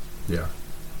me. Yeah.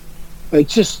 The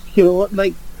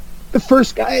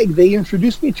first guy they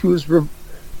introduced me to was,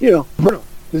 Roberto,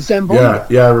 the Zamboni.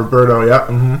 Yeah, Roberto, yeah.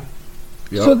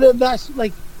 Mm-hmm. Yep. So that's,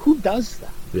 who does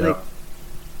that? Yeah.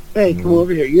 Hey, come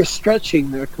over here. You're stretching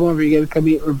there. Come over here. You got to come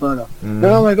meet Roberto. Mm-hmm. And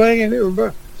I'm like, I got to meet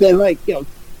Roberto. Then,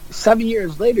 7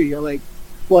 years later, you're like,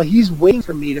 well, he's waiting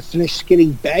for me to finish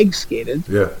getting bag skated.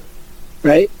 Yeah.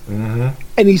 Right? Mm-hmm.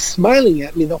 And he's smiling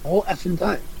at me the whole effing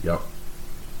time. Yep.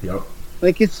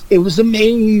 It was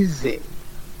amazing.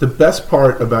 The best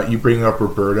part about you bringing up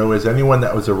Roberto is anyone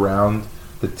that was around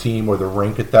the team or the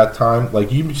rink at that time,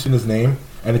 you mentioned his name,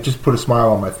 and it just put a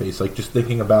smile on my face, just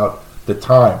thinking about the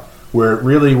time where it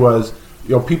really was.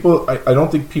 People. I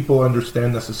don't think people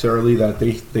understand necessarily that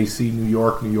they see New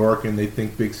York, and they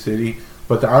think big city,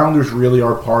 but the Islanders really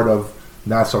are part of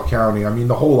Nassau County. I mean,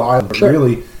 the whole island, sure.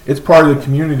 Really, it's part of the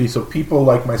community. So people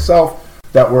like myself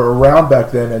that were around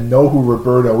back then and know who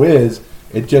Roberto is,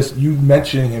 it just, you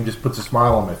mentioning him just puts a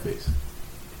smile on my face.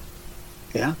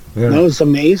 Yeah. That was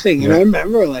amazing. And I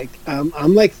remember,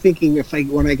 I'm thinking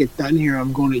when I get done here,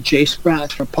 I'm going to Jay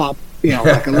Spratz for pop,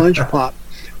 like a lunch pop.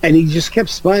 And he just kept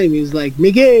smiling. He was like,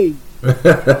 Miguel. He's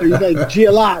like,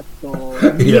 Giolato.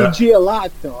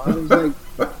 Giolato. I was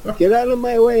like, get out of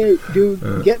my way,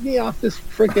 dude. Get me off this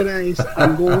freaking ice.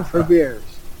 I'm going for beers.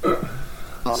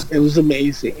 It was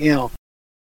amazing, Yeah.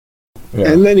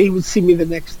 And then he would see me the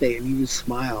next day, and he would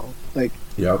smile. Yep.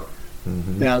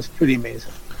 Mm-hmm. Yeah, it was pretty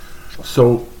amazing.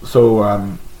 So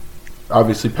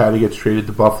obviously Patty gets traded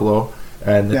to Buffalo,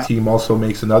 and the team also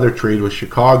makes another trade with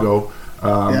Chicago,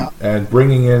 and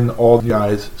bringing in all the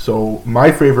guys. So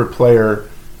my favorite player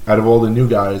out of all the new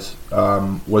guys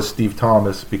was Steve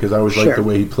Thomas, because I always liked the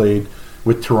way he played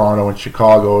with Toronto and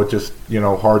Chicago. Just,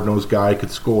 hard-nosed guy,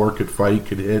 could score, could fight,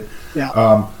 could hit.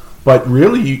 Yeah. But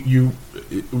really,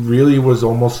 it really was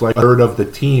almost like a third of the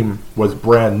team was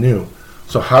brand new.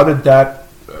 So how did that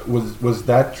was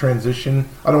that transition?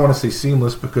 I don't want to say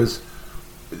seamless, because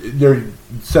there are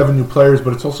 7 new players,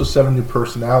 but it's also 7 new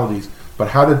personalities. But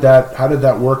how did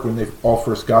that work when they all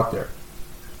first got there?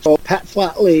 So Pat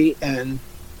Flatley, and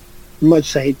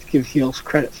much I hate to give Heels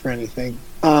credit for anything,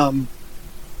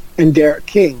 and Derek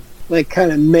King, like,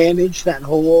 kind of managed that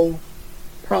whole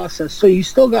process. So you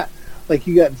still got, like,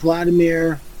 you got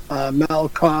Vladimir,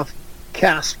 Malakoff,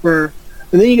 Casper,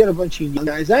 and then you got a bunch of young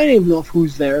guys. I didn't even know if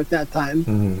who's there at that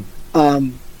time.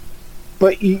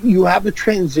 But you have a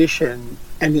transition,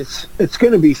 and it's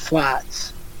going to be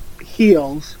Flats,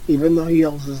 Heels, even though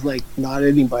Heels is like not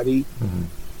anybody,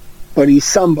 but he's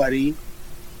somebody,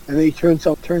 and then he turns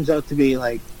out to be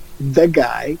like the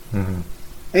guy, and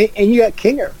you got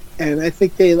Kinger, and I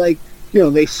think they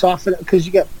they soften it because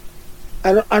you got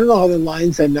I don't know how the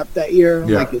lines end up that year.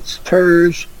 Yeah. Like it's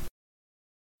Turge,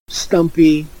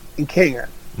 Stumpy, and Kinger,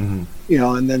 and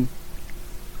then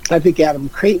I think Adam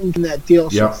Creighton in that deal.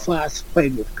 So Flats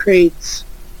played with Crates.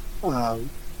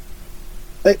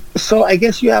 So I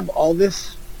guess you have all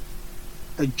this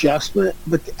adjustment,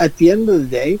 but at the end of the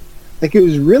day, like, it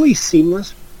was really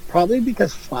seamless, probably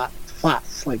because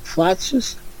Flats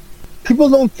just, people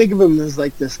don't think of him as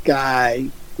like this guy,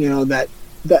 that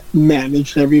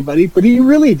managed everybody, but he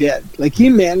really did. Like, he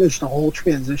managed the whole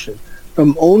transition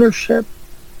from ownership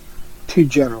to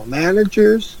general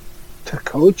managers to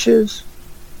coaches.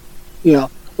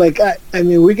 Like, I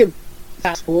mean, we could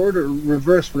fast forward or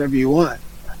reverse whatever you want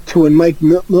to when Mike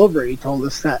Milbury told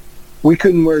us that we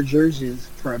couldn't wear jerseys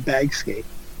for a bag skate.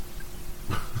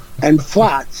 And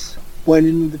Flats went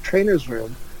into the trainer's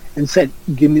room and said,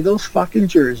 "Give me those fucking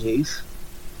jerseys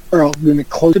or I'm going to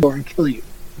close the door and kill you."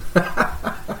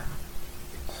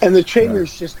 And the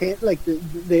trainers just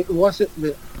it wasn't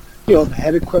the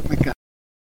head equipment guy.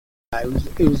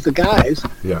 It was the guys,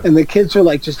 and the kids are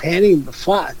like just handing him the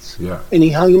Flats, and he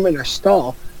hung them in their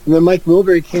stall. And then Mike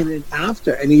Milbury came in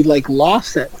after, and he like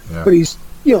lost it, but he's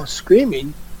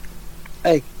screaming,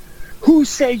 like, "Who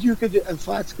said you could do?" And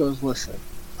Flats goes, "Listen,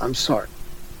 I'm sorry,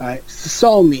 all right, it's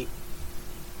all me,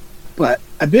 but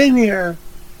I've been here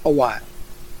a while,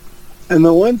 and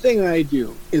the one thing I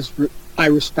do is I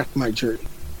respect my jersey.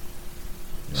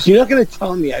 So you're not going to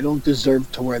tell me I don't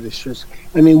deserve to wear this jersey.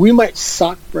 I mean, we might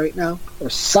suck right now, or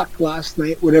suck last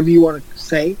night, whatever you want to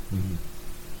say,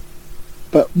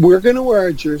 but we're going to wear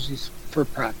our jerseys for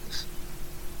practice."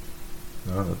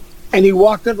 And he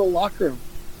walked into the locker room,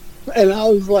 and I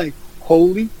was like,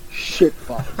 "Holy shit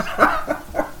balls."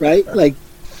 Right? Like,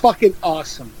 fucking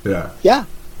awesome. Yeah.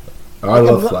 I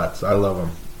love Flats. I love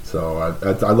him. So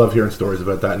I love hearing stories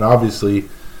about that. And obviously,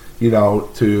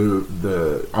 to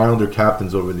the Islander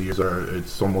captains over the years,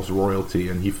 it's almost royalty,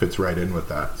 and he fits right in with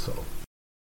that. So.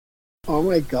 Oh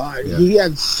my God, he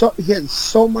had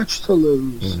so much to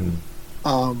lose,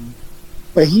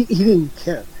 but he didn't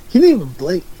care. He didn't even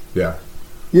blink. Yeah.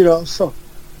 So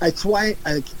that's why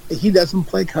he doesn't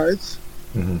play cards.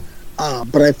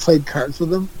 But I played cards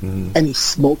with him, and he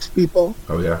smokes people.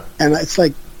 Oh yeah. And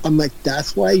I'm like,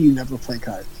 that's why you never play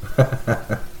cards,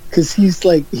 because he's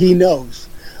like, he knows.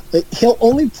 Like, he'll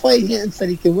only play hands that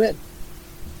he can win.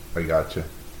 I gotcha.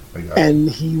 And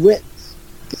he wins.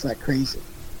 It's not crazy.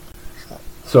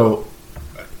 So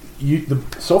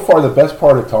so far the best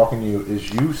part of talking to you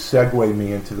is you segue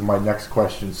me into my next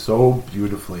question so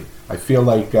beautifully. I feel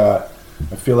like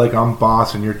I'm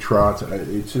boss and you're trot.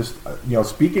 It's just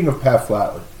speaking of Pat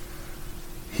Flatley,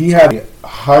 he had a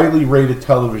highly rated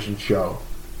television show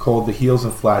called The Heels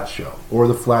and Flats Show, or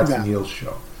The Flats and Heels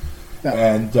Show.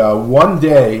 And one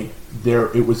day,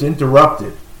 it was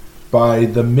interrupted by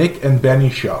the Mick and Benny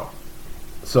Show.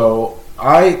 So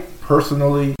I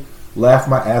personally laugh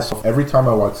my ass off every time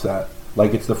I watch that,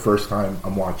 like it's the first time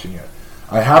I'm watching it.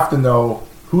 I have to know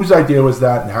whose idea was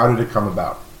that and how did it come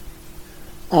about?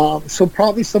 So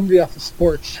probably somebody off the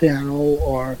sports channel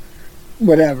or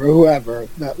whoever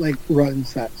that like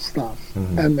runs that stuff.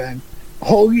 And then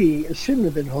Hoagie, it shouldn't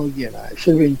have been Hoagie and I. It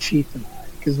should have been Chief and I.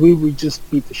 Because we would just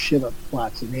beat the shit out of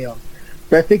Flats and Heels.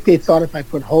 But I think they thought if I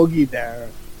put Hoagie there,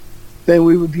 then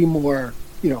we would be more,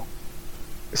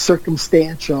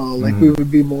 circumstantial. Like, we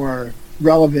would be more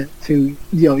relevant to,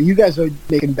 you guys are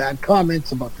making bad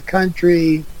comments about the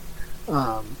country.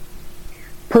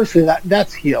 Personally,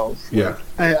 that's Heels. Yeah.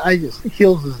 I just,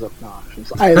 Heels is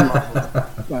obnoxious. I love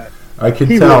him. But I can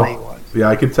tell. Really was. Yeah,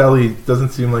 I can tell he doesn't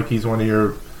seem like he's one of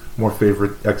your more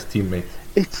favorite ex-teammates.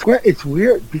 It's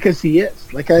weird because he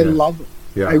is. Like, I love him.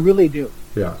 Yeah. I really do.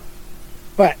 Yeah.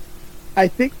 But I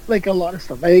think, like, a lot of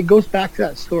stuff, it goes back to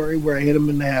that story where I hit him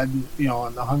in the head,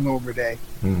 on the hungover day.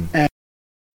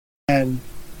 And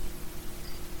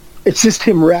it's just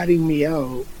him ratting me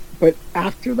out. But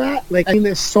after that, like, I mean,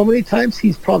 there's so many times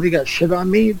he's probably got shit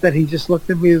on me that he just looked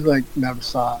at me as like, never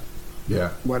saw it.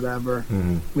 Yeah. Whatever.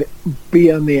 Be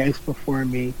on the ice before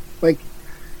me. Like,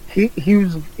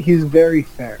 he's very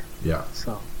fair. Yeah.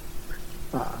 So,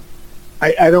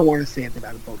 I don't want to say anything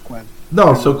bad about Gwen.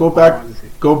 No, so go back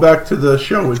to the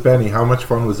show with Benny. How much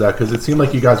fun was that? Because it seemed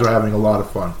like you guys were having a lot of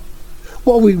fun.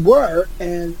 Well, we were,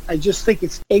 and I just think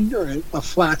it's ignorant of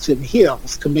Flats and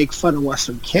Heels to make fun of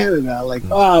Western Canada. Like,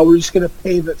 oh, we're just going to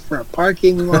pave it for a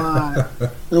parking lot.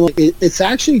 And I'm like, it's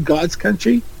actually God's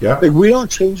country. Yeah. Like, we don't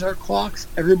change our clocks.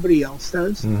 Everybody else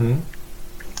does. Mm-hmm.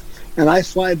 And I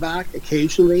fly back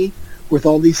occasionally with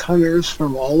all these hunters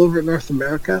from all over North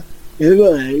America. And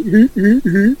they're like,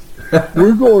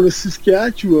 we're going to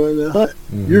Saskatchewan to hunt.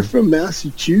 Mm-hmm. You're from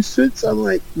Massachusetts? I'm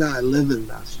like, no, I live in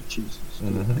Massachusetts.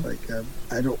 Mm-hmm. Like,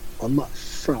 I'm not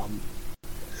from.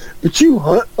 But you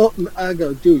hunt up, I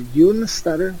go, dude, you and the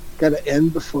stutter got to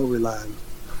end before we land.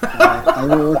 I don't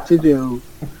know what to do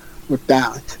with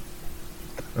that.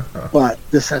 But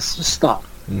this has to stop.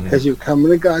 Because you're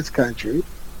coming to God's country,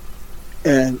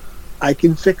 and I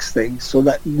can fix things so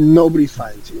that nobody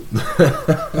finds you.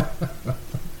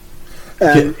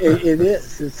 And it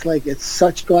is. It's like, it's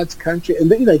such God's country. And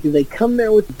they come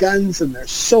there with guns, and they're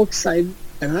so excited.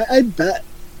 And I bet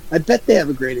they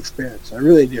have a great experience. I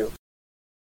really do.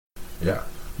 Yeah.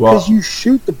 Well, because you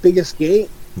shoot the biggest game.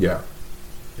 Yeah.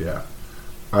 Yeah.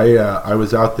 I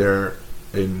was out there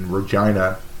in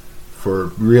Regina for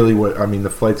really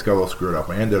the flights got all screwed up.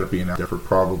 I ended up being out there for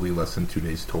probably less than 2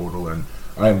 days total, and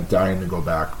I'm dying to go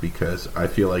back because I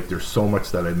feel like there's so much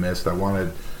that I missed. I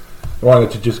wanted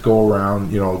to just go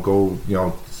around,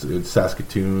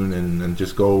 Saskatoon and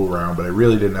just go around, but I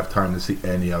really didn't have time to see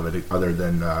any of it other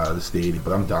than the stadium.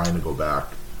 But I'm dying to go back.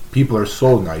 People are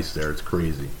so nice there; it's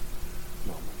crazy.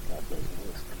 Oh my God, they're the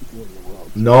worst people in the world.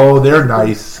 No, they're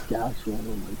nice. Oh my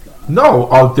God. No,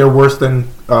 they're worse than.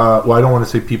 Well, I don't want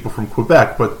to say people from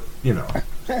Quebec, but you know.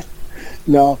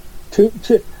 No,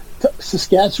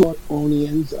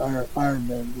 Saskatchewanians are very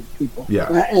good people. Yeah,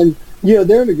 and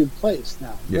they're in a good place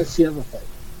now. Yeah. That's the other thing.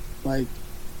 Like,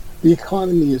 the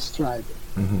economy is thriving.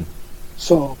 Mm-hmm.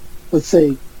 So, let's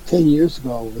say 10 years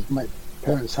ago, when my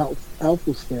parents' health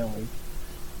was failing,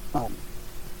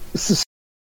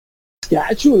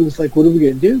 Saskatchewan was like, what are we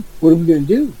going to do? What are we going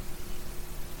to do?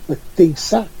 Like, things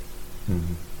suck.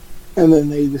 Mm-hmm. And then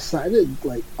they decided,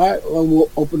 like, all right, well, we'll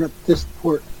open up this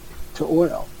port to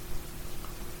oil.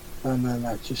 And then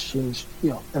that just changed,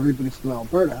 everybody from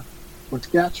Alberta went to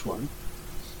Saskatchewan.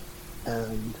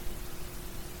 And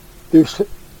they're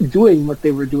doing what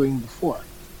they were doing before,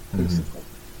 basically.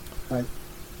 Mm-hmm. Right?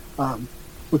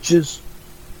 Which is,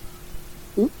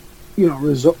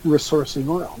 resourcing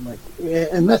oil. Like,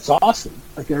 and that's awesome.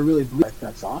 Like, I really believe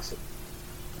that's awesome.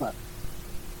 But,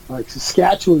 like,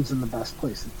 Saskatchewan's in the best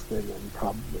place it's been in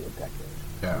probably a decade.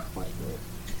 Yeah.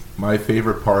 My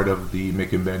favorite part of the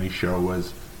Mick and Benny show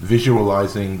was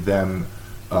visualizing them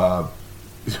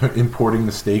importing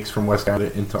the steaks from West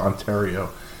Canada into Ontario,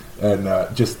 and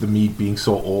just the meat being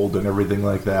so old and everything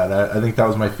like that. I think that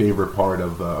was my favorite part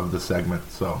of the segment.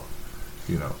 So,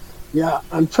 Yeah,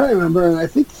 I'm trying to remember, and I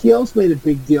think Heels made a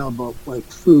big deal about, like,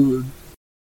 food.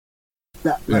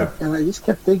 And I just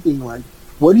kept thinking, like,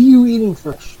 what are you eating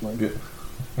first? Like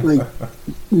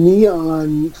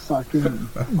neon, fucking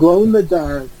glow in the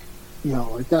dark.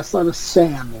 Like, that's not a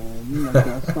salmon. Like,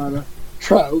 that's not a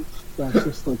trout. That's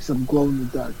just like some glow in the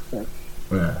dark fish.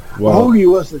 Yeah. Well,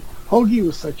 Hoagie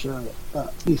was such a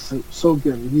he's so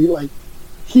good.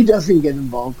 He doesn't get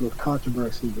involved with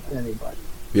controversy with anybody.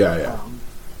 Yeah.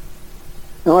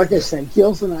 And like I said,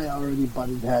 Heels and I already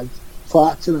butted heads.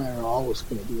 Flats and I are always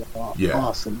going to be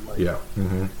awesome. Like, yeah.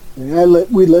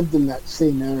 Mm-hmm. We lived in that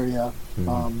same area,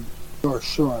 North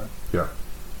Shore. Yeah.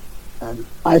 And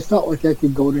I felt like I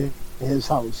could go to his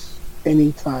house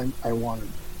anytime I wanted.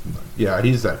 Yeah,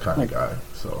 he's that kind of guy.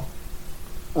 So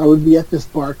I would be at this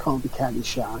bar called the Caddy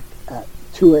Shack at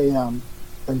 2 a.m.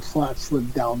 and Flats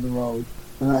lived down the road,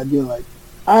 and I'd be like,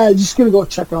 I'm just gonna go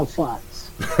check out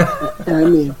Flats. And I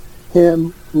mean,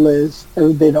 him, Liz,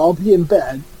 and they'd all be in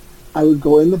bed. I would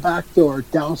go in the back door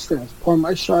downstairs, pour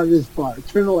my shot at his bar,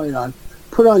 turn the light on,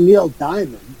 put on Neil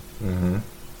Diamond,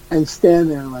 and stand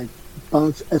there like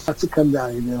bounce. If Flats would come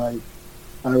down, he'd be like,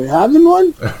 "Are we having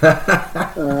one?"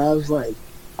 And I was like,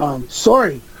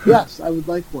 sorry, yes, I would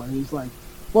like one. He's like,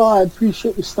 well, I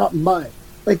appreciate you stopping by.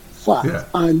 Like, Flats,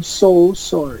 I'm so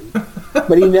sorry.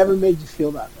 But he never made you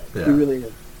feel that way. Yeah. He really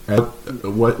did.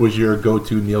 And what was your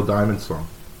go-to Neil Diamond song?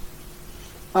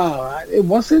 It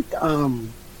wasn't,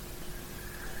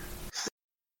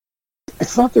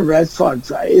 it's not the Red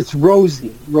Sox. It's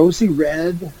Rosie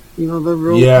Red. The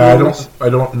Rosie. Yeah, I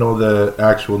don't know the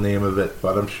actual name of it,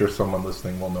 but I'm sure someone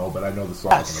listening will know. But I know the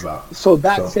song I'm about. So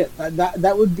that's it.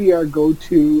 That would be our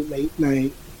go-to late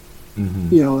night.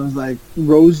 Mm-hmm. It was like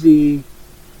Rosie,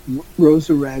 Rose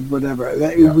or red, whatever.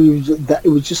 It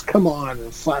would just come on,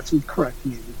 and Flats would correct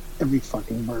me every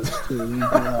fucking verse.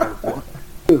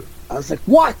 Dude, I was like,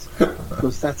 what?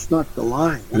 Because that's not the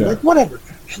line. I'm like, whatever.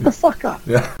 Shut the fuck up.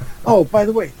 Yeah. Oh, by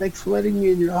the way, thanks for letting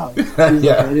me in your house. I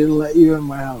didn't let you in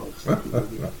my house.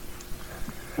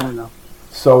 I know.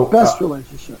 So best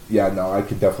relationship. Yeah, no, I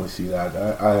could definitely see that.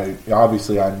 I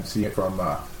obviously I'm seeing it from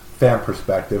a fan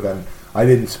perspective, and I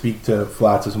didn't speak to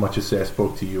Flats as much as say I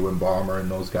spoke to you and Bomber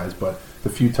and those guys, but the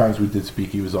few times we did speak,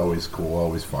 he was always cool,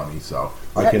 always funny. So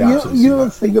I could absolutely see that.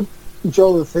 The thing,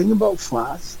 Joe, the thing about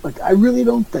Flats, like, I really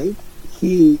don't think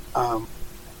he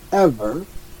ever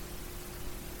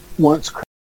wants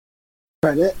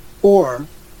credit or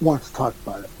wants to talk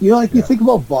about it. You know, like you think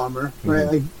about Bomber,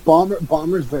 right? Like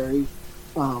Bomber's very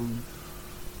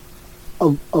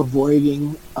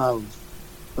avoiding of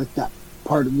like that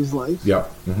part of his life. Yeah.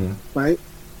 Right?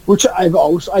 Which I've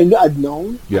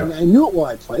known. Yeah. And I knew it while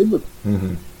I played with him.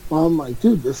 Mm-hmm. I'm like,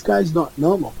 dude, this guy's not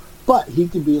normal. But he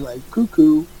could be like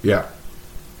cuckoo. Yeah.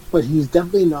 But he's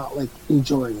definitely not like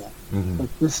enjoying it. Mm-hmm.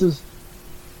 Like this is,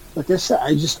 like I said,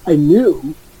 I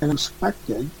knew and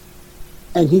respected,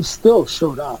 and he still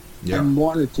showed up and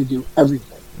wanted to do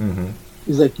everything. Mm-hmm.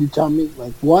 He's like, you tell me,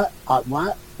 like, what,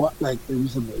 like, it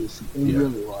was amazing. It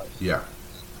really was. Yeah.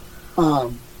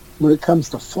 When it comes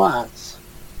to Flats,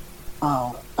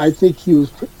 I think he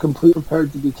was completely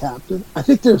prepared to be captain. I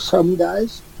think there's some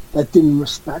guys that didn't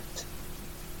respect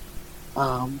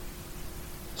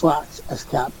Flats as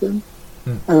captain,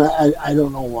 and I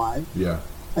don't know why. Yeah.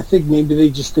 I think maybe they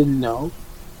just didn't know.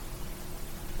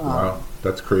 Wow,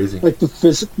 that's crazy. Like the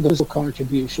physical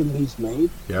contribution he's made.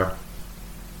 Yeah.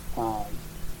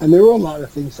 And there were a lot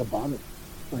of things about it.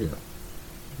 Like,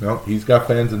 no, he's got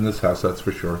fans in this house, that's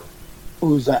for sure.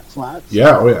 Who's that, Flats?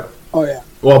 Yeah, oh yeah. Oh yeah.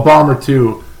 Well, Bomber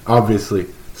too, obviously.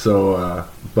 So,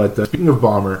 but speaking of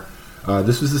Bomber,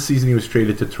 this was the season he was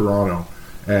traded to Toronto,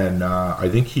 and I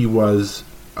think he was.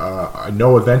 I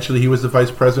know eventually he was the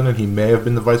vice president. He may have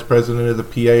been the vice president of the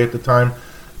PA at the time,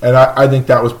 and I think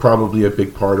that was probably a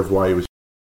big part of why he was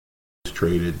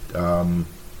traded. Do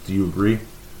you agree?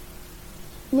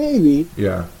 Maybe.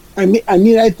 Yeah. I mean,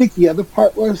 I think the other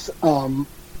part was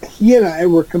he and I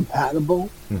were compatible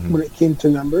when it came to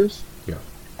numbers. Yeah.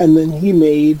 And then he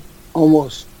made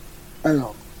almost, I don't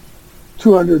know,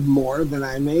 200 more than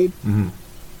I made. Mm-hmm.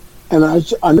 And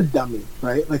I'm a dummy,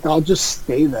 right? Like, I'll just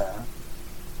stay there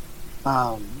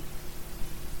and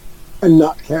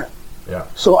not care. Yeah.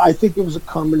 So I think it was a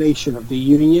combination of the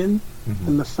union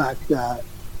and the fact that,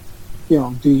 you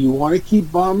know, do you want to keep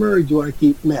Bomber or do you want to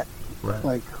keep Mick? Right.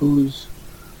 Like, who's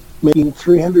making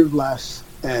 300 less,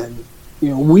 and, you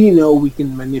know, we know we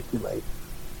can manipulate.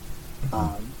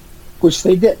 Which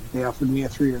they did. They offered me a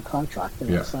 3-year contract,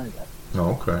 and I signed it.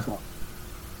 Oh, okay.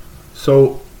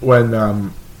 So when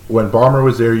Bomber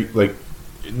was there, like,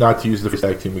 not to use the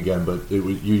tag team again, but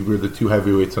you were the two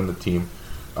heavyweights on the team.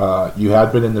 You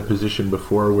had been in the position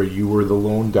before where you were the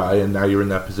lone guy, and now you're in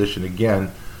that position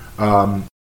again.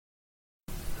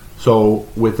 So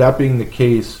with that being the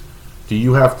case, do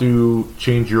you have to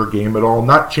change your game at all?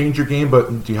 Not change your game,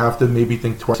 but do you have to maybe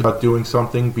think twice about doing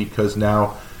something? Because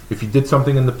now, if you did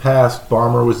something in the past,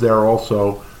 Bomber was there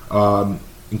also,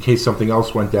 in case something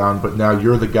else went down, but now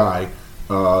you're the guy,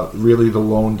 really the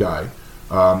lone guy.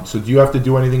 So do you have to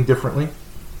do anything differently?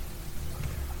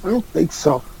 I don't think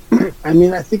so. I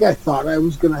mean, I think I thought I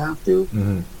was going to have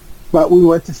to, but we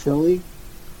went to Philly,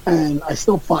 and I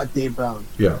still fought Dave Brown.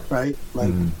 Yeah. Right?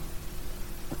 Like,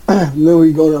 and then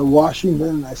we go to Washington,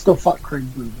 and I still fought Craig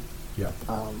Bruton. Yeah.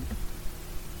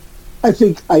 I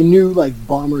think I knew, like,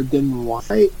 Bomber didn't want to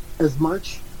fight as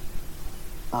much,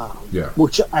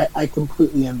 which I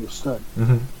completely understood.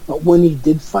 But when he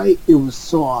did fight, it was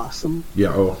so awesome.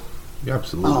 Yeah, yeah,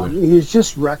 absolutely. He was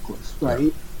just reckless,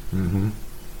 right?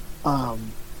 Yeah.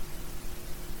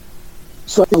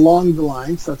 So along the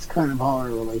lines, that's kind of how our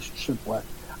relationship went.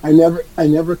 I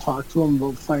never talked to him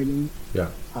about fighting. Yeah.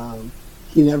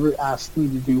 He never asked me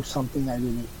to do something I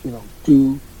didn't,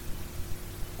 do.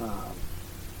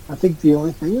 I think the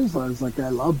only thing is, I was like, I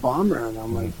love Bomber, and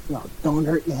I'm like, don't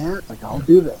hurt your hand. Like, I'll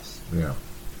do this. Yeah.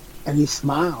 And he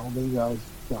smiled, and he goes,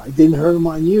 I didn't hurt him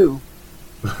on you.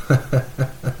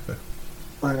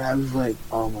 And I was like,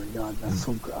 oh my God, that's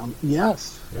so good.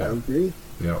 Yes, I agree.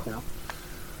 Yeah.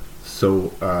 So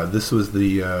this was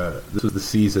the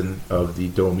season of the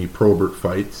Domi Probert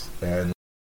fights, and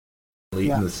late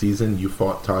in the season you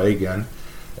fought Ty again,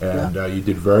 and you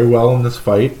did very well in this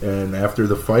fight. And after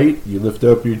the fight, you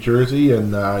lifted up your jersey,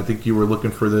 and I think you were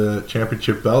looking for the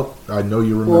championship belt. I know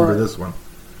you remember this one.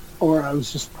 Or I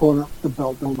was just pulling up the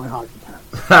belt on my hockey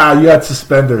pants. You had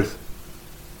suspenders.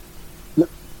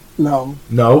 No,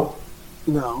 No?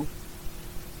 no,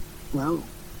 no.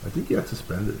 I think he had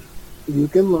suspenders. You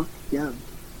can look again.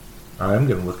 I am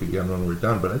going to look again when we're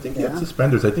done, but I think he had Yeah.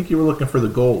 suspenders. I think you were looking for the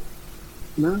goal.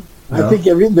 No. No? I think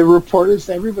the reporters,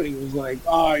 everybody was like,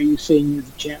 "Oh, are you saying you're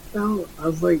the champ now?" I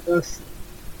was like, "That's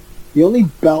the only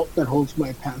belt that holds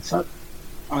my pants up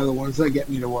are the ones that get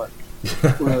me to work."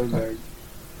 Whether they're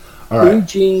All right.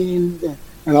 Eugene,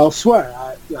 and I'll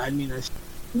swear,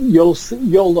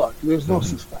 you'll look. There's no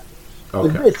suspenders.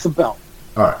 Okay. It's a belt,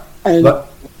 All right.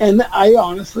 and I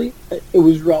honestly, it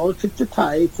was relative to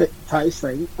Ty's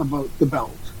thing about the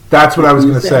belt. That's what I was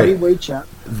going to The say. heavyweight champ.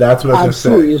 That's what I was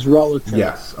going Absolutely to is relative. say.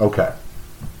 Yes. Okay.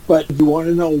 But if you want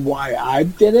to know why I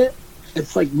did it,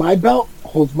 it's like my belt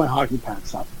holds my hockey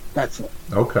pants up. That's it.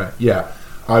 Okay. Yeah.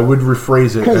 I would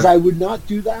rephrase it. Because I would not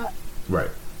do that. Right.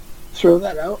 Throw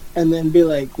that out and then be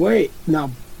like, wait,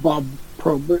 now Bob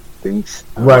Probert thinks.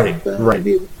 Right. Right.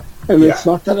 And it's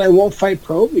not that I won't fight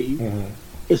Proby. Mm-hmm.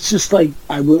 It's just like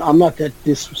I'm not that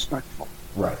disrespectful.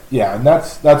 Right. Yeah, and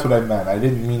that's what I meant. I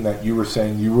didn't mean that you were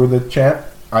saying you were the champ.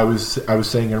 I was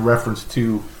saying in reference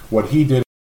to what he did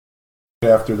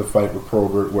after the fight with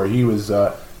Probert, where he was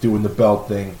doing the belt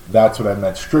thing. That's what I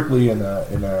meant, strictly in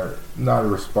a not a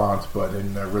response, but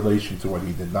in relation to what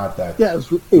he did. Not that. Yeah,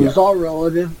 it was all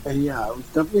relative, and yeah, it was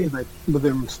definitely like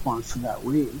within response to that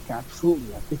week.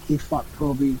 Absolutely, I think he fought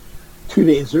Proby 2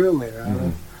 days earlier.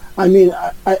 Mm-hmm. I mean,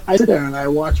 I sit there and I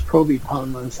watch Proby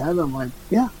pound on his head. I'm like,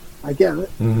 yeah, I get it.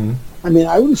 Mm-hmm. I mean,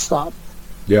 I would have stopped.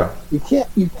 Yeah. You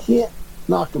can't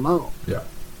knock him out. Yeah.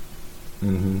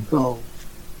 Mm-hmm. So,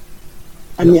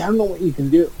 I mean, I don't know what you can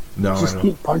do. No, just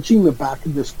keep punching the back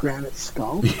of this granite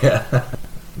skull. Yeah,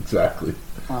 exactly.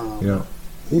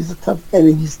 He's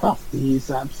tough.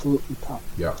 He's absolutely tough.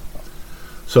 Yeah.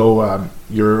 So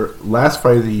your last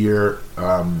fight of the year,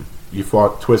 you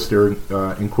fought Twister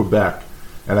in Quebec,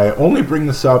 and I only bring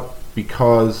this up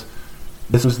because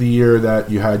this was the year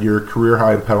that you had your career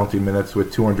high in penalty minutes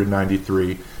with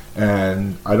 293,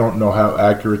 and I don't know how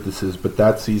accurate this is, but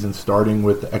that season, starting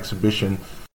with the exhibition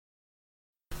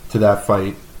to that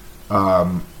fight,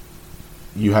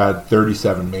 you had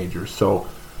 37 majors. So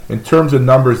in terms of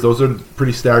numbers, those are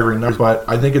pretty staggering numbers, but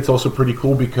I think it's also pretty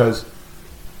cool because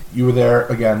you were there,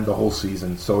 again, the whole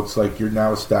season. So it's like you're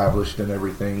now established and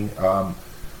everything.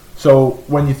 So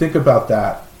when you think about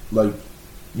that, like,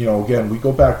 you know, again, we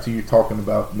go back to you talking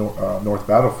about North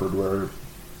Battleford, where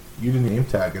you didn't name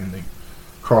tag and they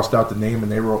crossed out the name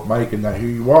and they wrote Mike, and now here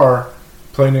you are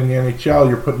playing in the NHL.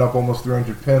 You're putting up almost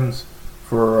 300 pins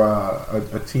for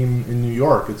a team in New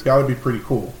York. It's got to be pretty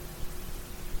cool.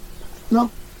 No,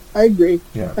 I agree.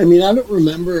 Yeah. I mean, I don't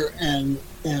remember, and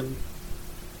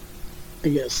I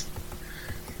guess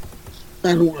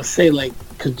I don't want to say like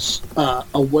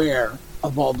aware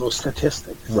of all those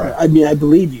statistics. Right. I mean, I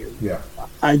believe you. Yeah.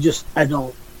 I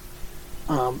don't.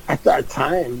 At that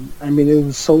time, I mean, it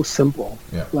was so simple.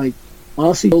 Yeah. Like,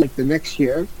 honestly, like the next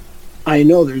year, I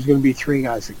know there's going to be 3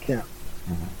 guys at camp.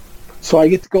 Mm-hmm. So I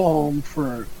get to go home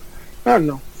for, I don't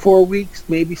know, 4 weeks,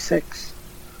 maybe 6,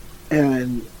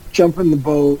 and jump in the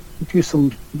boat, do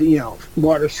some,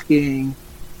 water skiing,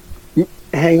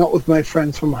 hang out with my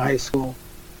friends from high school.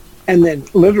 And then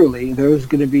literally there was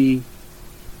going to be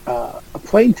a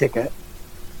plane ticket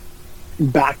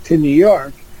back to New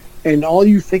York. And all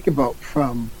you think about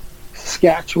from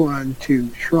Saskatchewan to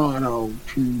Toronto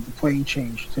to the plane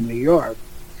change to New York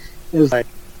is like,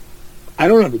 I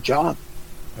don't have a job.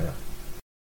 Yeah.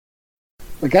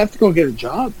 Like, I have to go get a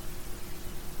job.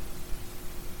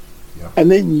 Yeah.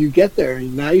 And then you get there,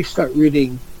 and now you start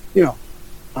reading, Derek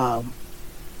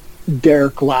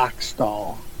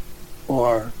Laxdal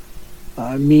or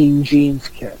Mean Jeans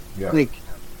Kid. Yeah. Like,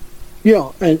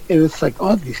 and it's like,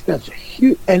 oh, these guys are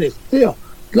huge. And it's,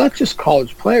 not just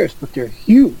college players, but they're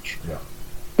huge. Yeah.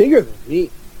 Bigger than me.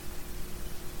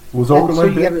 Was And so Okerlund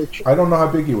you big? gotta I don't know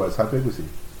how big he was. How big was he?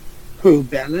 Who,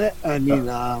 Bennett? I mean,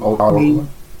 Okerlund?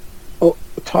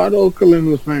 Todd Okerlund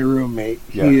was my roommate.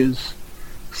 Yeah. He is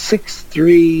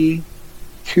 6'3",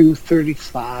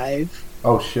 235.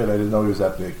 Oh, shit. I didn't know he was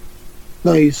that big.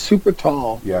 No, he's super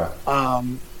tall. Yeah. I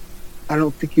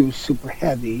don't think he was super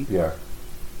heavy. Yeah.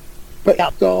 But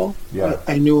yeah, though, Yeah.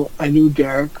 I knew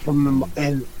Derek from the,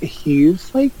 and he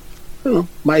was like,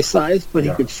 my size, but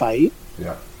Yeah. he could fight.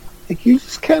 Yeah. Like, you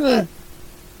just kind of,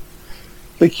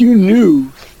 like, you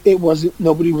knew it wasn't,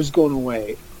 nobody was going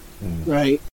away,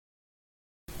 right?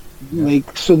 Yeah.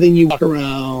 Like, so then you walk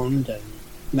around, and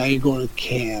now you're going to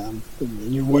camp, and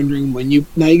then you're wondering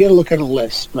now you got to look at a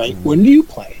list, right? Mm-hmm. When do you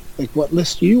play? Like, what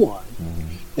list are you on?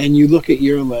 Mm-hmm. And you look at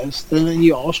your list, and then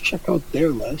you all check out their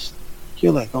list.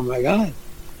 You're like, oh my God.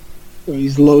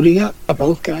 he's loading up.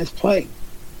 Both guys playing.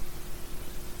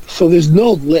 So there's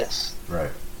no list.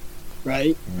 Right.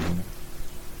 Right?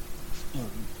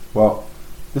 Well,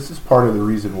 this is part of the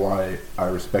reason why I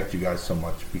respect you guys so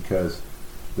much, because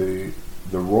the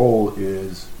role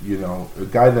is, a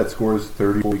guy that scores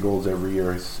 30, 40 goals every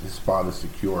year, his spot is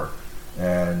secure.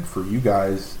 And for you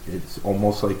guys, it's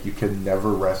almost like you can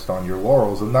never rest on your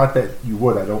laurels. And not that you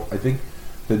would. I think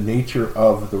the nature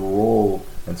of the role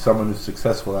and someone who's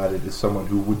successful at it is someone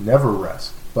who would never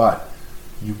rest. But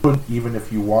you couldn't even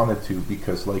if you wanted to,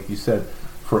 because like you said,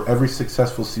 for every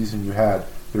successful season you had,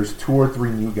 there's 2 or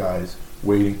 3 new guys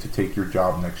waiting to take your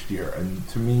job next year. And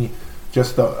to me,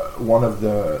 just one of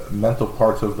the mental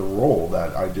parts of the role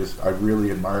that I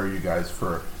really admire you guys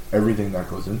for everything that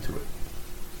goes into it.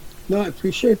 No, I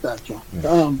appreciate that, John.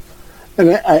 Yeah.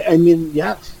 And I mean,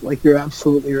 yes, like you're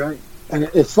absolutely right. And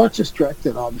it's not just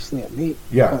directed, obviously, at me.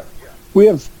 Yeah. But we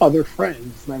have other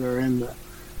friends that are in the,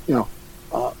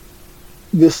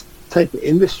 this type of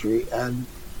industry. And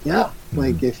yeah,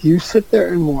 like if you sit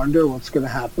there and wonder what's going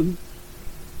to happen,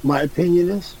 my opinion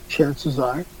is, chances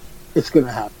are, it's going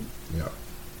to happen. Yeah.